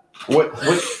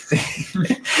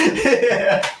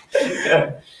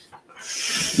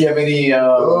you have any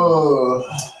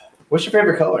what's your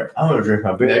favorite color? I'm gonna drink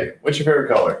my beer. Nick, what's your favorite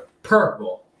color?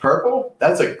 Purple. Purple?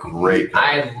 That's a great color.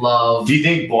 I love. Do you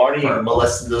think Barney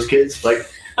molested those kids? Like,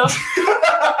 Are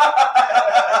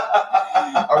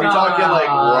we talking like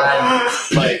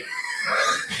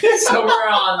So we're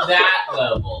on that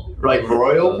level. like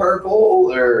royal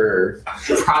purple or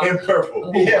Probably. in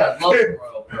purple? Ooh, I love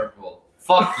royal purple.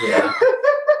 Fuck yeah.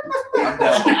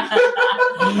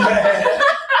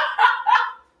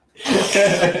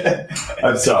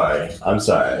 I'm down. I'm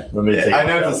sorry. Let me take. I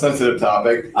know it's a sensitive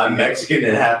topic. I'm Mexican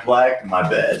and half black. My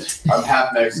bad. I'm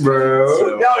half Mexican. Bro.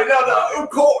 so- No. Of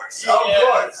course. No,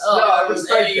 I respect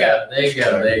there you that.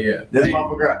 go. There you go. This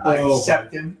motherfucker, I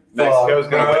accept him. Mexico's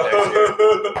gonna win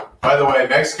next year. By the way,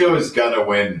 Mexico is gonna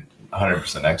win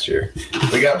 100% next year.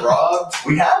 We got robbed.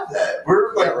 We have that.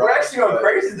 We're Yeah, we're actually going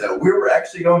crazy though. We were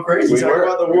actually going crazy. We were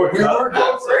about the World Cup. We were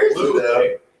going crazy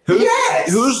though.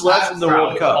 Who's left in the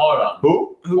World Cup? Hold on.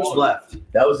 Who's left?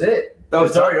 That was it. That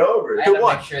It's already over. I gotta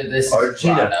make sure this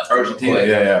Argentina. is brought up real Argentina, quick.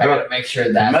 yeah. I gotta make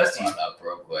sure that's Messi. brought up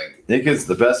real quick. Nick is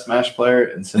the best Smash player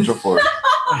in Central Florida.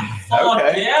 Fuck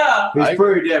Okay. yeah. He's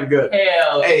pretty damn good.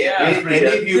 Hell Hey, yeah. any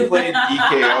of you played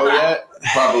DKO yet?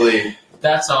 Probably.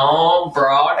 That's on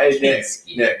Broad Hey, Nick.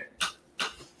 Kinski. Nick.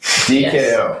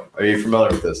 DKO. Are you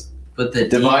familiar with this? But the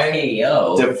Divine-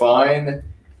 DKO. Divine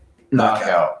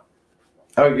knockout.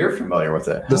 Oh, you're familiar with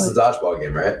it. This is a dodgeball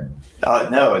game, right?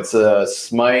 No, it's a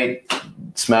Smite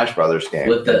Smash Brothers game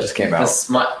with that just came out.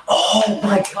 Oh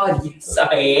my god, yes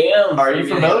I am. Are you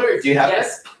familiar? Do you have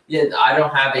Yes. Yeah, I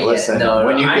don't have it Listen, yet. No,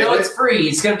 when you I get know it- it's free.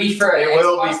 It's gonna be for It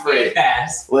will be Xbox free. Game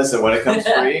Pass. it? Listen, when it comes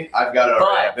free, I've got it already.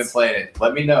 But- I've been playing it.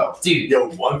 Let me know. Dude,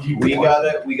 Yo,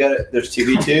 1v1. We got it. There's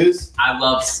 2v2s. I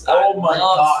love. Oh my love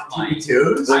god, Smite.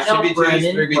 2v2s? There I know should be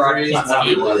Brendan 3v3s. I'm not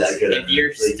really that good at If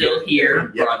you're it. Really still good.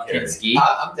 here, Yeah, Brodkinski,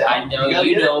 I'm down. I know gotta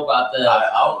you get it. know about the.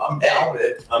 I'm down with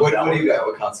it. What do you got?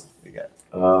 What console do you got?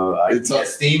 It's on I,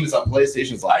 Steam. It's on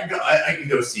PlayStation's live. I can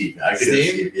go see. I can go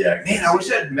Steam? see. Yeah. Man, I wish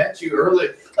I had met you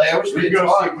earlier. Like, I wish we We could can go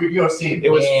talk. see. We can go see.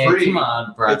 It was Man, free. Come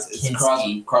on, It's cross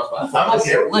Brodkinski. platform. I'm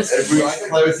okay with Listen, it. So I can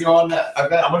play with you on that. I've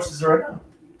How got much is it right now?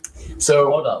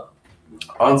 so Hold up.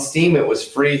 on Steam it was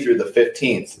free through the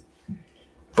 15th,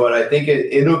 but I think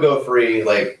it'll go free.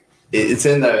 Like it's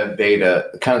in the beta,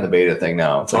 kind of the beta thing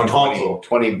now. It's like On console.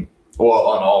 20. Well,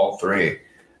 on all three.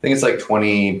 I think it's like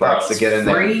 $20 to get in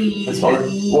there. Free. That's fine.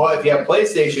 Well, if you have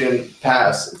PlayStation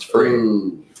Pass, it's free.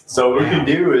 Ooh. So what we can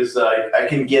do is I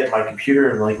can get my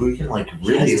computer and we can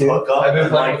really Yes, dude. hook up. I've been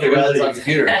and, playing with the guys really- on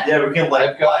computer. Yeah, we can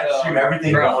I've got, live stream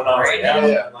everything bro, going on right now.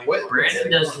 Brandon- Yeah. What-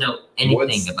 Brandon doesn't know anything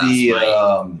What's about the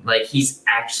Smite. Like he's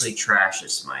actually trash at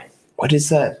Smite. what is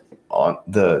that on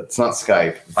the? It's not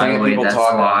Skype. By the Thing that way, people that's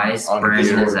talk why on Brandon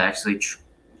Discord. is actually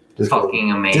Discord.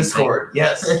 fucking amazing. Discord.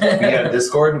 Yes, we got a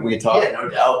Discord and we can talk. Yeah, no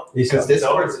doubt. Because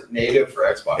Discord's native for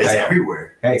Xbox. It's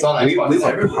everywhere. Hey, It's on we Xbox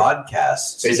have everywhere.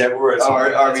 podcasts. It's everywhere. It's Oh,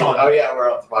 on. It's on. yeah, we're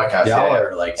on the podcast. Y'all Yeah,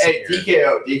 are like, Hey,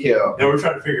 DKO. Yeah, we're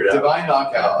trying to figure it out. Divine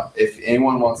Knockout. If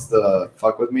anyone wants to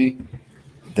fuck with me,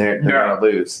 they're gonna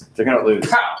lose. They're gonna lose.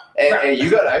 Pow. Hey, you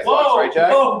got Xbox, right,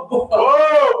 Jack?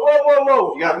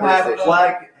 Whoa! You got half PlayStation.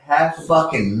 black, half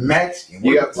fucking Mexican.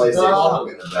 You got What are PlayStation.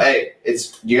 talking about? Hey,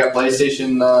 you got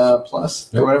PlayStation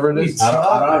Plus or whatever it is. I don't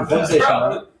have PlayStation.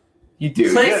 Bro, You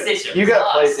do. PlayStation You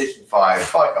got Plus. PlayStation 5.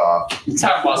 Fuck off. you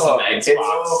talking about some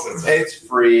Xbox. It's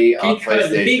free on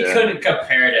PlayStation. He couldn't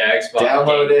compare to Xbox.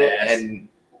 Download Game it Pass. and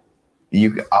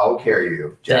I'll carry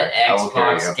you. The Jack. I will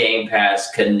carry Xbox you. Game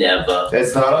Pass could never.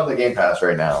 It's not on the Game Pass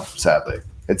right now, sadly.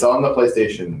 It's on the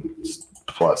PlayStation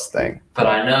Plus thing. But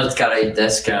I know it's got a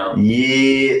discount.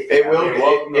 Yeah, It will.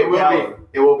 Welcome It to will Ocala.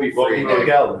 be. It will be free. Welcome to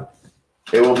Nick. Ocala.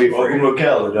 It will be Welcome free. to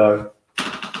Ocala, dog.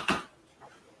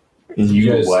 And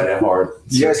You guys- white at heart.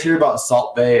 You guys hear about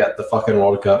Salt Bay at the fucking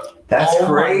World Cup? That's oh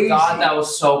crazy. my god, that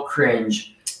was so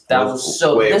cringe. That was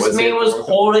so. Wait, this was man it was World Cup?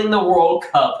 holding the World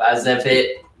Cup as if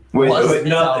it Wait, Was wait,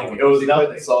 nothing. It was was he nothing.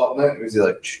 putting salt in it? Was he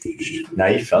like? Now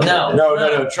you felt No. it.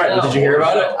 No. Trent, did you hear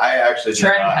about it? I actually did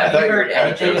Trent, not. I have thought you were heard kinda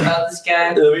anything joking. about this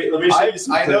guy? Let me show you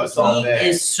some I know clips. some. He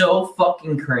is so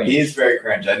fucking cringe. He is very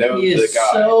cringe. I know He the is guy.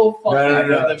 so fucking I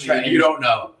know the Trent, memes. you don't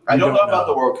know. I don't You know about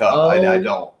the World Cup. Oh. I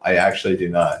don't. I actually do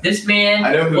not. This man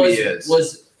I know who was, he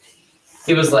is.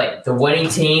 He was like, the winning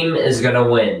team is gonna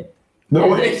win. No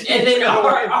and, way. then, and then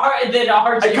I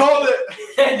Argentina, called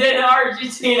it. and then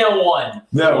Argentina won.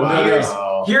 No,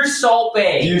 Wow. Here's Salt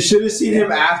Bay, You should have seen him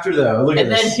after though. Look at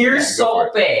and then this. here's Yeah, go for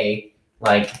Salt Bay.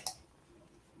 Like,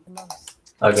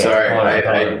 okay, Sorry, hold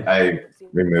on. I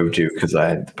removed you because I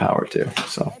had the power to.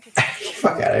 So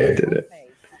Fuck out of I here. did it.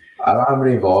 I don't have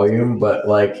any volume, but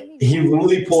like he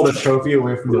literally pulled a trophy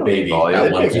away from the baby. Volume.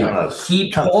 At one Yeah. time.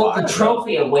 He pulled the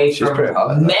trophy away She's from pretty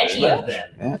hot. many of them.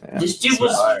 Yeah. This dude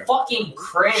was Fire. fucking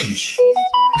cringe.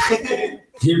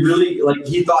 He really like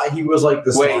he thought he was like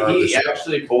the star Wait, of the he show.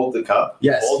 actually pulled the cup?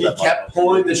 Yes, Pulled he that kept bottle.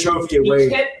 pulling the trophy He away.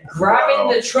 kept grabbing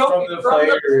Wow. the trophy From the from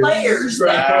the players. players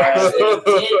that actually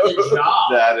did the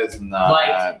job. That is not.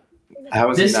 Like, how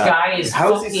is This he not? guy is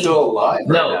How is fucking, he still alive right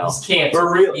no, now? he's canceled.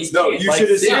 For real. He's No, canceled. you Like, should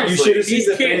have seen seriously, the he's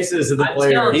canceled. faces of the I'm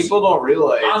telling players. you. People don't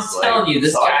realize. I'm telling you,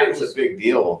 this guy soccer's was- a big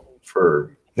deal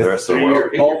for the rest of the 3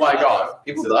 world. years. Oh my God.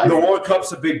 People The die. World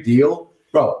Cup's a big deal,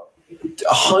 bro.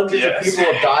 Hundreds Yes. of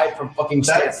people have died from fucking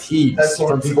stampedes. That's what-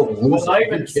 from people losing. Well, not Are you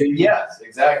even. kidding me? Yes,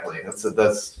 exactly. That's. And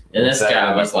this exactly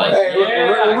guy my was point. like, Hey, we're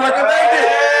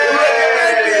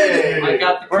Hey! I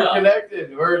got the We're cup.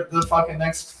 connected. We're the fucking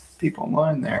next people in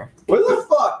line there. What the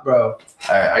fuck, bro? All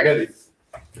right, I got to.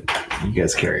 You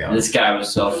guys carry on. This guy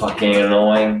was so fucking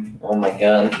annoying. Oh my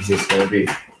god. Is this gonna be?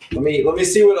 Let me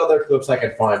see what other clips I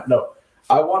can find. No,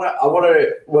 I wanna.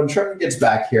 When Trevor gets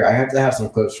back here, I have to have some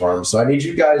clips for him. So I need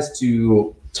you guys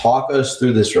to talk us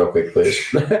through this real quick, please.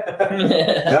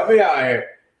 Help me out here.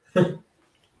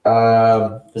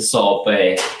 The Salt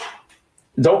Bay.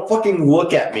 Don't fucking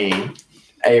look at me,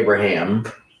 Abraham.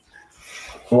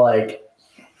 Like,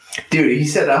 Dude, he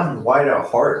said I'm wide at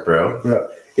heart, bro.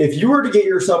 if you were to get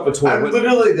yourself a toy, I'm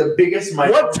literally the biggest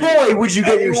What toy would you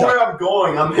get yourself? Everywhere I'm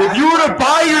going, I'm If you were to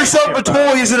buy yourself a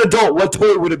toy as an adult, what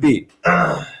toy would it be?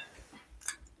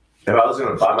 If I was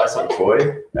gonna buy myself a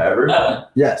toy ever,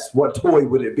 yes, what toy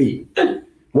would it be?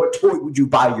 What toy would you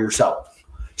buy yourself?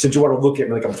 Since you want to look at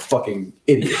me like I'm a fucking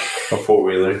idiot. a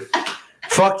 4-wheeler.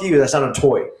 Fuck you, that's not a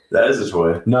toy. That is a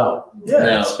toy. No,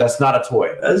 No. that's not a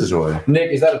toy. That is a toy.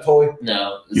 Nick, is that a toy?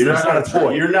 No. You're That's not a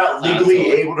toy. You're not Not a legally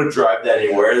toy. able to drive that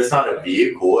anywhere. It's not a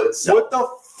vehicle. It's What the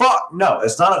fuck? No,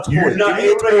 it's not a toy. You're not Give me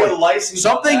a able to get a toy. license.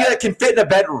 Something that can fit in a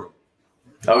bedroom.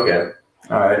 Okay.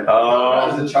 All right.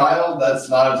 As a child, that's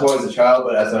not a toy as a child,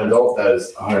 but as an adult, that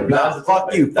is 100%. Nah,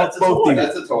 fuck you. That's Fuck a both toy. of you.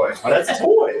 That's a toy. That's a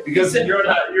toy because you're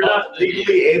not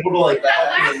legally able to like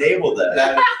fucking enable that.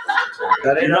 That is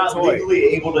That ain't You're a not toy. legally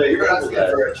able to You're enable asking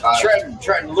that. for a child.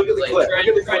 Trenton, look at the Like, clip. Trent,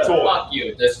 Look at the Trent, clip. fuck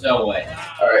you. There's no way.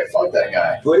 All right, fuck that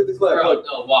guy. Look at the clip. Bro, Look.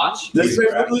 no, watch. This man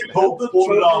literally pulled the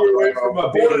Pulled it trophy off, away bro. from a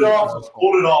Pulled baby. it off.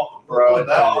 Pulled it off. Bro, What a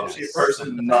that dog is shit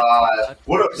person. not.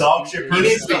 What a dog shit He person.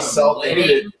 needs to be salt. They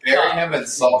need to bury him in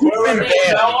salt.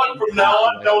 From now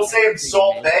on, don't say him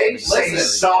Salt Bay. Say Listen.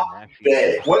 Salt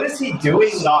Bay. What is he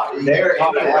doing not there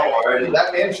in the already?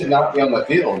 That man should not be on the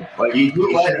field. Like,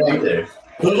 who let him do there?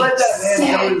 Who let that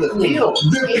man go to the field?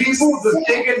 The people, the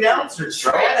big announcers,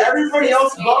 bro. Everybody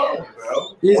else above him,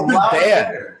 bro. He's been Allowed banned.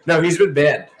 there. No, he's been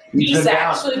banned. He's been down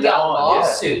actually from got now on, yeah.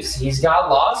 lawsuits. He's got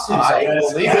lawsuits. I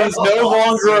against believe him. it. He's no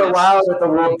longer allowed at the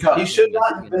World Cup. He should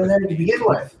not have been there to begin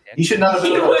with. He should not have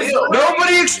been He on the was- field.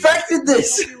 Nobody expected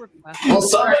this. Well,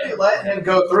 somebody let him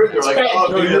go through. They're like, oh,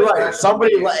 No, dude, you're right.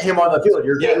 Somebody let him on the field.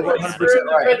 You're Yeah, 100% For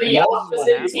right. the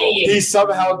opposite team. He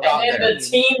somehow got And then there. the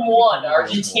team won.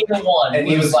 Argentina won. And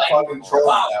he was like, fucking trolling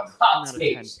wow, them. clout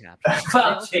chase.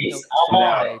 Clout chase. I'm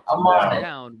on it. I'm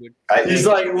on it. I He's think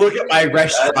like, look at my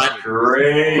restaurant. That's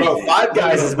great. Bro, Five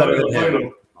Guys is better than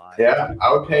him. Yeah,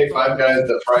 I would pay Five Guys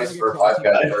the price for Five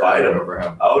Guys I'd for fight him. over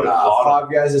him. I would have fought him.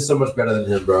 Five Guys is so much better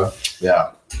than him, bro.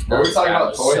 Yeah. Are we talking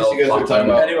about toys? You guys were talking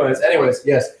about. Anyways,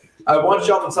 yes. I want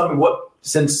y'all to tell me what,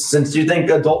 since you think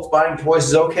adults buying toys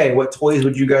is okay, what toys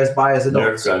would you guys buy as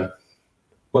adults? Nerf gun.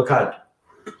 What kind?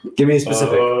 Give me a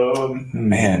specific.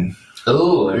 Man,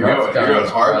 Ooh, you're going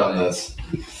hard on this.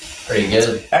 Pretty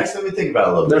good. Actually, let me think about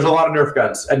it a little bit. There's a lot of Nerf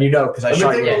guns, and you know because I Let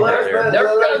shot me you think one about it. earlier.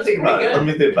 They're Let me think about pretty it. Let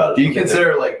me think about it. Do you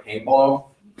consider like paintball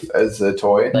as a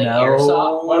toy? Like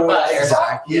airsoft? What about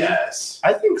airsoft? Yes.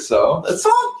 I think so. That's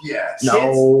all. Yes.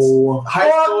 No. High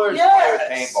schoolers play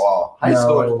yes. paintball. High No.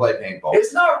 schoolers play paintball.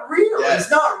 It's not real. Yes.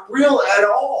 It's not real at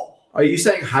all. Are you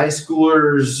saying high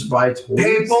schoolers buy toys?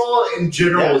 Paintball in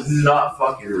general Yes. is not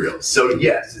fucking real. So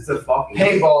yes, it's a fucking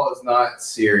Paintball is not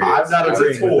serious. I'm not It's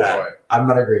agreeing a with toy. that. I'm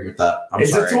not agreeing with that. I'm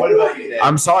It's sorry. a toy. What about you, Dave?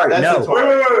 I'm sorry. That's no, a toy.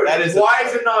 Wait. That is a Why toy.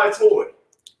 is it not a toy?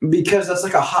 because that's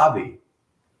like a hobby.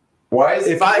 Why is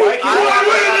If I- why if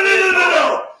can't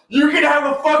No. You can have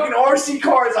a fucking RC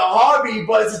car as a hobby,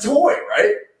 but it's a toy,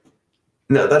 right?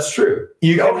 No, that's true.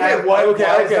 you can Okay, have why- okay,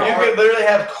 why okay. is You it can literally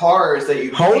have cars that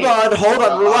you Hold paint. on.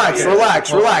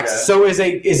 Relax. Okay. So is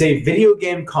a video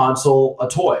game console a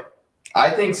toy? I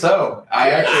think so. I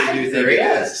actually do think it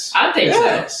is. I think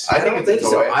Yes. I think it's a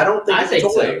toy. I don't think I it's think a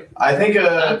toy. so. I think a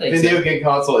I think video so. game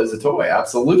console is a toy.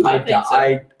 Absolutely. I think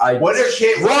so. I What are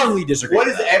kids- strongly disagree. What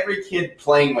with is that. every kid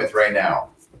playing with right now?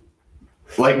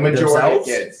 Like majority Themselves?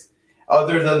 of kids.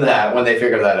 Other than that, when they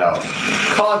figure that out,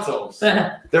 consoles.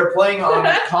 They're playing on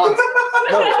consoles.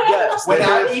 No, yes. When they're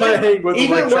I- playing with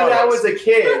Even when I electronics. was a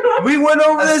kid, We went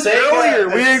over A this Sega-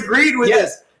 earlier. We a- agreed with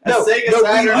yes, this. a No, Sega we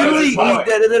Saturn literally. was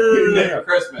a toy. No.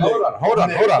 Christmas. Hold on.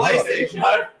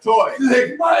 PlayStation toy.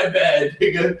 Like, my bad,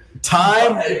 nigga.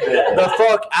 Time My bad. the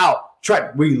fuck out.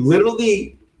 Trent, we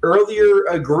literally earlier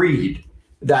agreed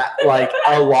that like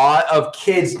a lot of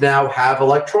kids now have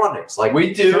electronics. Like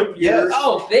We do, yes.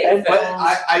 Oh, big And- phones.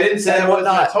 But I didn't say And that wasn't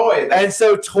a whatnot. toy. and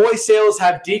so toy sales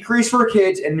have decreased for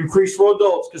kids and increased for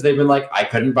adults because they've been like, I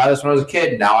couldn't buy this when I was a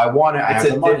kid. Now I want it. I It's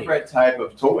have a the money. different type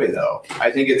of toy, though.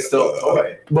 I think it's still a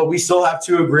toy. But we still have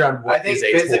to agree on what I think is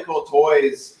a toy.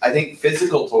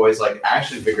 physical toys like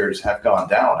action figures have gone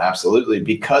down absolutely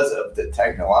because of the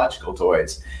technological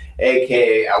toys.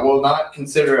 AKA, I will not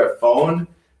consider a phone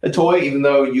a toy, even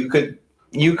though you could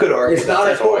argue It's not a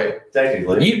that's toy,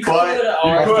 technically. You could But-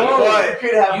 argue. You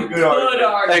could have You a could good argument.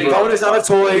 argue. A phone is not a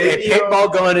toy. A Video-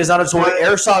 paintball gun is not a toy. But-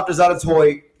 Airsoft is not a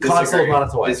toy. Console is Disagree. not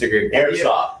a toy. Disagree.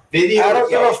 Airsoft. Video. I don't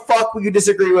give a fuck what you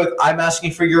disagree with. I'm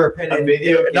asking for your A opinion.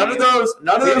 video. None of those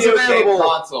Video game available.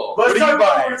 console. Let's What do talk you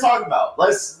about buy? what we're talking about.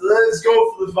 Let's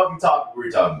go for the fucking topic we're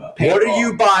talking about. What are Paintball.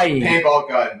 you buying Paintball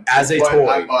gun as a What toy?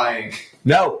 I'm buying.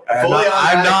 No, I'm Fully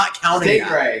not counting that.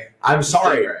 Stingray. I'm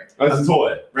sorry. Stingray. That's a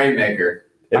toy. Rainmaker.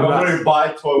 If I'm I'm not- going to buy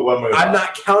a toy, what am I going to I'm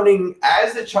not counting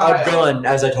As a child. a gun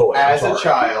as a toy. I'm As a sorry.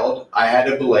 child, I had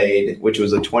a Blade, which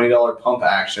was a $20 pump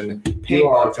action You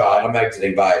are a paintball child. gun. I'm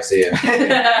exiting. Bye. See ya.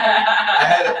 I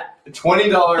had a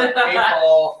 $20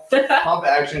 paintball pump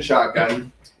action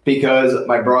shotgun because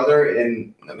my brother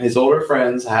and his older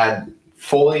friends had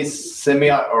fully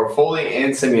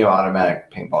and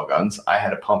semi-automatic paintball guns. I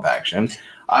had a pump action.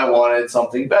 I wanted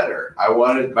something better.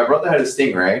 My brother had a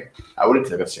Stingray. I would have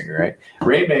took a Stingray.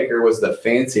 Rainmaker was the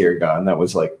fancier gun that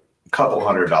was like a couple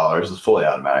 $100. It was fully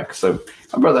automatic. So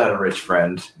my brother had a rich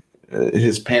friend.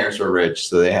 His parents were rich,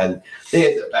 so they had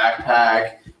the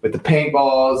backpack with the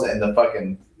paintballs and the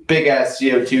fucking big ass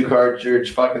CO2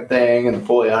 cartridge fucking thing and the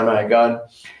fully automatic gun.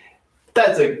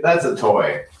 That's a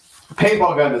toy. A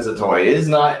paintball gun is a toy. It is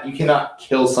not. You cannot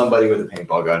kill somebody with a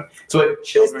paintball gun. It's what It's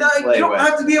children not, play you don't with.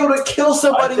 have to be able to kill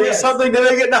somebody I think- with something to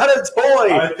make it not a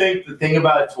toy. I think the thing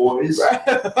about toys. I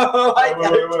wait,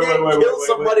 can't wait, kill wait.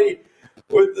 somebody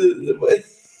with the.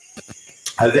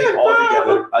 I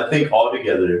think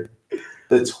altogether,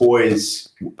 the toys.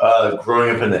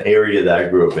 Growing up in the area that I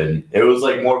grew up in, it was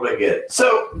like more of like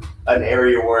an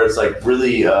area where it's like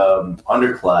really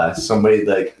underclass. Somebody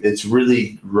like it's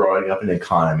really growing up in the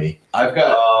economy. I've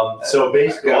got. So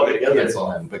basically, I'll altogether,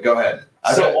 cancel him, but go ahead.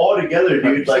 So altogether,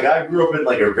 dude, like I grew up in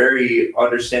like a very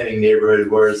understanding neighborhood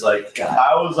where it's like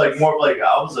I was like more of like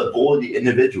I was a bullied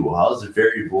individual. I was a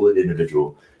very bullied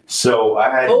individual. So I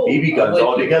had Oh, BB I'm guns with you.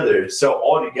 altogether. So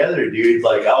altogether, dude,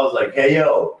 like I was like, hey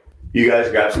yo, you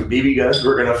guys grab some BB guns.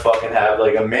 We're gonna fucking have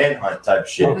like a manhunt type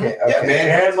shit. Okay, Yeah, okay.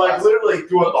 man, and like literally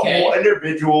throughout Okay. the whole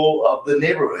individual of the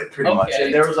neighborhood, pretty much. Okay.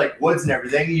 And there was like woods and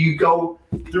everything. You go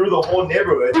through the whole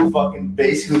neighborhood and fucking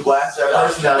basically blast that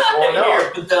person that's going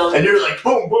on. And you're like,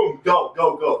 boom, boom, go,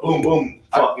 go, go, boom, boom,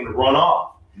 fucking run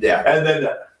off. Yeah. And then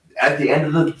at the end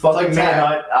of the fucking like tag.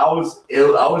 manhunt, I was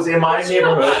in my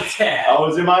neighborhood. I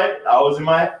was in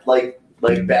my like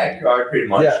backyard pretty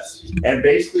much. Yes. And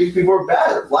basically people were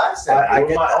blasting. I It was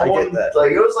get my that, I own- get that.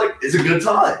 Like it was like it's a good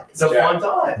time. It's a Yeah. fun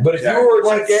time. But if Jack. you were to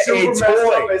Like, get super a messed up,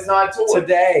 toy it's not a toy.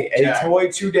 today, a Jack.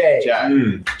 toy today, Jack,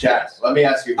 Jack, let me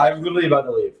ask you. I'm literally about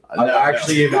to leave. I'm No,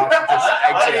 actually about to just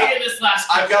exit. Okay, this last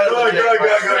I've got a legit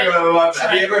question. go.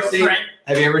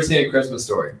 Have you ever seen A Christmas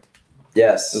Story?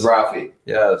 Yes. With Ralphie.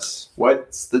 Yes.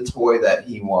 What's the toy that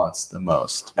he wants the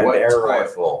most? An What air toy?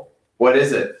 rifle. What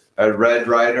is it? A Red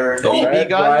Rider BB Red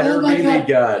gun? Ryder Oh my BB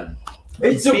gun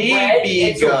It's a red. BB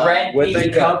It's a gun red with BB a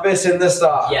gun. compass in the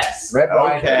stock. Yes. Red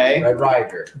Ryder. Okay. Red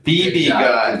Ryder. BB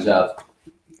gun. Good job.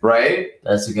 right?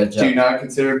 That's a good Do you joke. not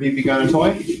consider a BB gun a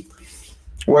toy?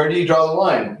 Where do you draw the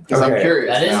line? Because I'm Okay.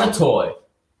 curious. That is now. a toy.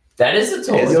 That is a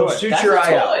toy. It's a You'll toy. shoot That's your a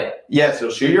eye out. toy. Yes,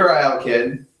 you'll shoot your eye out,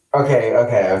 kid. Okay.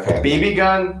 BB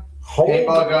gun, Hold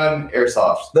paintball gun,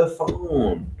 airsoft. the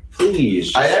phone,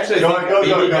 please. I actually think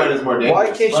BB gun is more dangerous.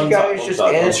 Why can't you guys just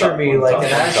answer me like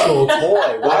an actual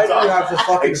toy? Why do you have to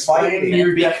fucking fight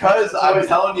me? Because I'm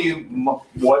telling you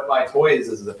what my toy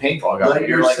is a paintball gun. Let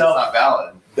You're like, it's yourself- not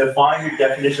valid. Define your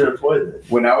definition of toy. Then.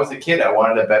 When I was a kid, I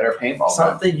wanted a better paintball gun.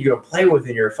 Something you can play with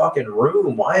in your fucking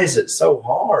room. Why is it so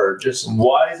hard? Just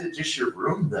Why is it just your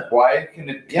room then? Why can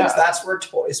it? because Yeah. that's where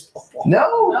toys belong.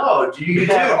 No. No, do you Dude,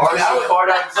 have when I was- card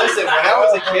on? Listen, when I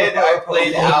was a kid, I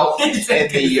played out in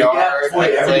the yard. toy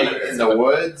I played everywhere. in the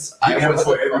woods. You I have was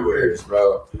toy everywhere.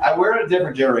 bro. We're in a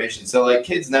different generation. So like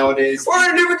kids nowadays, We're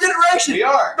in a different generation. we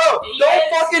are. Bro, Yes,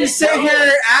 don't fucking it's sit so- here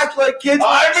and act like kids.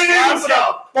 I'm an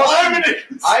idiot. I'm an idiot.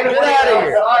 I Get played outta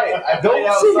here. outside. I played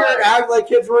Don't sit here and outside. act like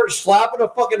kids were slapping a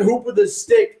fucking hoop with a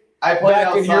stick. I played Back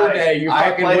outside. in your day, you I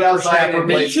fucking played outside whippersnapper and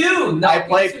Me played. too. No, I me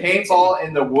played too. paintball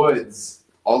in the woods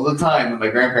all the time at my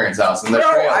grandparents' house in the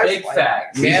Bro, trail. Big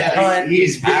fact. Manhunt,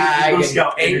 He's big ag, Eagle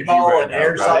Scout and energy paintball right and now,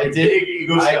 airsoft. bro. I did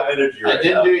Eagle Scout energy I right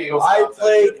didn't now. do Eagle I Scouts,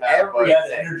 played did have, every- but- Yeah,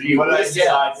 the energy. But I was yeah,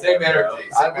 inside same there, energy.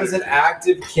 bro. I was an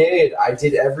active kid. I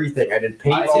did everything. I did I did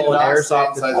paintball and not airsoft stay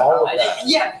and inside the all I of did- that.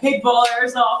 Yeah, paintball,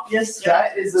 airsoft. Yes.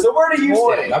 That is a So where do you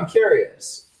toy. stand? I'm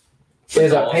curious.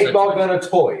 Is a Paintball's a paintball toy. gun a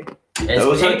toy? Is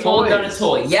Those are paintball gun a toys.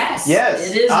 toy? Yes.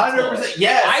 Yes, It is. a 100%. toy.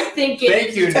 Yes. I think it Thank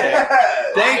is. you, Nick.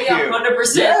 Thank I you.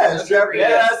 100%. Yes, agree. yeah,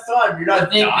 that's time. You're not The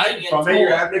thing dying being from a it. You're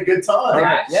toy. having a good time.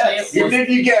 Actually, Yes. it was- Even if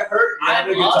you get hurt, you're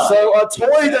having a good I time. love- So a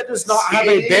toy that does not have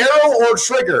a Skating? barrel or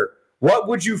trigger. What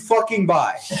would you fucking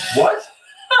buy? What?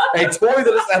 A toy that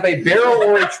doesn't have a barrel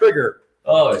or a trigger.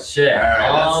 Oh shit. All right,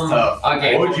 that's tough.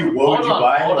 Okay. What would you Hold on,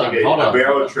 buy? hold Like on, hold a on.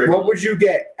 barrel trigger? What would you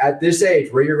get at this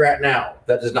age where you're at now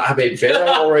that does not have a barrel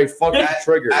or a fucking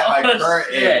trigger? At my current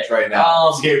Shit. age right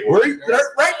now. Skateboard. Where you,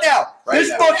 right now, Right this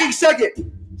now. fucking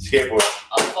second. Skateboard.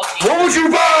 A fucking- What would you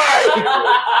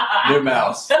buy? New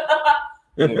mouse.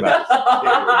 New mouse.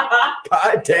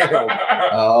 God damn.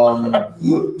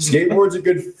 Skateboard's a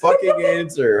good fucking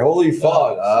answer. Holy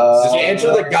fuck. Just answer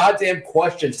the goddamn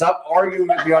question. Stop arguing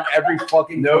with me on every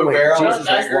fucking No point. barrel. Jesus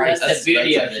That's the Christ. best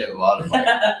beauty of actually it. a lot of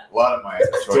my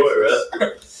choices. Toy,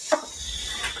 right?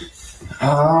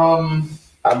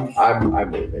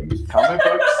 I'm leaving. Comic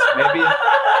books,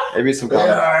 maybe some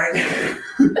comic.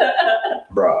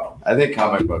 Bro. I think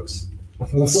comic books.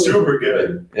 Super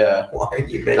good. Yeah, Why are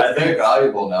you I think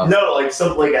valuable now. No, like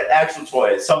something like an actual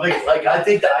toy. Something like I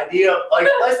think the idea of like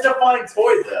let's define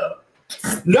toy though.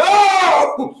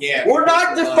 No! Yeah, We're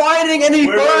not defining any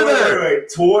further. Wait.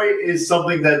 Toy is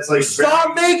something that's like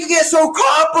Stop making it so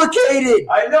complicated.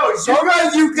 I know.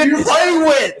 Something you can play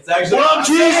with. It's actually What I'm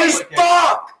Jesus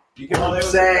fuck! You can What play I'm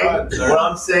with saying, guns, or- what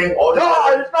I'm saying, all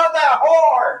God, it's not that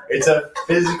hard. it's a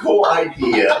physical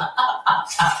idea.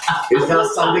 It's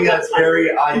not something that's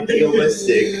very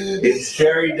idealistic. It's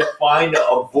very defined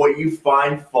of what you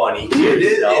find funny. to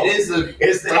yourself. It is a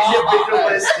It's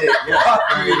individualistic.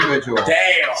 very individual.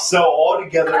 Damn. So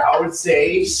altogether, I would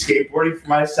say skateboarding for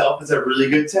myself is a really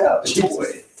good toy.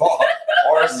 Fuck.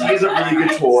 RC is a really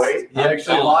good toy. You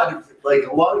actually- a lot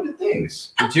of good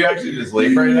things. Did you actually just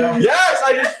leave right now? Yes,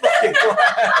 I just fucking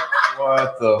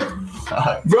What the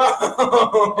fuck? Bro.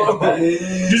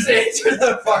 Just answer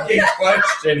the fucking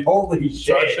question. Holy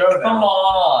shit. Show Come now.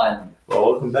 on.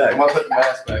 Well, welcome back. I'm gonna put the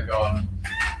mask back on.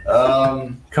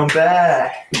 Come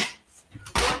back.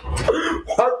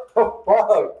 What the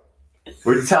fuck?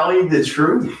 We're telling you the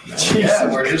truth.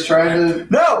 Yeah, we're just trying to.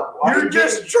 No, you're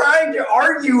just trying to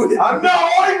argue with I'm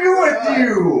not arguing with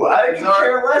you. I can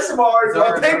care less about It's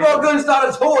our- A paintball gun's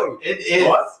not a toy. It is.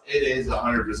 What? It is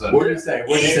 100%. What are you saying?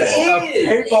 What are you It saying? is. A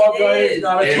paintball gun It is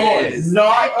not a is. toy. It is.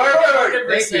 Not, wait.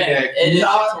 100%. Nick. It is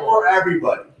Not a toy. for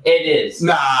everybody. It is.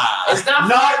 Nah. It's not.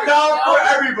 Not no, for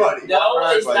everybody. No,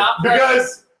 it's not for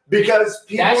Because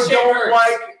people That shit don't hurts.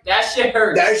 like That shit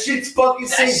hurts. that shit's fucking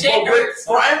That sick. shit But with hurts.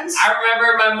 friends, I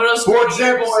remember in my middle school. for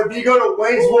example, if you go to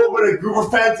Waynesville with a group of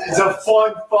friends, it's a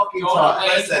fun fucking Go to time.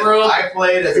 Waynesville. Listen, I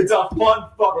played as It's a fun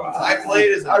fucking time. I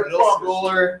played as a I middle promise.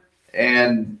 schooler,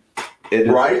 and it is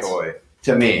Right? a toy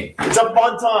to me. It's a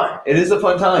fun time. It is a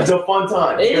fun time. It's a fun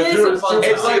time. It Because is you're a fun super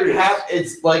time. It's like serious.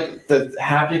 it's like the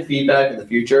haptic feedback in the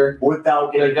future,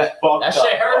 without getting That- fucked that up.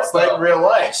 shit hurts. but in real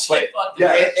life. Shit But fucking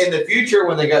Yeah. hurts. in the future,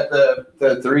 when they got the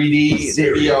 3D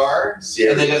Serious. VR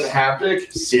and they got the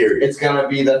haptic, Serious. it's gonna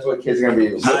be that's what kids are gonna be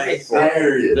looking for.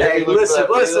 Serious. They Hey, look for listen, that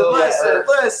listen, little- listen,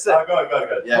 listen. Go.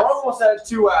 Yeah. We're almost at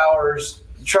 2 hours.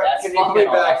 Trent, That's can you put me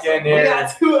fucking back awesome. in here? We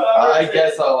got 2 hours. I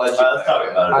guess I'll let you. Let's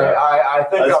talk about it, bro. I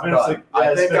think Let's I'm finish done. the-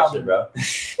 let's finish it, bro.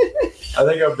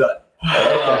 I think I'm done.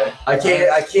 Okay.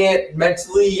 I can't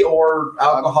mentally or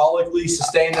alcoholically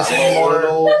sustain this I'm a anymore.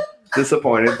 little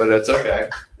disappointed, but it's okay.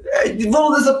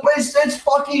 Little it's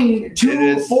fucking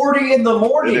 2:40 in the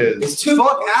morning. It is. It's too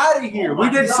fuck out of here. Oh We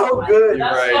my did so God, good.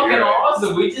 That's You're right, fucking you're right.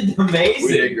 awesome. We did amazing.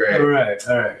 We did great.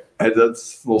 All right.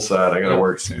 That's a little sad. I gotta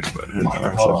work soon, but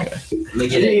it's okay. Look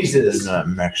at it. Jesus, not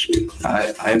Mexican.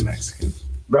 I'm Mexican.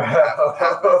 bro.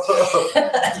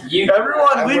 You,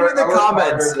 Everyone, leave in the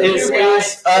comments. you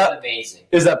guys did amazing.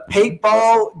 Is a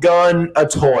paintball gun a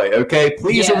toy? Okay,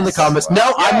 please leave in the Yes. comments.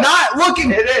 No, I'm not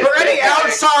looking It is. for any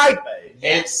outside.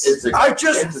 Yes. It's a. I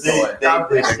just. It's a toy.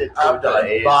 I'm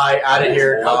done. Bye. Out of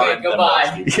here. Okay,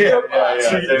 goodbye. Yeah,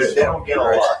 They don't get a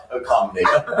lot accommodated.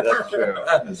 That's true.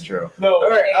 That's true. No, All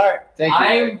right. Thank you.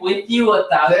 I'm with you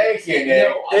 1,000%. Thank you, Nick.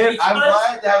 No, If- because I'm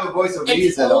glad to have a voice of it's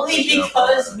reason. on only the show.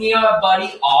 because me and my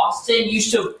buddy Austin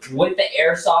used to, with the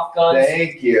airsoft guns,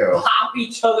 Thank you. pop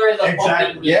each other in the Exactly.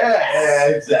 fucking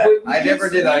Yes. exactly. We I never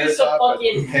did we used to airsoft, but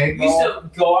fucking, we used paintball.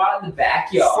 to go out in the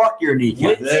backyard Fuck your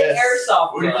kneecap. with the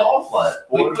airsoft What do you gun. call flat?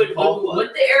 We What do you would call flat?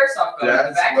 with the airsoft gun in the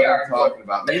That's what I'm backyard. talking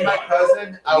about. Me and my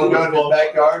cousin, I would go to the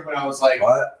backyard when I was like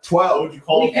What? 12. What would you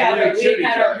call We it? had What our, would you we, shoot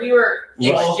had each our, other? we were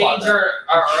Qualify exchanging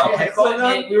our own Yeah.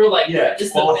 equipment. We were like, Yeah, this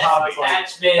is the qualify best like,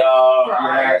 attachment for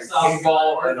our yes. airsoft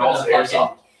gun. and also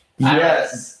airsoft.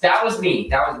 Yes. That was me.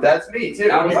 That was That's me too.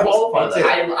 That was You qualify me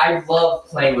too. I love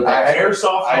playing with I- that.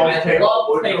 Airsoft. I on paintball. love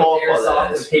What do playing you call with airsoft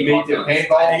and it? paintball Me too. guns.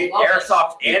 Paintball. I love it.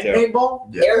 Airsoft and Me too.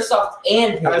 paintball Airsoft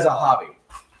and paintball. as a hobby.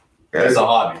 It's a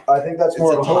hobby. I think that's It's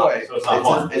more a of a hobby. toy. So it's not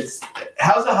fun. It's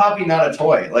how's a hobby not a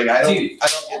toy? Like I don't Dude. I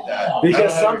don't get that.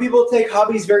 Because I don't some people take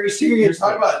hobbies very You're seriously.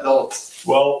 talking about adults.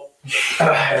 Well,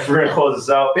 if we're gonna close this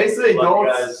out, Basically Love you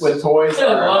adults guys. with toys Yeah, are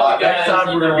a love you hobby. guys. next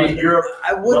time we're gonna be in Europe.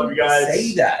 I Love wouldn't you guys.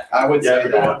 say that. I would Yeah, say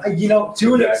everyone. that. You know,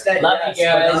 to an Okay. extent, Love you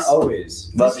yes, but not guys.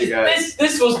 always. Love you guys.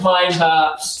 This was Mind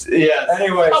Hops. Yes.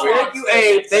 Anyway, Come thank on. you,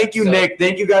 Abe. Thank you, So- Nick.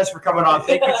 Thank you guys for coming on.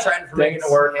 Thank you, Trent, for making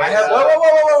it work. I have Thanks.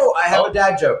 whoa. I have a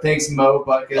dad joke. Thanks, Mo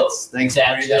Buckets. Thanks,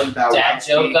 Dad Brandon. joke. Dad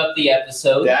joke of the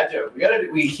episode. Dad joke.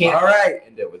 We can't All right.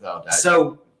 end it without that.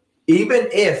 So, even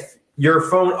if your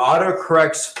phone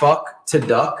autocorrects fuck to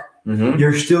duck, Mm-hmm.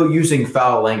 you're still using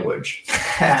foul language.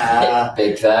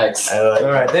 Big facts. I like All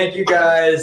right. Thank you, guys.